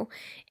through.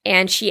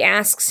 And she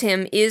asks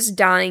him, is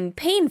dying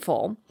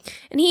painful?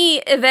 And he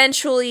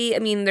eventually,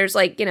 there's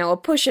a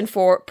push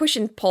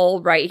and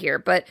pull right here.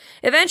 But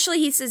eventually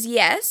he says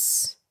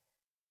yes.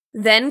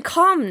 Then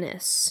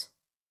calmness.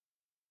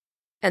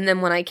 And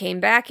then when I came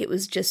back, it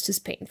was just as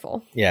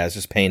painful. Yeah, it's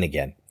just pain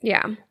again.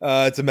 Yeah.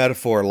 It's a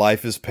metaphor.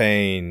 Life is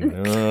pain.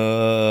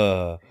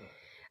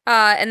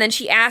 And then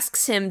she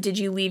asks him, did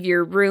you leave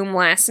your room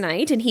last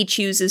night? And he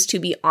chooses to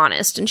be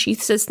honest. And she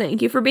says,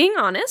 thank you for being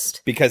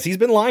honest. Because he's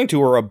been lying to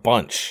her a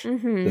bunch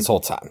this whole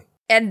time.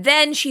 And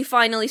then she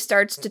finally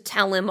starts to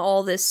tell him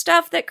all this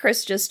stuff that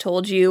Chris just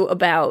told you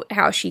about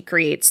how she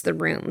creates the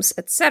rooms,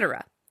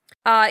 etc.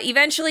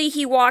 Eventually,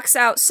 he walks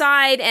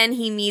outside and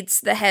he meets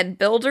the head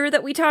builder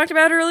that we talked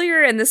about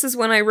earlier. And this is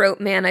when I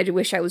wrote, man, I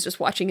wish I was just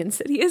watching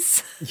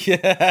Insidious.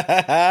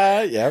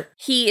 Yeah, yep.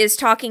 He is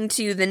talking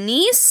to the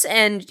niece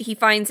and he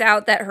finds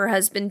out that her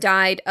husband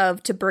died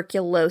of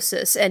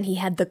tuberculosis and he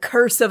had the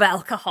curse of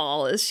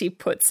alcohol, as she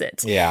puts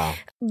it. Yeah.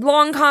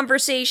 Long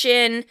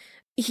conversation.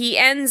 He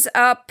ends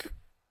up,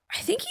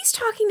 I think he's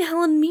talking to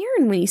Helen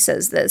Mirren when he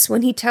says this,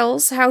 when he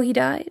tells how he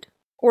died.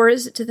 Or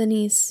is it to the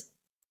niece?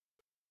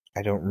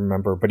 I don't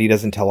remember, but he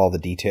doesn't tell all the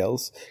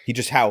details. He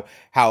just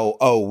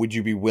would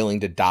you be willing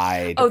to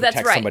die to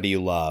protect somebody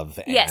you love?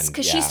 And, yes,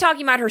 because she's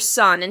talking about her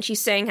son, and she's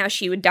saying how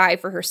she would die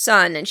for her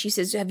son, and she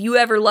says, have you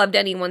ever loved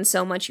anyone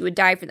so much you would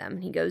die for them?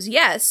 And he goes,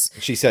 yes.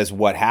 She says,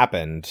 what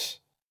happened?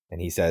 And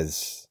he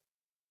says,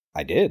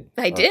 I did.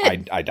 I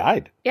did. I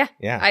died. Yeah.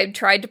 Yeah. I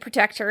tried to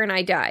protect her, and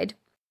I died.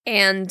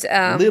 And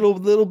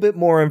little bit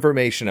more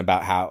information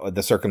about how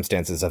the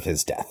circumstances of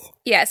his death.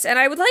 Yes, and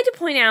I would like to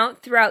point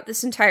out throughout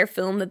this entire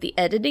film that the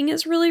editing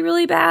is really,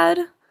 really bad.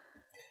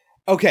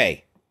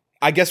 Okay,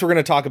 I guess we're going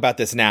to talk about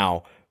this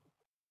now.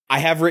 I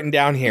have written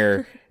down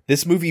here,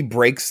 this movie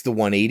breaks the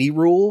 180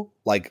 rule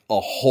like a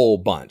whole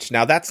bunch.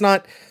 Now, that's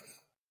not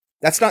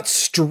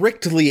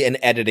strictly an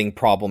editing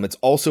problem. It's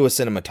also a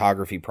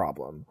cinematography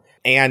problem.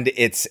 And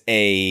it's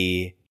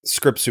a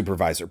script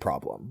supervisor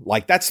problem.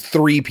 Like, that's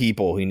 3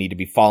 people who need to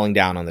be falling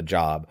down on the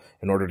job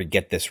in order to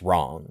get this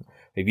wrong.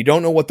 If you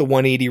don't know what the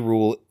 180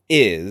 rule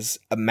is,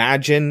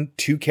 imagine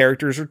 2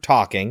 characters are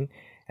talking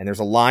and there's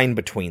a line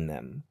between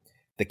them.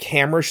 The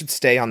camera should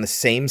stay on the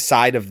same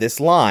side of this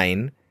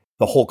line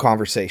the whole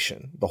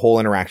conversation, the whole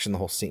interaction, the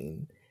whole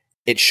scene.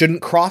 It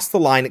shouldn't cross the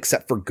line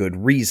except for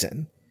good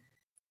reason.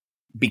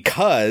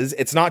 Because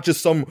it's not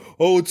just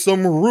it's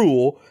some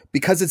rule,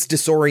 because it's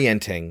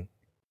disorienting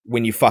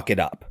when you fuck it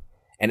up.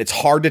 And it's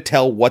hard to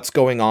tell what's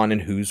going on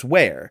and who's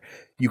where.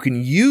 You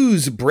can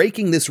use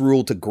breaking this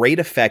rule to great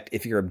effect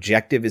if your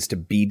objective is to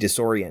be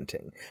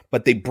disorienting.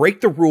 But they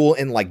break the rule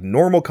in like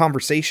normal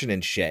conversation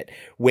and shit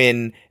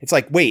when it's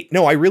like, wait,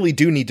 no, I really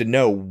do need to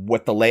know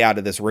what the layout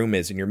of this room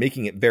is, and you're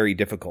making it very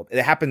difficult.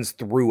 It happens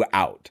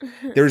throughout.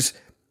 There's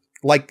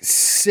like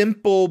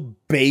simple,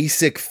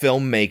 basic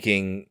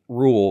filmmaking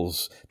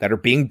rules that are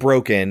being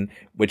broken,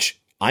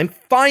 which I'm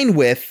fine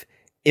with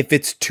if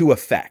it's to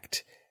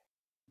effect.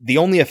 The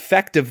only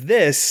effect of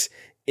this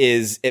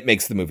is it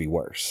makes the movie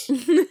worse.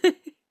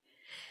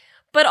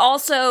 But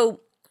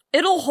also,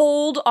 it'll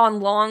hold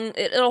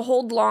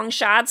long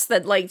shots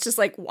that like, just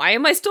like, why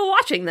am I still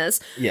watching this?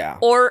 Yeah.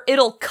 Or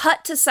it'll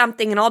cut to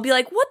something and I'll be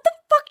like, what the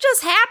fuck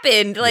just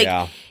happened?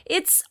 Like,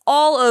 It's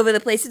all over the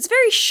place. It's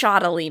very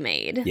shoddily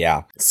made.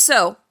 Yeah.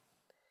 So,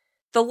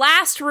 the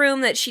last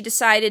room that she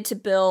decided to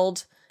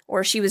build,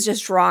 or she was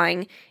just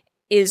drawing,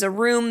 is a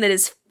room that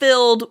is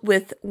filled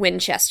with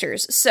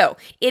Winchesters. So,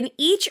 in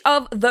each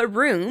of the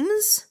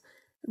rooms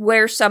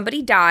where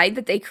somebody died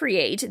that they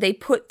create, they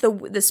put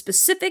the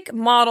specific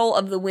model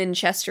of the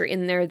Winchester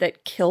in there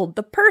that killed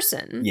the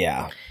person.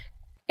 Yeah.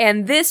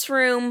 And this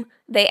room,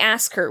 they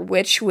ask her,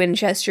 which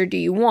Winchester do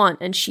you want?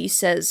 And she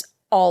says,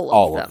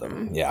 all of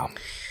them. Yeah.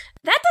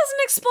 That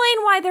doesn't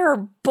explain why there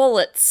are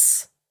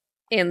bullets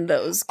in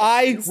those guns.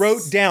 I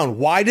wrote down,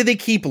 why do they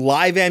keep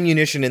live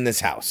ammunition in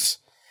this house?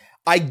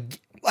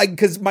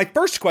 Because my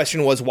first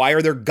question was, why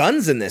are there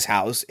guns in this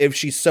house if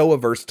she's so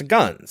averse to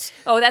guns?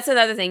 Oh, that's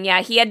another thing.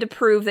 Yeah, he had to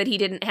prove that he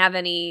didn't have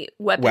any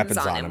weapons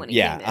on him when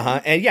he came in.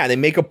 And yeah, they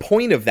make a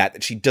point of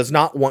that she does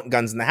not want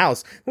guns in the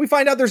house. And we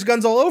find out there's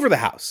guns all over the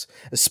house,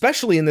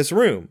 especially in this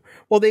room.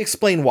 Well, they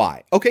explain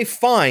why. Okay,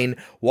 fine.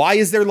 Why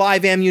is there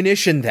live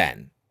ammunition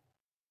then?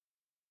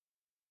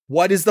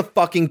 What is the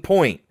fucking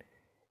point?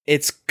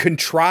 It's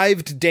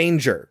contrived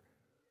danger.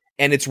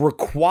 And it's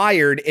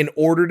required in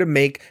order to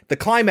make the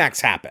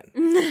climax happen.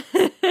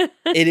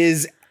 It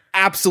is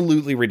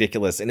absolutely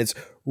ridiculous. And it's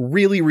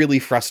really, really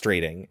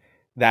frustrating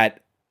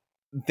that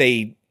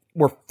they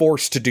were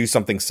forced to do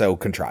something so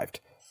contrived.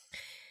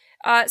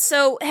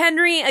 So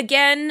Henry,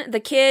 again, the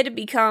kid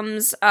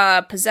becomes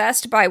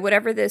possessed by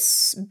whatever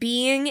this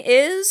being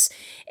is,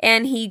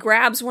 and he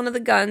grabs one of the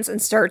guns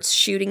and starts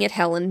shooting at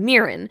Helen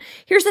Mirren.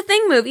 Here's the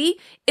thing, movie.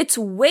 It's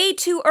way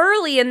too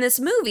early in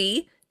this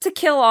movie to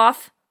kill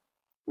off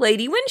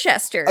Lady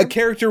Winchester. A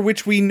character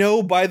which we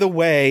know, by the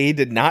way,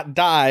 did not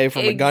die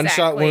from a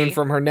gunshot wound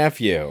from her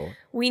nephew.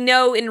 We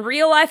know in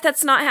real life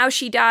that's not how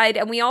she died,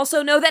 and we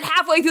also know that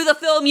halfway through the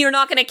film you're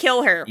not going to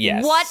kill her.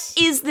 Yes. What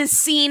is this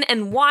scene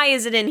and why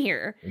is it in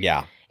here?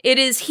 Yeah. It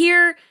is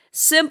here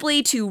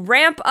simply to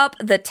ramp up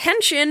the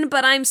tension,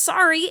 but I'm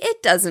sorry,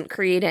 it doesn't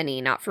create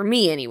any, not for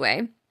me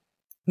anyway.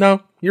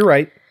 No, you're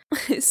right.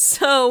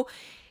 So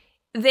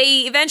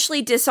they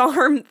eventually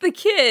disarm the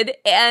kid,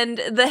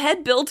 and the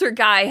head builder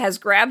guy has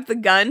grabbed the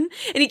gun,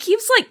 and he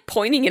keeps, like,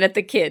 pointing it at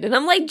the kid. And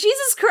I'm like,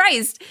 Jesus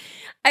Christ!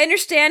 I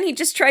understand he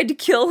just tried to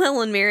kill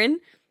Helen Mirren,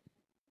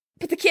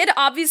 but the kid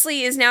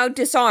obviously is now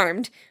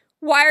disarmed.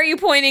 Why are you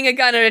pointing a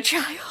gun at a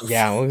child?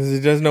 Yeah, well, he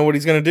doesn't know what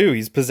he's going to do.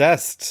 He's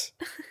possessed.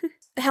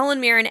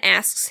 Helen Mirren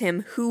asks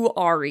him, "Who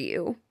are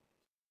you?"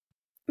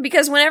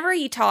 Because whenever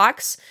he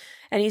talks,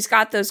 and he's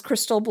got those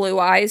crystal blue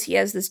eyes, he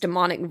has this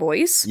demonic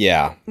voice.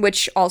 Yeah.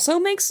 Which also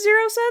makes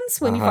zero sense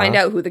when you find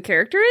out who the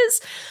character is.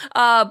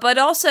 But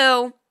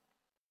also,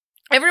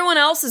 everyone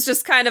else is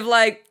just kind of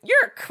like,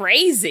 you're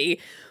crazy.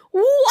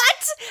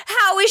 What?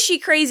 How is she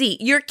crazy?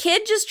 Your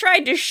kid just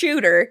tried to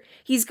shoot her.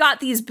 He's got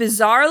these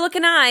bizarre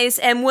looking eyes,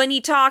 and when he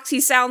talks,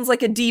 he sounds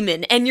like a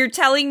demon. And you're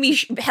telling me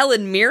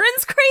Helen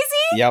Mirren's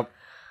crazy? Yep.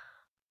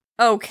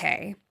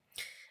 Okay.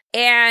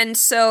 And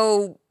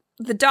so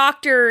the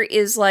doctor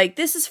is like,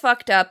 this is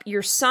fucked up.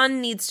 Your son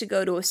needs to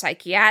go to a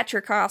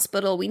psychiatric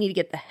hospital. We need to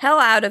get the hell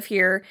out of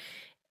here.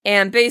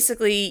 And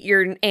basically,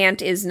 your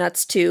aunt is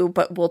nuts too,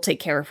 but we'll take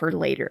care of her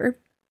later.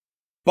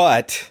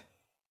 But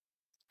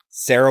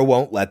Sarah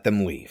won't let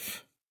them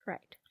leave.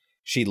 Right.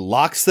 She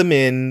locks them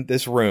in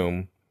this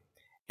room,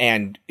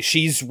 and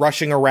she's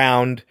rushing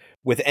around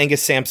with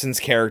Angus Sampson's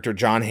character,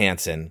 John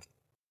Hanson,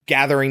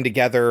 gathering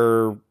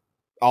together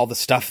all the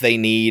stuff they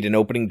need and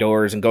opening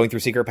doors and going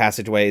through secret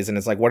passageways. And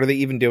it's like, what are they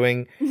even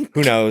doing?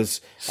 Who knows?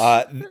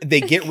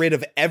 They get rid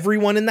of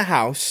everyone in the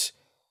house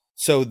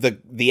so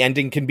the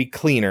ending can be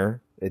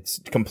cleaner. It's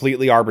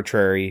completely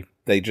arbitrary.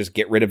 They just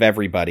get rid of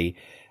everybody.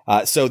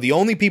 So the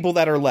only people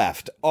that are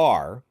left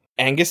are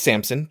Angus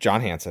Sampson,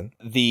 John Hanson,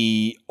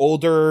 the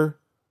older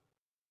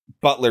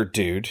butler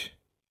dude,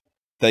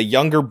 the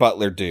younger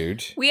butler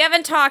dude. We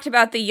haven't talked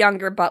about the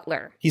younger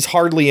butler. He's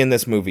hardly in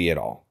this movie at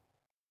all.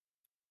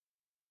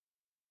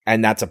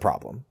 And that's a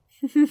problem.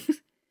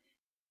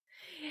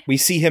 We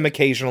see him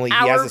occasionally.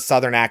 He has a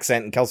southern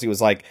accent, and Kelsey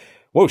was like,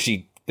 whoa,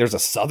 there's a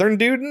southern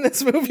dude in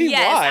this movie?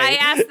 Yes, Why? I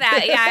asked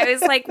that. Yeah, I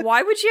was like,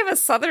 why would she have a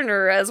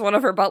southerner as one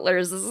of her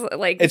butlers?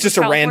 It's just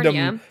California. A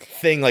random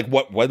thing. Like,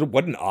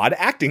 what an odd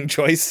acting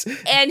choice.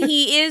 And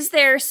he is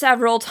there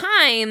several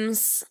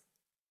times.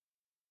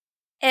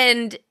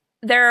 And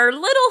there are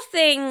little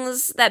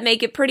things that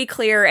make it pretty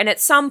clear. And at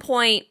some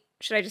point,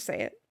 should I just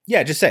say it?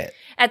 Yeah, just say it.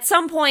 At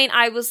some point,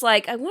 I was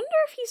like, I wonder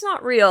if he's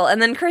not real.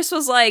 And then Chris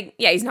was like,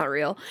 yeah, he's not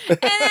real. And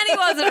then he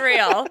wasn't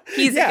real.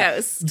 He's a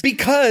ghost.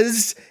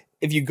 Because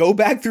if you go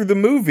back through the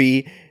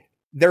movie,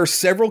 there are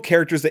several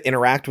characters that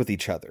interact with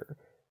each other.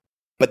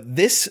 But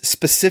this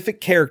specific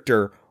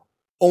character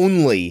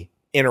only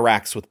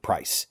interacts with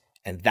Price.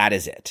 And that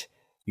is it.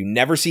 You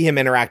never see him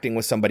interacting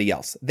with somebody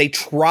else. They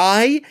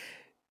try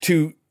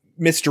to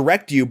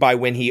misdirect you by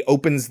when he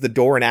opens the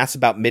door and asks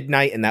about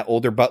midnight and that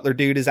older butler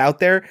dude is out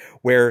there,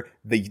 where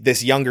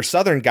this younger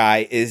southern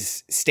guy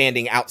is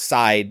standing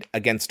outside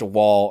against a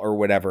wall or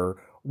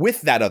whatever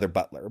with that other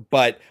butler.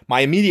 But my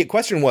immediate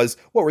question was,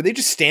 what, were they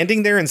just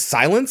standing there in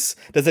silence?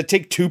 Does it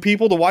take two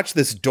people to watch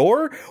this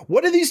door?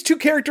 What do these two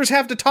characters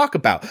have to talk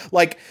about?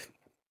 Like,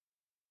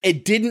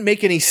 it didn't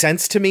make any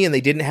sense to me, and they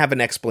didn't have an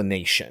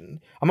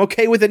explanation. I'm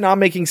okay with it not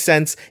making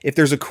sense if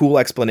there's a cool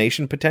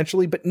explanation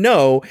potentially, but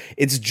no,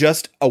 it's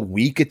just a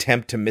weak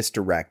attempt to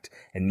misdirect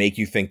and make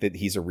you think that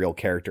he's a real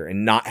character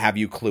and not have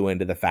you clue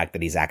into the fact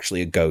that he's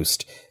actually a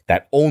ghost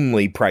that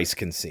only Price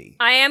can see.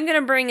 I am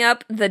going to bring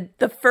up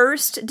the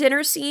first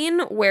dinner scene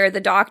where the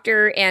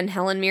doctor and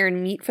Helen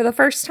Mirren meet for the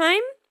first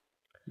time.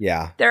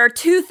 Yeah. There are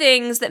two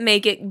things that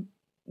make it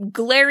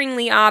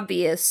glaringly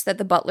obvious that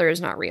the butler is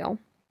not real.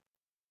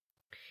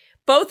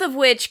 Both of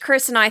which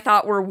Chris and I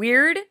thought were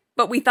weird,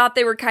 but we thought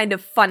they were kind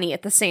of funny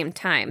at the same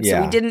time. So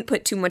we didn't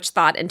put too much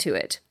thought into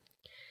it.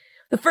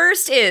 The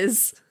first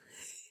is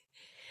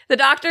the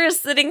doctor is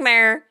sitting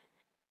there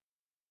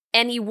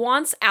and he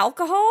wants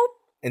alcohol.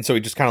 And so he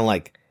just kind of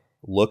like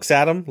looks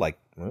at him like,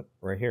 oh,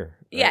 right here.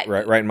 Yeah.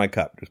 Right in my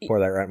cup. Just pour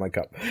that right in my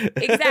cup.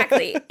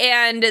 Exactly.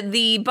 And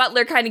the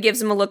butler kind of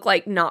gives him a look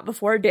like not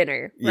before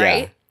dinner,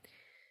 right? Yeah.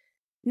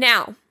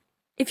 Now,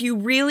 if you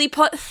really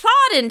put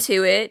thought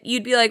into it,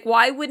 you'd be like,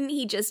 why wouldn't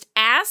he just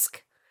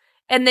ask?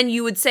 And then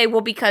you would say,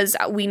 well, because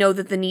we know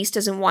that the niece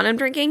doesn't want him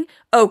drinking.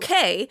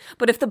 Okay.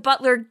 But if the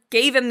butler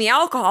gave him the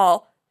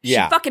alcohol, she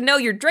fucking know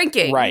you're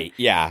drinking. Right.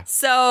 Yeah.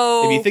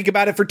 So if you think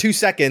about it for 2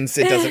 seconds,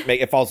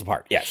 it falls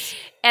apart. Yes.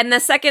 And the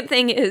second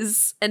thing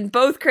is, and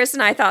both Chris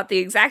and I thought the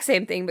exact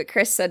same thing, but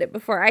Chris said it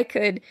before I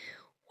could.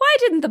 Why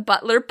didn't the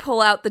butler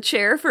pull out the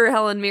chair for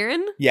Helen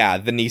Mirren? Yeah,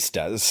 the niece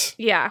does.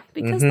 Yeah,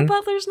 because the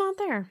butler's not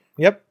there.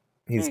 Yep.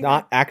 He's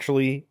not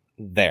actually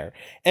there.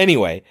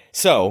 Anyway,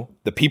 so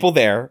the people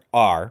there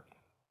are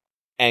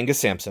Angus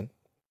Sampson,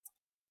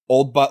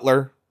 old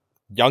butler,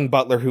 young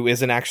butler who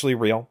isn't actually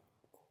real,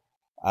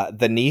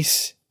 the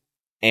niece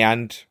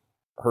and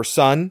her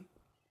son,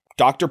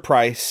 Dr.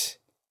 Price,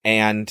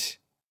 and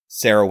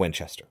Sarah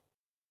Winchester.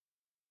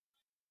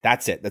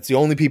 That's it. That's the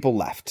only people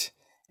left.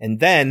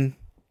 And then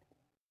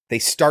they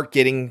start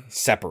getting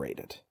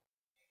separated.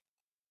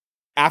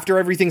 After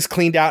everything's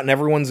cleaned out and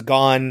everyone's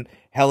gone,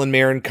 Helen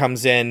Mirren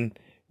comes in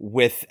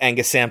with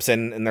Angus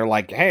Sampson and they're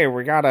like, hey,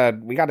 we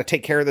gotta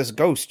take care of this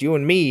ghost, you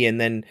and me.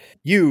 And then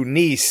you,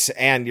 niece,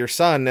 and your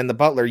son and the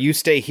butler, you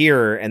stay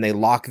here. And they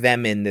lock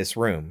them in this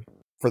room.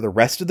 For the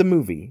rest of the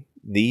movie,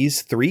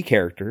 these three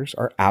characters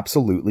are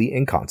absolutely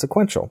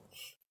inconsequential.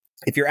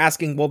 If you're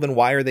asking, well, then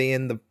why are they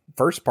in the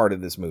first part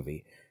of this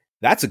movie?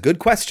 That's a good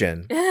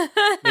question.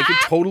 They could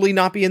totally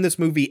not be in this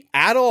movie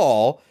at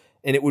all,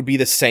 and it would be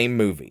the same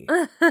movie.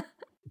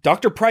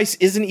 Dr. Price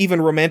isn't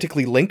even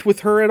romantically linked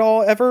with her at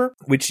all, ever,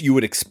 which you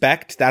would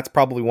expect. That's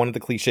probably one of the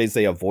cliches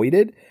they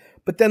avoided.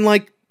 But then,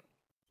 like,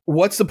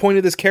 what's the point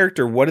of this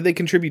character? What do they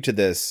contribute to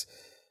this?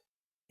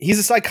 He's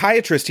a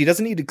psychiatrist. He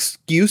doesn't need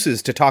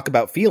excuses to talk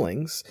about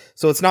feelings.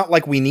 So it's not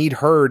like we need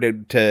her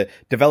to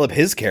develop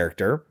his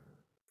character.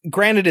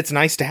 Granted, it's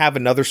nice to have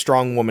another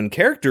strong woman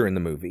character in the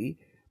movie,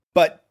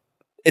 but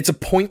it's a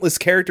pointless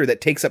character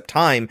that takes up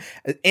time.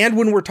 And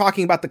when we're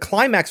talking about the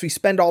climax, we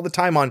spend all the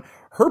time on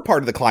her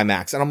part of the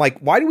climax. And I'm like,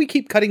 why do we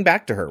keep cutting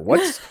back to her?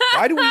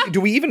 Why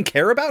do we even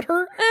care about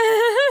her?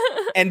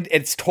 And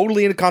it's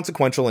totally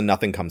inconsequential and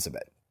nothing comes of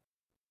it.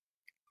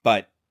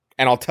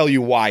 And I'll tell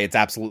you why it's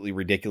absolutely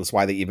ridiculous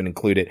why they even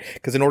include it.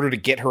 Because in order to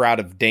get her out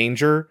of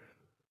danger,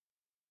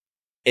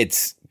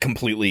 it's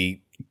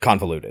completely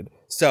convoluted.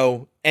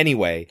 So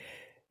anyway,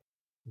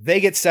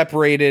 they get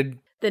separated.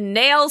 The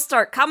nails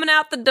start coming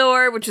out the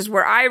door, which is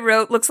where I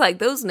wrote, looks like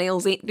those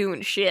nails ain't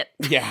doing shit.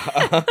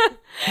 Yeah.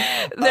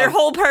 Their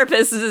whole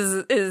purpose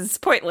is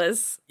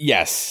pointless.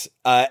 Yes.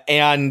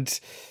 And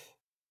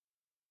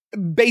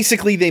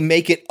basically they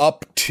make it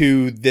up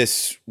to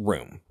this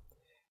room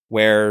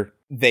where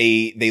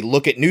they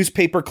look at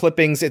newspaper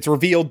clippings. It's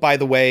revealed, by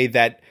the way,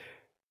 that,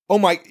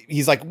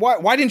 he's like,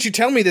 why didn't you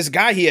tell me this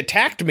guy, he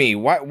attacked me?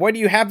 Why do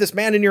you have this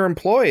man in your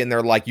employ? And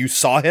they're like, you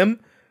saw him?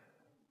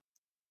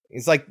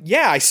 He's like,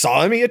 yeah, I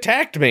saw him. He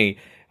attacked me.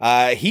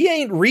 He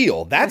ain't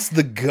real. That's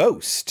the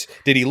ghost.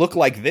 Did he look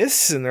like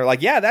this? And they're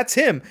like, yeah, that's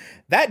him.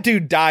 That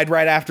dude died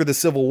right after the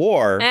Civil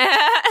War.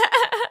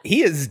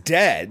 He is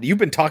dead. You've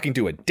been talking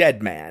to a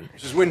dead man.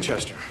 Mrs.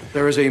 Winchester,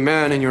 there is a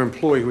man in your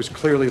employ who has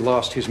clearly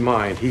lost his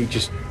mind.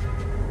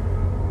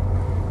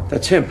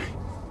 That's him.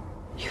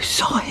 You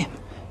saw him.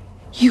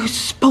 You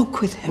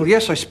spoke with him. Well,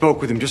 yes, I spoke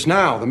with him just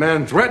now. The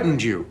man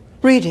threatened you.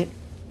 Read it.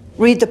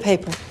 Read the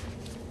paper.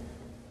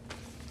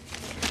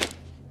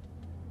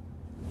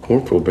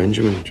 Corporal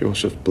Benjamin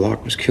Joseph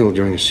Block was killed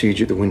during a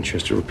siege at the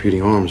Winchester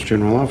Repeating Arms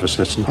General Office.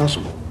 That's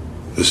impossible.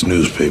 This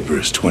newspaper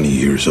is 20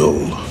 years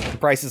old.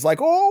 Price is like,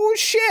 oh,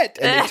 shit.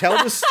 And they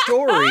tell the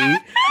story.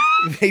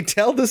 They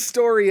tell the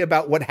story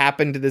about what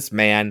happened to this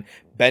man,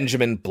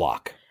 Benjamin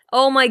Block.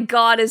 Oh my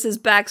God, is his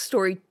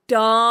backstory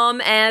dumb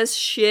as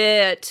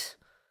shit.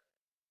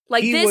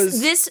 Like,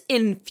 this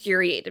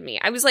infuriated me.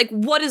 I was like,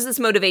 what is this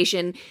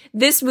motivation?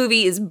 This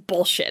movie is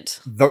bullshit.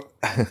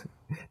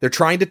 They're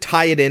trying to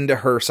tie it into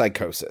her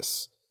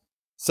psychosis.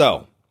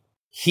 So,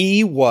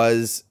 he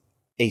was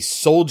a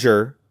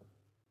soldier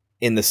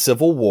in the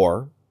Civil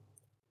War.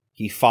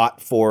 He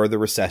fought for the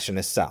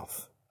Secessionist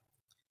South.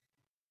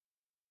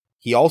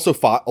 He also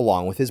fought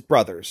along with his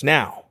brothers.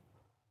 Now,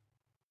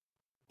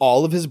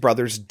 all of his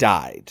brothers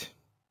died.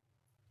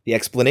 The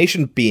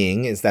explanation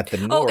being is that the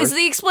North... Oh, is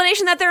the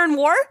explanation that they're in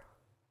war?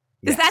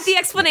 Yes. Is that the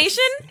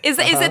explanation? Yes.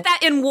 Is it that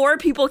in war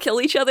people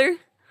kill each other?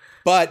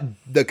 But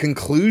the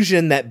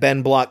conclusion that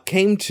Ben Block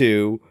came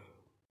to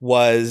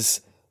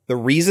was the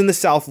reason the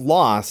South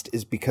lost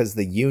is because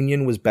the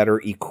Union was better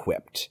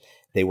equipped.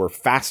 They were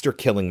faster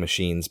killing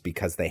machines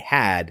because they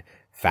had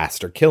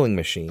faster killing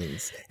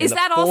machines. Is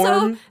that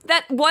also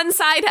that one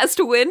side has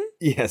to win?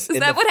 Yes. Is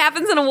that what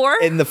happens in a war?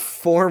 In the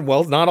form,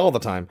 well, not all the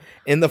time.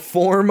 In the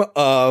form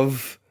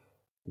of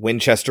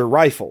Winchester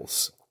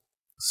rifles.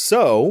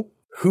 So,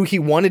 who he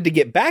wanted to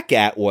get back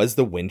at was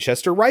the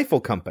Winchester Rifle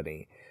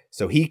Company.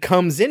 So he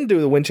comes into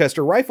the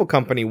Winchester Rifle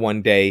Company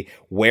one day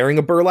wearing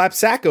a burlap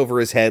sack over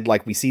his head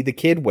like we see the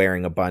kid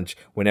wearing a bunch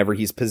whenever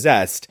he's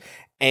possessed,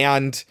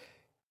 and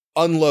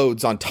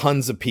unloads on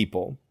tons of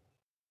people.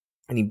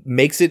 And he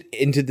makes it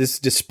into this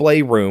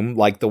display room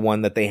like the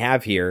one that they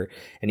have here,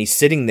 and he's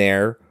sitting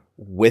there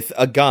with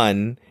a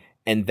gun,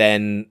 and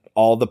then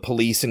all the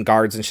police and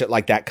guards and shit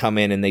like that come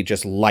in and they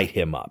just light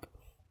him up,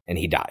 and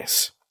he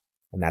dies.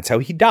 And that's how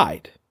he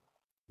died.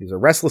 He was a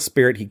restless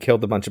spirit. He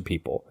killed a bunch of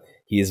people.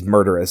 He is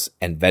murderous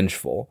and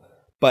vengeful.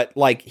 But,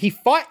 like, he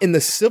fought in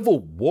the Civil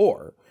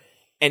War.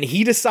 And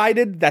he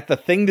decided that the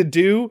thing to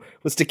do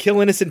was to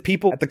kill innocent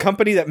people at the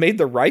company that made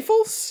the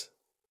rifles?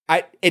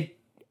 They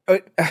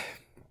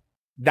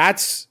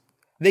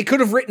could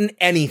have written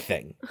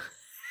anything.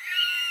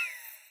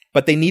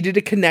 But they needed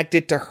to connect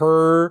it to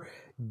her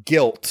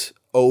guilt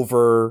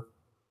over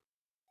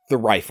the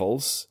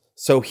rifles.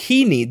 So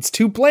he needs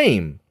to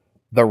blame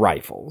the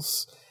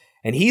rifles.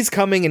 And he's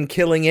coming and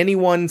killing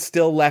anyone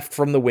still left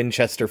from the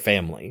Winchester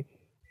family.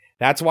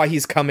 That's why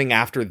he's coming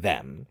after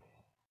them.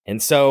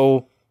 And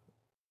so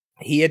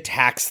he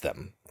attacks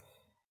them.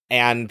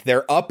 And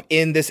they're up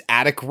in this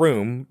attic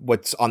room,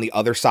 what's on the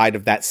other side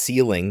of that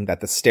ceiling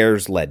that the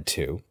stairs led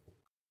to.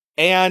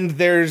 And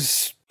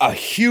there's a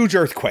huge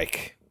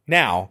earthquake.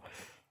 Now,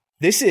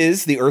 this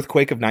is the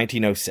earthquake of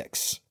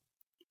 1906.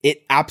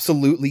 It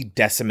absolutely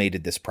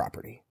decimated this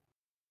property.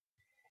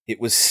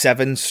 It was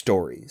 7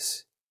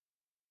 stories.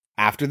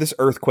 After this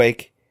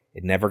earthquake,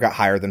 it never got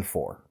higher than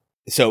 4.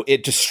 So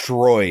it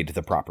destroyed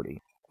the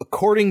property.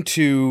 According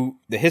to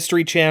the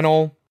History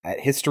Channel at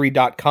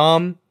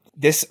history.com,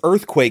 this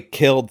earthquake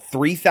killed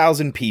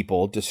 3,000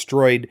 people,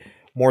 destroyed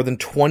more than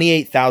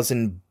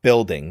 28,000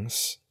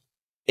 buildings.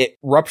 It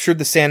ruptured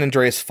the San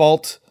Andreas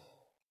Fault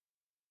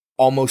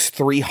almost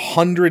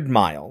 300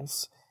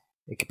 miles.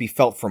 It could be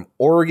felt from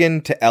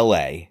Oregon to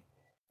LA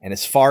and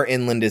as far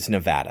inland as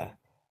Nevada.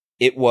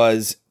 It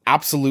was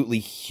absolutely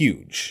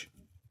huge.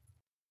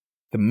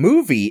 The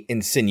movie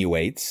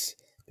insinuates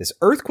this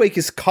earthquake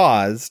is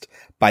caused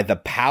by the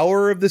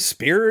power of the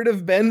spirit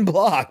of Ben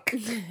Block.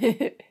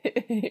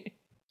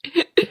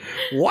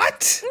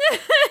 What?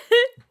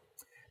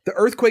 The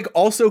earthquake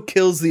also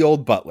kills the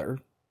old butler.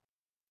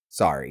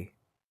 Sorry.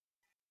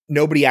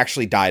 Nobody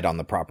actually died on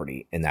the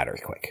property in that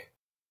earthquake.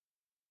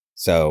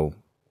 So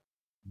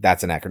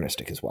that's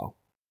anachronistic as well.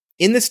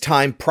 In this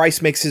time,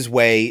 Price makes his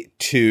way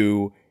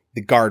to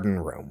the garden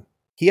room.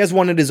 He has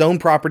one at his own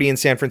property in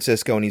San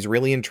Francisco, and he's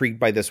really intrigued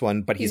by this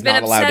one, but he's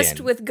not allowed in. He's been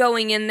obsessed with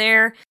going in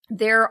there.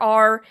 There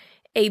are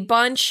a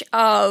bunch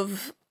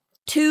of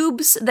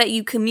tubes that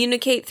you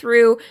communicate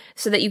through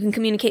so that you can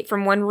communicate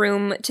from one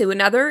room to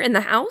another in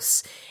the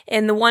house.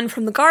 And the one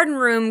from the garden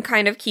room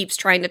kind of keeps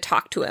trying to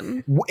talk to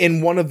him.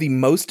 In one of the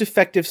most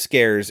effective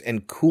scares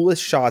and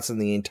coolest shots in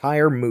the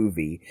entire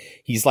movie,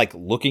 he's like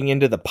looking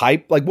into the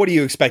pipe. Like, what are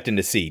you expecting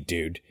to see,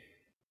 dude?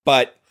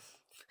 But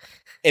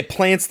it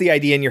plants the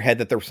idea in your head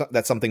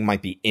that something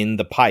might be in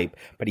the pipe.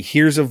 But he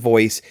hears a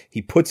voice.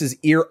 He puts his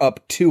ear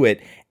up to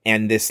it,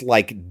 and this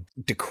like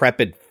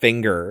decrepit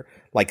finger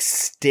like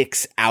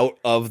sticks out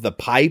of the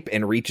pipe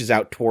and reaches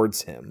out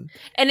towards him.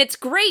 And it's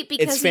great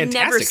because he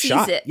never sees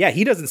shot. it. Yeah,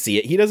 he doesn't see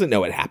it. He doesn't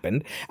know it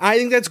happened. I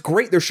think that's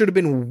great. There should have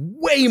been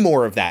way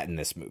more of that in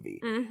this movie.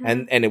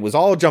 Mhm. And it was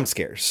all jump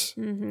scares,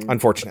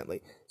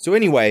 unfortunately. So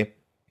anyway,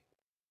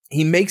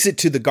 he makes it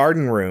to the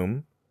garden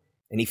room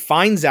and he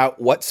finds out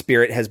what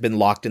spirit has been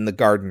locked in the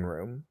garden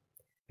room.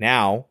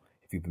 Now,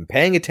 if you've been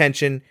paying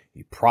attention,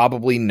 you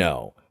probably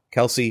know.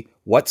 Kelsey,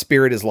 what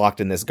spirit is locked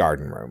in this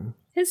garden room?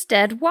 His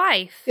dead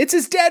wife. It's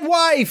his dead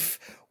wife,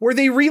 where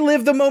they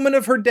relive the moment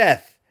of her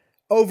death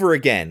over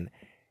again.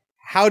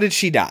 How did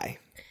she die?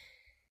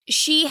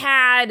 She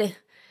had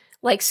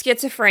like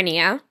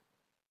schizophrenia,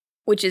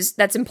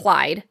 that's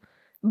implied.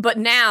 But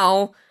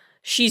now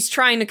she's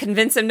trying to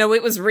convince him, no,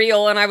 it was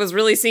real and I was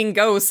really seeing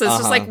ghosts. So it's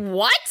just like,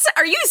 what?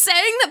 Are you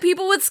saying that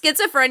people with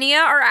schizophrenia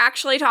are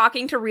actually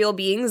talking to real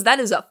beings? That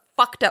is a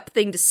fucked up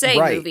thing to say,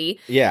 Right. movie.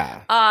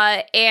 Yeah.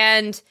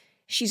 And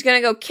she's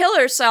gonna go kill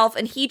herself,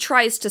 and he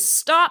tries to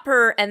stop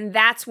her, and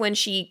that's when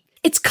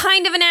it's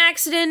kind of an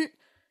accident.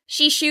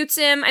 She shoots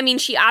him. I mean,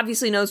 she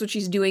obviously knows what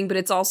she's doing, but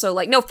it's also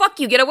like, no,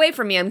 fuck you, get away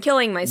from me, I'm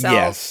killing myself.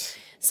 Yes.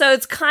 So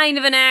it's kind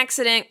of an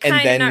accident,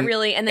 kind of not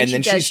really, and then she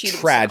does she's shoot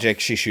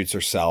tragic. She shoots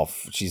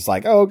herself. She's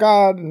like, oh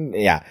God.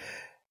 Yeah.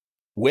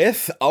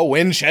 With a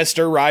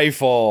Winchester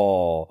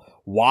rifle.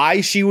 Why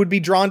she would be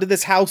drawn to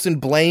this house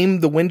and blame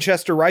the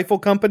Winchester Rifle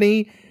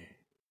Company?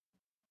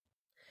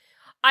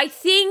 I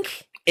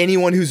think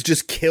anyone who's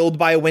just killed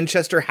by a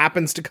Winchester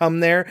happens to come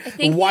there.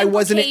 think Why the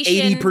wasn't it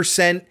implication-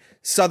 80%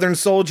 Southern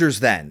soldiers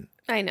then?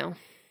 I know.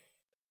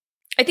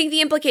 I think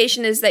the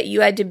implication is that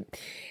you had to,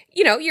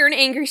 you're an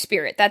angry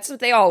spirit. That's what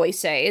they always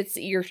say. It's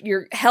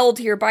you're held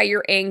here by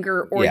your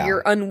anger or Yeah.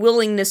 your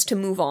unwillingness to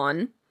move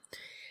on.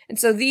 And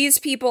so these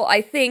people,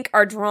 I think,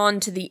 are drawn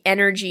to the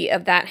energy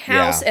of that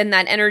house, and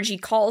that energy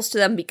calls to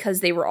them because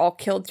they were all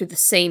killed through the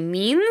same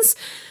means.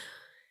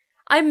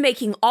 I'm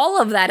making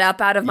all of that up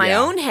out of my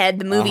own head.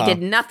 The movie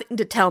did nothing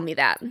to tell me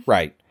that.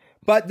 Right.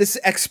 But this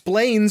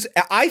explains,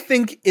 I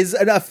think, is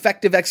an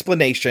effective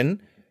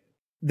explanation.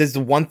 There's the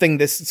one thing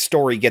this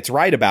story gets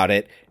right about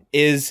it,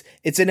 is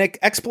it's an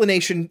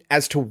explanation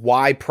as to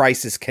why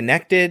Price is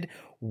connected,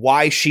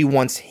 why she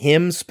wants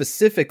him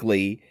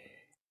specifically,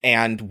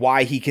 and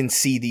why he can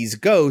see these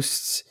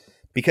ghosts,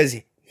 because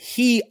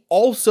he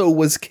also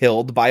was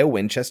killed by a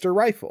Winchester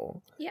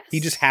rifle. Yes. He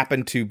just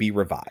happened to be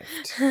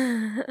revived.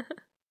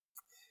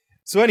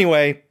 So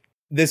anyway,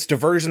 this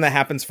diversion that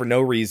happens for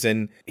no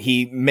reason,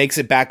 he makes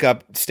it back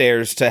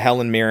upstairs to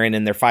Helen Mirren,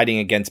 and they're fighting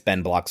against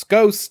Ben Block's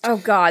ghost. Oh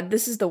God,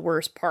 this is the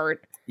worst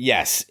part.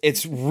 Yes,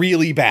 it's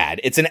really bad.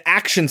 It's an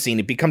action scene.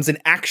 It becomes an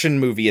action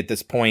movie at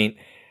this point.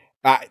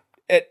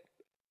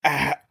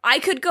 I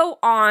could go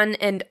on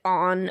and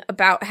on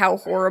about how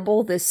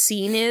horrible this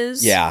scene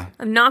is. Yeah.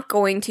 I'm not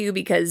going to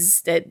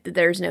because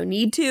there's no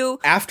need to.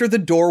 After the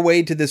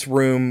doorway to this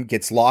room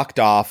gets locked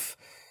off,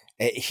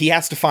 he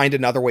has to find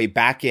another way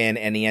back in,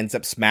 and he ends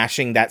up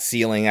smashing that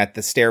ceiling at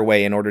the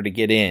stairway in order to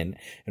get in.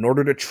 In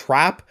order to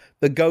trap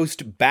the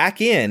ghost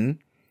back in,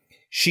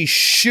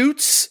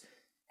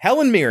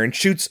 Helen Mirren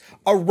shoots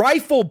a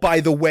rifle, by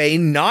the way,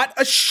 not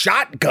a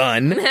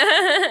shotgun.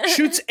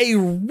 Shoots a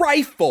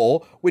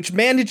rifle, which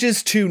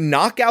manages to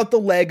knock out the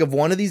leg of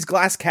one of these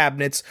glass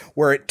cabinets,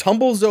 where it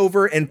tumbles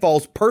over and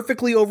falls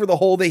perfectly over the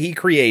hole that he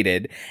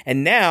created.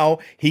 And now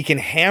he can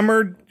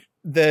hammer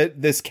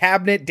this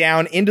cabinet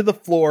down into the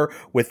floor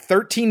with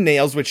 13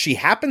 nails, which she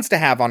happens to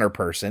have on her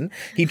person.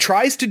 He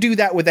tries to do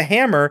that with a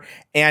hammer,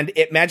 and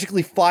it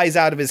magically flies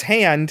out of his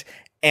hand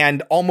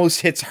and almost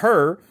hits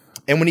her.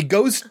 And when he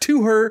goes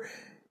to her,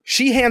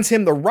 she hands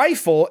him the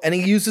rifle, and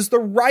he uses the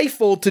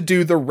rifle to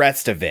do the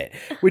rest of it,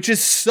 which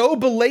is so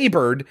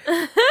belabored.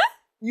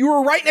 You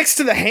were right next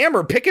to the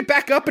hammer. Pick it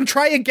back up and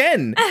try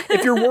again.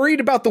 If you're worried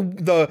about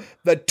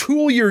the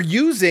tool you're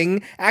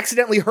using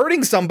accidentally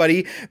hurting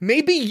somebody,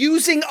 maybe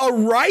using a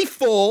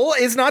rifle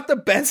is not the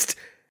best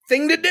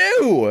thing to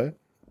do.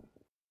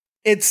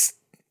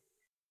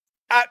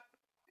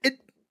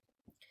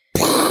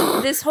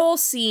 This whole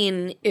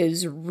scene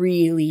is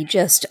really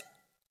just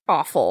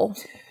awful.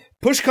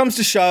 Push comes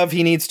to shove,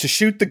 he needs to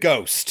shoot the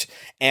ghost,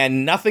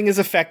 and nothing is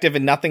effective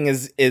and nothing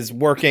is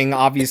working,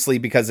 obviously,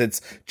 because it's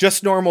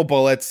just normal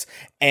bullets,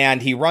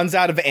 and he runs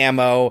out of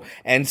ammo,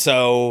 and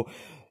so,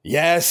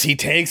 yes, he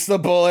takes the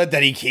bullet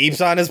that he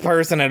keeps on his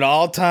person at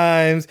all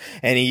times,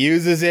 and he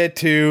uses it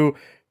to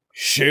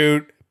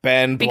shoot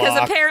Ben Block.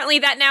 Because apparently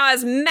that now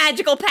has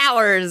magical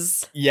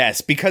powers.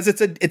 Yes, because it's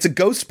a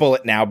ghost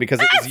bullet now, because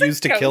it was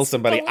used to kill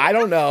somebody. I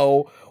don't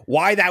know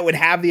why that would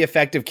have the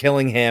effect of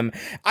killing him.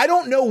 I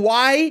don't know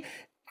why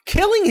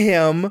killing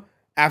him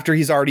after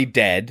he's already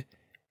dead,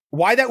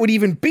 why that would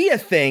even be a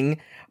thing.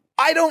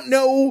 I don't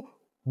know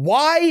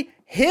why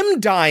him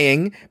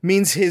dying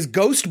means his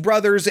ghost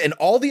brothers and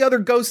all the other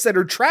ghosts that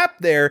are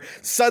trapped there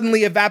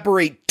suddenly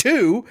evaporate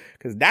too,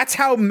 because that's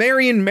how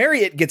Marion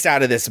Marriott gets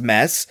out of this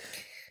mess,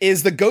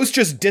 is the ghost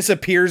just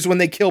disappears when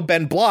they kill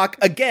Ben Block.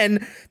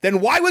 Again,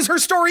 then why was her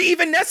story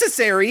even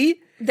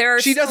necessary?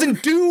 She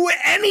doesn't do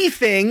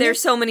anything.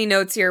 There's so many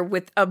notes here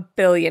with a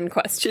billion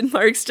question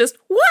marks. Just,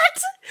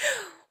 what?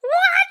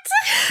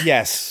 What?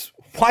 Yes.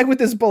 Why would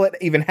this bullet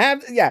even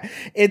have... Yeah,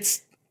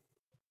 it's...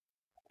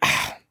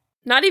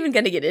 Not even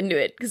going to get into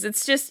it, because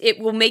it's just, it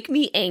will make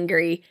me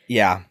angry.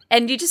 Yeah.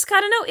 And you just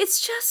gotta know, it's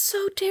just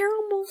so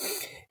terrible.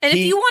 And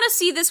if you want to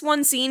see this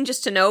one scene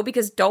just to know,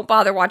 because don't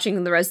bother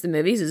watching the rest of the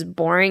movies, it's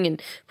boring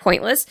and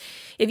pointless.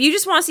 If you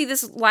just want to see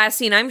this last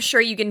scene, I'm sure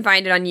you can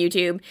find it on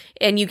YouTube,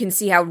 and you can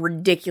see how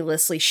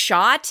ridiculously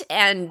shot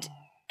and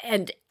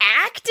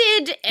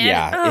acted. And,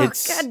 yeah,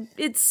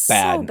 it's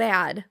bad. So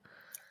bad.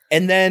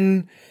 And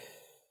then...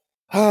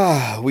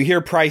 we hear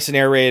Price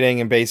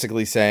narrating and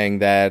basically saying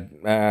that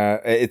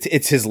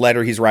it's his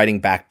letter he's writing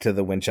back to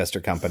the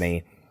Winchester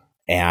Company,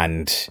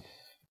 and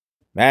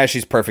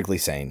she's perfectly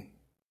sane.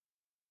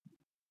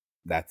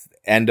 That's the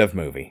end of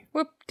movie.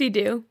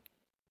 Whoop-de-doo.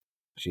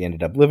 She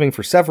ended up living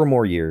for several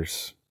more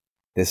years.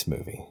 This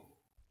movie.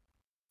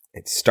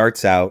 It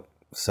starts out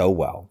so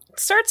well.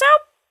 Starts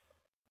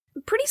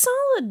out pretty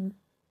solid.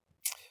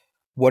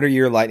 What are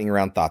your lightning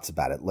round thoughts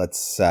about it?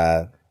 Let's,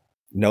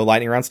 no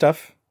lightning round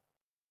stuff?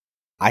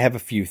 I have a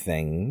few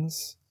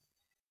things.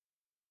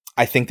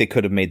 I think they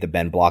could have made the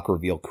Ben Block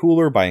reveal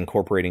cooler by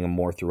incorporating him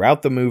more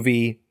throughout the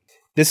movie.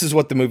 This is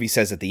what the movie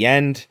says at the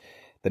end.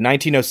 The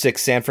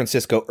 1906 San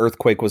Francisco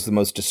earthquake was the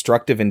most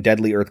destructive and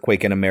deadly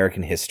earthquake in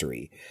American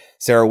history.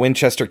 Sarah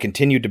Winchester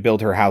continued to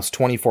build her house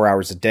 24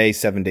 hours a day,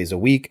 7 days a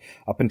week,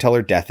 up until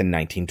her death in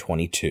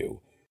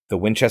 1922. The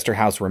Winchester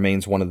house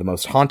remains one of the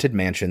most haunted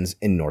mansions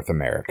in North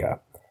America.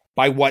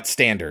 By what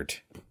standard?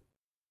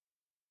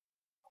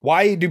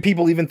 Why do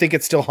people even think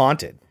it's still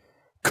haunted?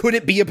 Could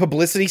it be a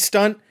publicity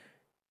stunt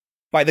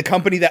by the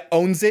company that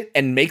owns it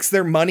and makes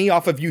their money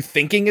off of you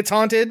thinking it's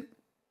haunted?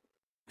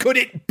 Could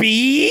it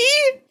be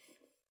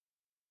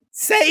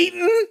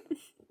Satan?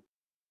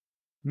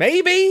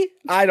 Maybe?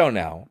 I don't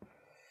know.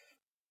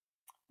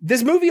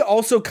 This movie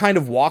also kind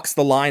of walks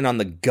the line on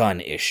the gun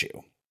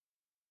issue.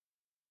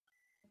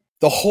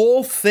 The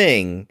whole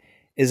thing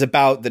is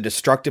about the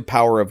destructive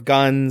power of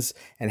guns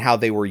and how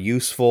they were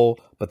useful,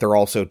 but they're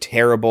also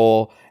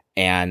terrible.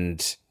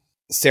 And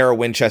Sarah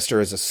Winchester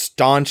is a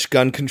staunch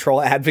gun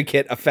control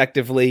advocate,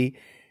 effectively.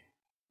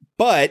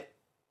 But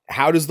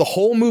how does the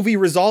whole movie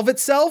resolve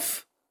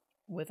itself?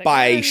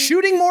 By gun.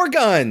 Shooting more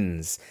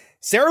guns.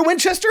 Sarah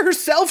Winchester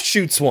herself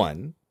shoots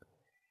one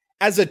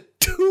as a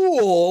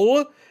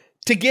tool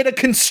to get a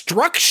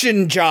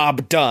construction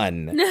job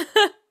done.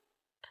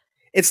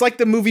 It's like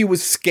the movie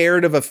was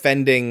scared of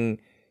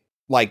offending,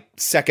 like,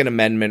 Second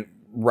Amendment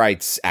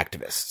rights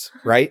activists,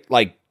 right?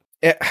 Like,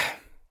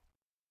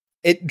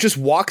 it just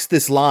walks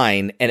this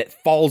line and it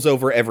falls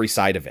over every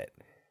side of it.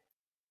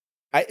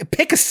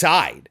 Pick a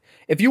side.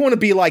 If you want to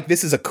be like,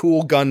 this is a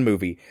cool gun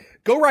movie,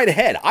 go right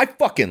ahead. I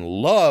fucking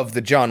love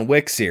the John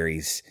Wick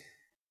series.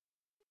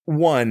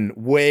 One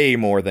way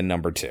more than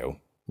number two.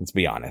 Let's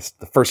be honest.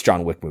 The first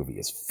John Wick movie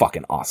is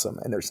fucking awesome.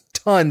 And there's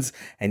tons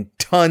and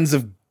tons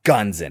of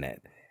guns in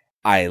it.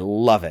 I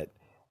love it.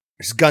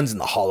 There's guns in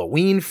the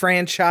Halloween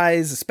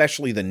franchise,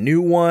 especially the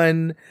new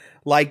one.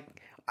 Like,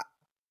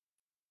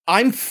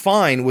 I'm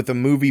fine with a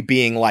movie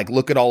being like,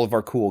 look at all of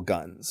our cool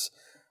guns.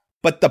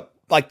 But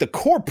the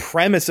core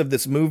premise of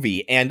this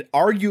movie, and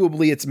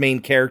arguably its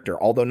main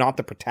character, although not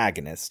the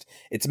protagonist,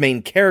 its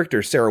main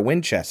character, Sarah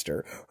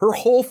Winchester, her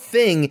whole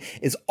thing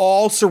is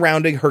all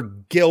surrounding her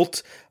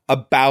guilt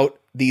about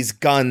these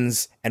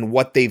guns and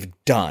what they've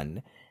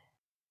done.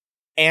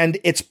 And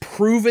it's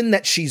proven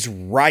that she's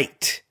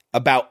right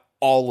about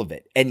all of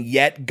it, and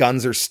yet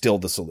guns are still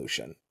the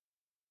solution.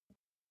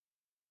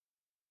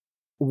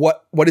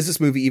 What is this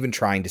movie even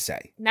trying to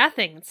say?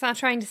 Nothing. It's not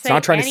trying to say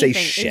anything. To say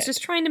shit. It's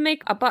just trying to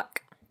make a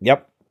buck.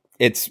 Yep.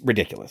 It's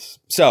ridiculous.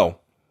 So,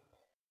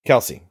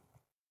 Kelsey,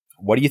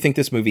 what do you think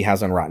this movie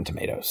has on Rotten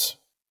Tomatoes?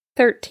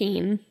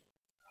 13.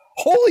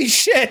 Holy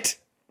shit!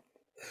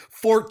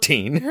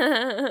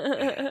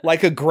 14.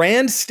 Like a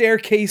grand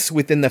staircase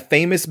within the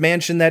famous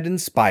mansion that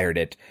inspired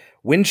it,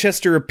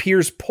 Winchester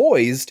appears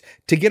poised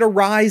to get a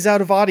rise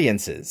out of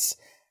audiences,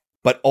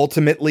 but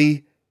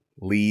ultimately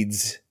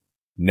leads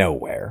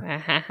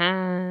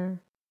nowhere.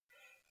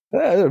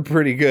 A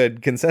pretty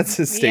good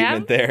consensus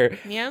statement there.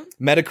 Yeah.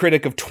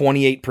 Metacritic of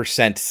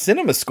 28%,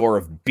 cinema score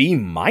of B-.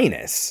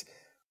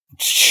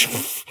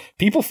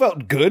 People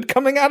felt good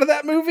coming out of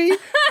that movie,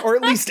 or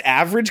at least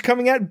average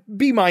coming out.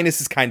 B-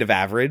 is kind of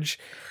average,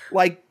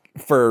 like,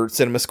 for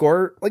cinema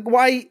score. Like,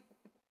 why?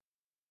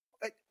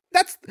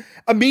 That's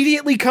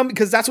immediately come,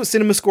 because that's what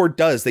cinema score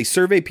does. They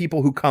survey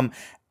people who come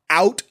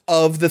out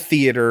of the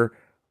theater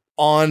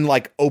on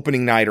like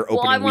opening night or opening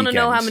Well, I want to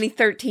know weekend. how many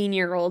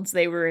 13-year-olds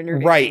they were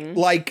interviewing. Right.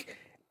 Like,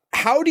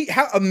 how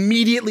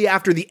immediately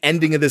after the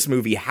ending of this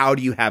movie, how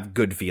do you have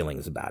good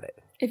feelings about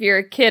it? If you're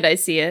a kid, I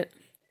see it.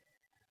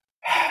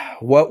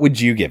 What would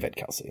you give it,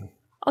 Kelsey?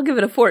 I'll give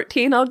it a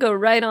 14. I'll go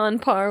right on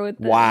par with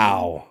that.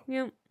 Wow.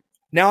 Yep.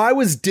 Now, I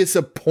was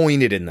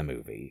disappointed in the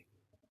movie.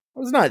 I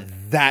was not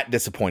that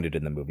disappointed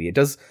in the movie. It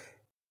does...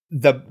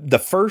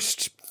 The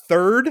first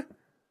third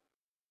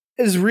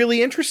is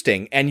really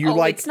interesting, and you're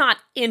like... it's not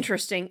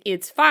interesting.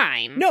 It's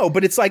fine. No,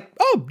 but it's like,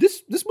 oh,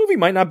 this movie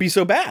might not be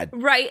so bad.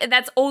 Right, and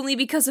that's only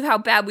because of how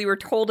bad we were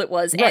told it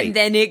was, Right. and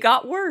then it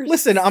got worse.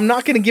 Listen, I'm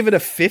not going to give it a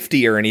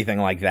 50 or anything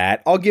like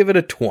that. I'll give it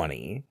a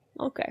 20.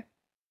 Okay.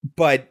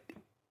 But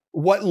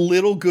what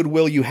little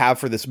goodwill you have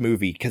for this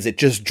movie, because it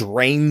just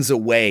drains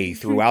away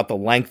throughout the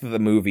length of the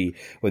movie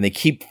when they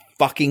keep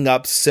fucking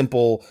up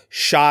simple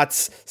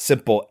shots,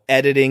 simple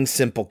editing,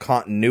 simple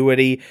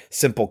continuity,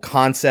 simple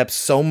concepts.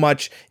 So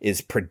much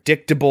is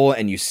predictable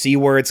and you see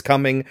where it's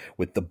coming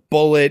with the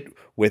bullet,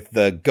 with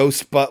the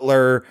ghost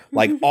butler,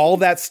 like all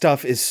that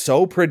stuff is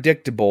so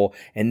predictable.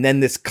 And then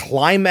this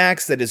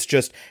climax that is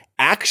just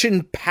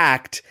action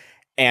packed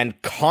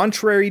and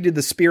contrary to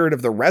the spirit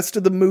of the rest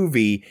of the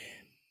movie,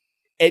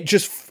 it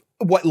just,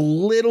 what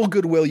little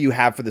goodwill you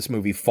have for this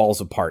movie falls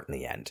apart in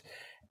the end.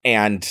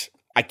 And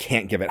I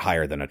can't give it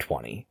higher than a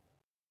 20.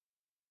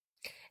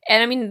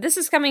 And I mean, this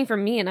is coming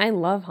from me, and I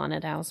love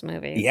haunted house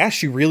movies. Yeah,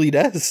 she really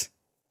does.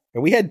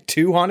 And we had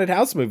 2 haunted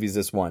house movies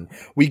this one.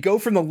 We go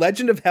from The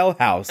Legend of Hell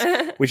House,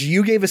 which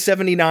you gave a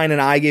 79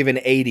 and I gave an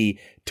 80,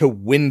 to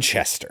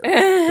Winchester,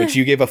 which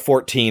you gave a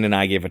 14 and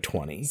I gave a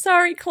 20.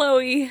 Sorry,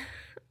 Chloe.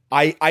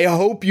 I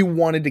hope you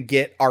wanted to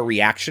get our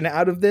reaction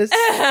out of this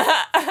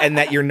and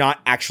that you're not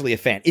actually a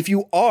fan. If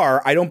you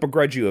are, I don't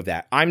begrudge you of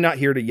that. I'm not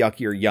here to yuck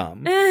your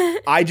yum.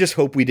 I just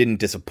hope we didn't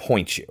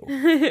disappoint you.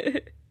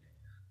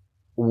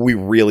 We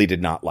really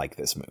did not like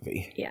this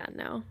movie. Yeah,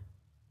 no.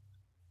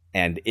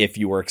 And if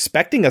you were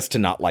expecting us to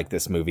not like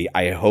this movie,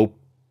 I hope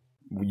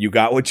you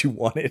got what you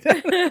wanted.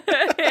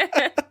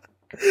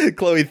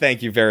 Chloe,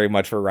 thank you very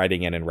much for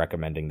writing in and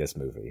recommending this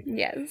movie.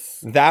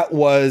 Yes. That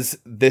was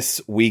this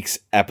week's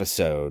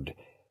episode.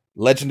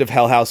 Legend of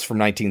Hell House from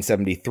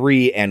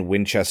 1973 and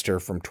Winchester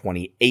from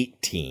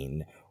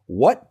 2018.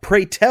 What,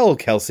 pray tell,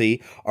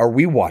 Kelsey, are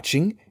we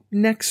watching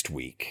next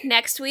week?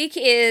 Next week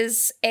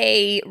is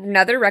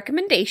another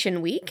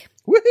recommendation week.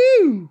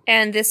 Woohoo!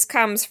 And this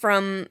comes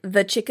from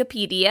the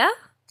Chickapedia.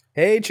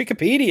 Hey,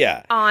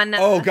 Chickapedia. On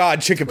oh, God,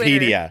 Chickapedia.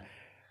 Twitter.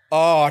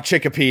 Oh,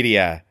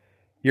 Chickapedia.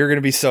 You're going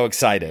to be so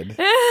excited.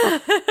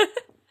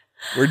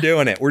 We're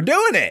doing it. We're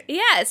doing it.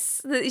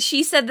 Yes.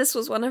 She said this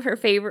was one of her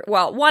favorite.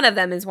 Well, one of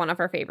them is one of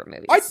her favorite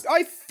movies.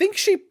 I think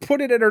she put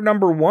it at her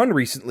number 1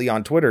 recently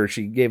on Twitter.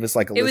 She gave us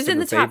like a list of It was in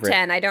the favorite. top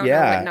 10. I don't know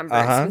what number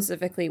it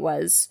specifically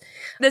was.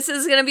 This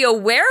is going to be a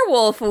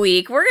werewolf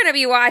week. We're going to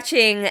be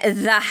watching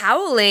The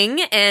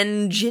Howling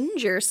and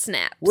Ginger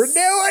Snaps. We're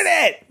doing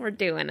it. We're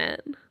doing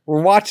it.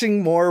 We're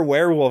watching more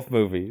werewolf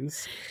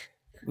movies.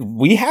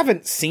 We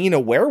haven't seen a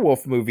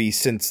werewolf movie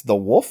since the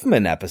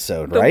Wolfman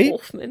episode, right? The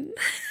Wolfman.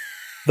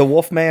 The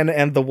Wolfman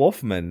and the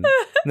Wolfman.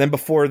 And then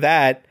before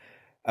that,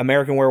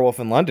 American Werewolf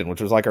in London,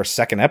 which was like our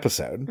second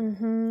episode.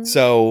 Mm-hmm.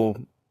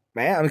 So,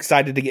 man, I'm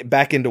excited to get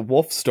back into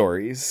wolf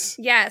stories.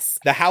 Yes.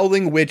 The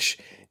Howling Witch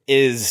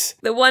is...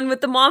 the one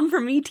with the mom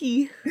from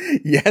E.T.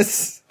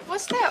 Yes.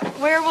 What's that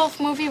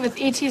werewolf movie with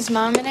E.T.'s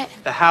mom in it?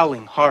 The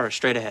Howling, horror,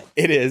 straight ahead.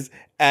 It is.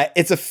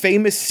 It's a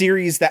famous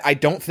series that I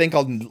don't think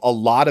a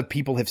lot of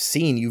people have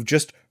seen. You've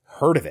just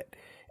heard of it.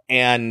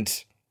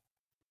 And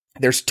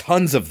there's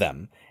tons of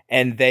them.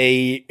 And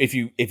they, if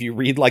you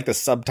read like the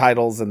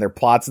subtitles and their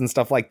plots and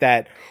stuff like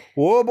that,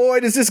 whoa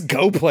boy, does this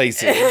go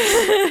places.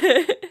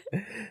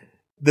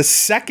 The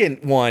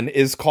second one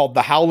is called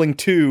The Howling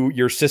 2,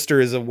 Your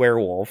Sister is a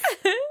Werewolf.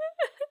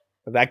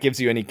 That gives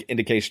you any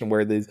indication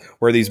where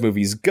these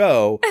movies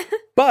go.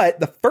 But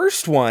the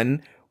first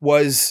one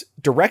was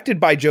directed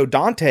by Joe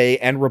Dante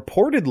and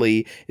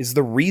reportedly is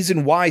the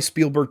reason why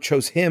Spielberg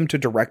chose him to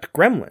direct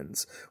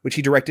Gremlins, which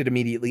he directed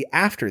immediately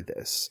after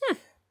this.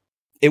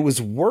 It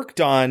was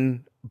worked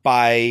on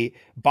by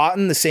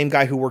Botten, the same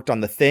guy who worked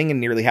on The Thing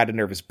and nearly had a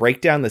nervous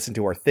breakdown. Listen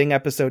to our Thing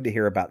episode to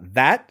hear about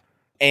that.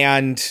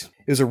 And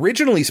it was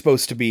originally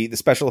supposed to be, the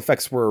special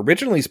effects were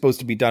originally supposed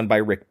to be done by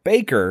Rick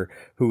Baker,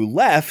 who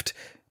left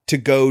to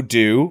go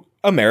do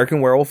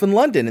American Werewolf in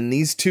London. And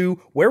these 2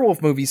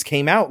 werewolf movies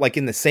came out like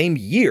in the same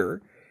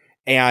year.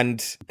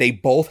 And they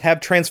both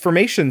have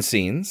transformation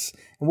scenes.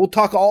 And we'll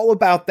talk all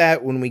about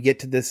that when we get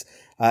to this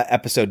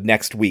episode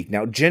next week.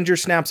 Now, Ginger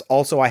Snaps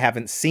also I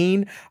haven't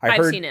seen.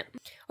 I've seen it.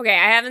 Okay,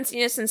 I haven't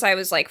seen it since I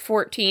was like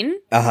 14.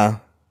 Uh-huh.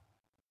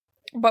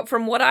 But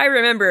from what I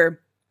remember,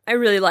 I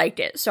really liked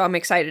it. So I'm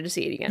excited to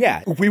see it again.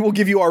 Yeah, we will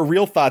give you our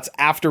real thoughts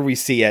after we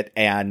see it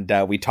and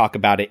we talk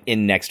about it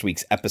in next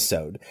week's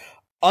episode.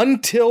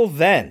 Until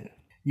then,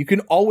 you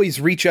can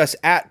always reach us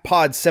at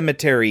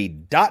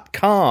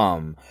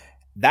podcemetery.com,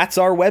 That's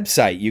our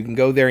website. You can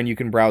go there and you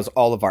can browse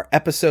all of our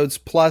episodes,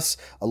 plus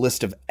a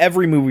list of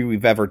every movie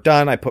we've ever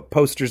done. I put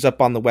posters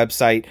up on the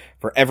website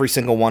for every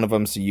single one of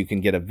them so you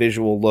can get a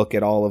visual look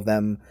at all of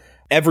them.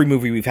 Every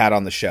movie we've had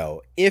on the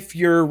show. If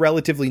you're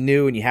relatively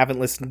new and you haven't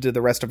listened to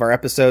the rest of our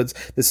episodes,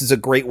 this is a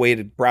great way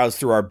to browse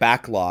through our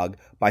backlog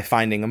by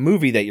finding a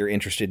movie that you're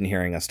interested in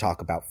hearing us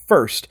talk about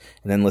first,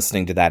 and then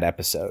listening to that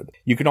episode.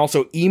 You can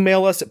also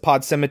email us at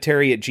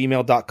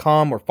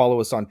podcemetery@gmail.com or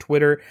follow us on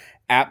Twitter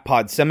at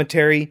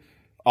podcemetery.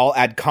 I'll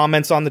add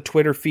comments on the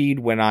Twitter feed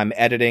when I'm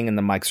editing and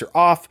the mics are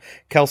off.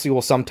 Kelsey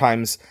will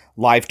sometimes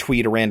live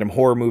tweet a random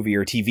horror movie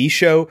or TV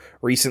show.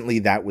 Recently,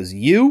 that was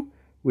You,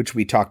 which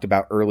we talked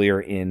about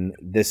earlier in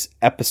this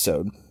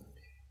episode.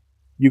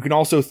 You can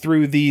also,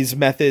 through these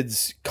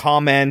methods,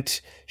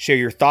 comment, share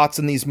your thoughts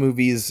on these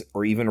movies,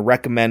 or even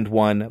recommend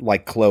one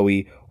like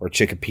Chloe or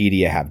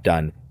Chickapedia have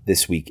done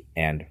this week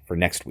and for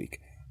next week.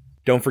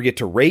 Don't forget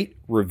to rate,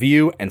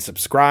 review, and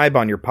subscribe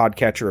on your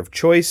podcatcher of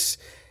choice.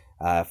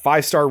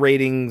 5-star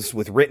ratings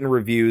with written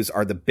reviews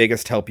are the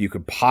biggest help you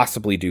could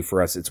possibly do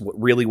for us. It's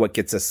really what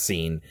gets us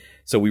seen.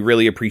 So we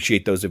really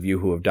appreciate those of you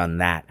who have done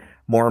that.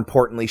 More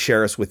importantly,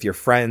 share us with your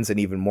friends. And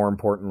even more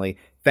importantly,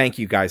 thank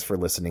you guys for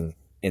listening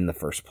in the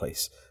first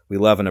place. We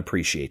love and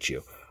appreciate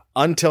you.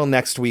 Until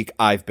next week,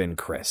 I've been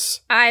Chris.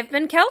 I've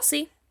been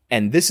Kelsey.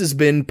 And this has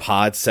been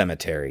Pod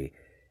Cemetery.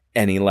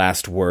 Any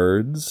last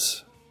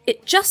words?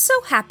 It just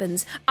so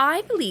happens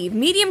I believe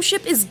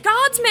mediumship is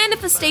God's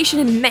manifestation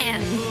in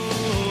man.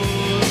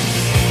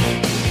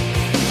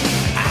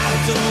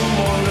 I don't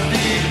want to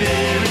be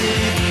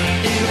buried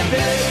in a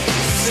big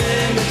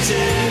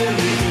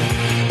cemetery.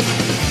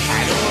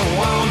 I don't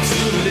want to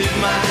live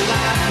my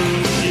life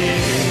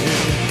again.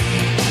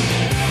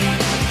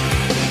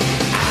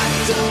 I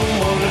don't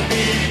want to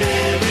be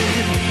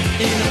buried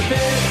in a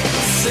big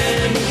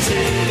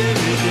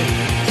cemetery.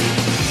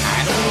 I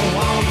don't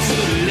want to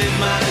live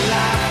my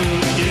life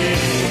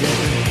again.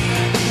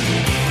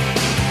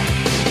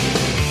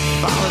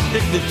 Fall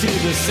addicted to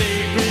the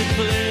sacred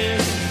place.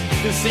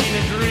 This ain't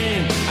a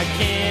dream, I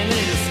can't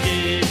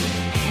escape.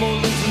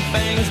 Molars and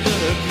fangs that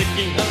are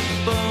picking up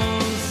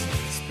bones.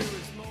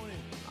 Spirits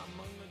moaning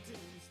among the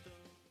tombstones.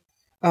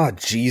 Oh,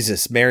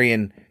 Jesus.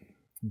 Marion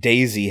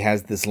Daisy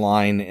has this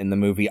line in the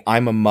movie,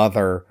 I'm a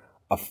mother,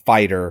 a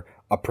fighter,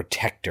 a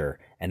protector,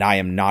 and I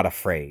am not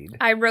afraid.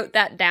 I wrote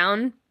that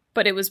down,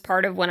 but it was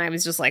part of when I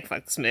was just like,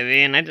 fuck this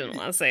movie, and I didn't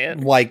want to say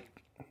it. Like,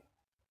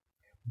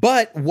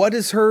 but what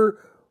is her...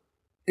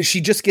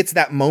 She just gets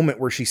that moment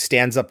where she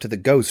stands up to the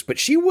ghost, but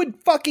she would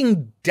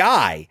fucking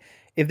die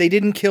if they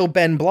didn't kill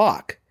Ben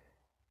Block.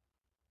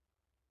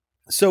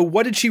 So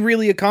what did she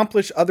really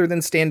accomplish other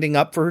than standing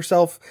up for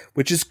herself,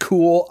 which is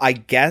cool, I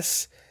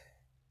guess.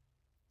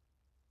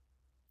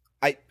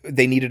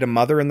 They needed a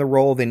mother in the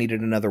role. They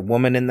needed another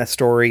woman in the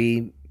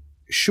story.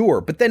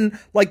 Sure. But then,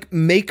 like,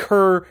 make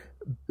her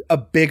a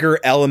bigger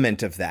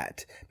element of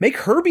that. Make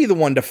her be the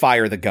one to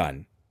fire the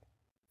gun.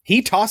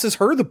 He tosses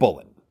her the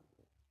bullet.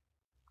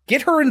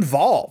 Get her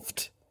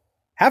involved.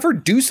 Have her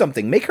do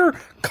something. Make her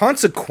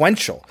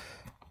consequential.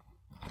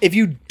 If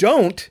you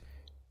don't,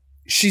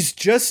 she's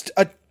just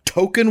a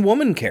token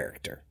woman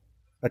character.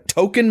 A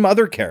token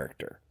mother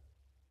character.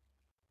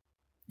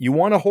 You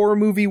want a horror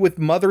movie with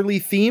motherly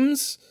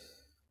themes?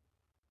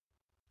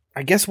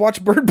 I guess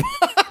watch Bird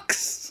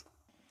Box.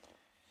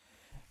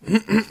 I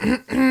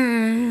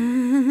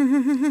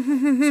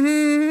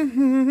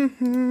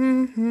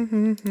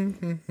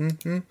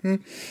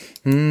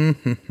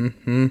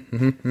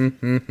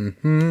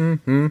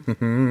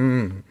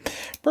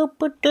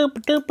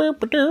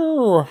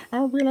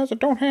realize I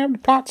don't have the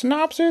plot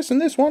synopsis, and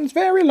this one's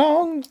very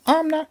long.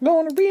 I'm not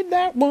going to read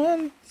that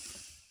one.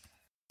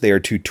 They are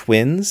two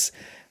twins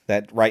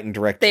that write and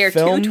direct films.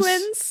 They are two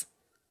twins?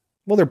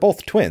 Well, they're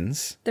both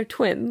twins. They're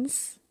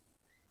twins.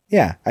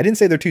 Yeah, I didn't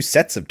say they're two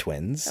sets of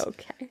twins.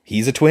 Okay.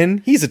 He's a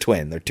twin, he's a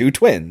twin. They're two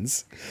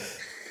twins.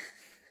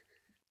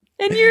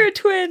 And you're a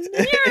twin.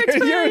 And you're a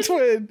twin. You're a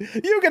twin.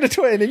 You get a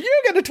twin, and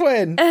you get a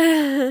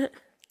twin.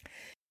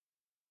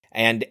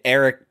 And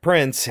Eric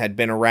Prince had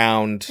been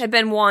around. Had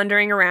been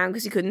wandering around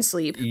because he couldn't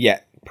sleep. Yeah,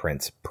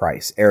 Price.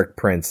 Eric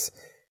Prince.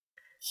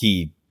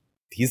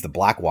 He's the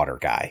Blackwater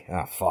guy.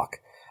 Oh, fuck.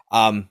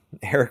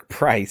 Eric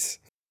Price.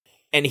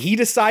 And he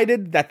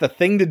decided that the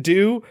thing to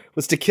do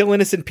was to kill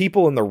innocent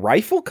people in the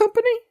rifle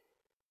company?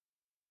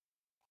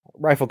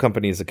 Rifle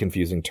company is a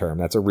confusing term.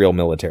 That's a real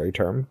military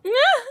term.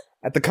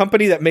 At the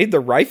company that made the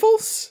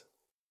rifles?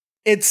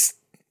 He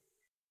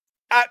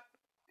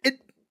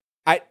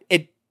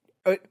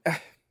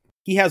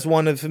has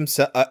one of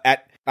himself what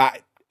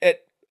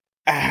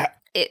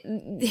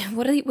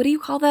do you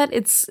call that?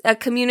 It's a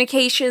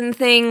communication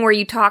thing where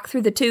you talk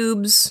through the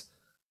tubes.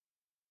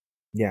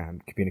 Yeah,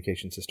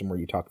 communication system where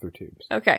you talk through tubes. Okay.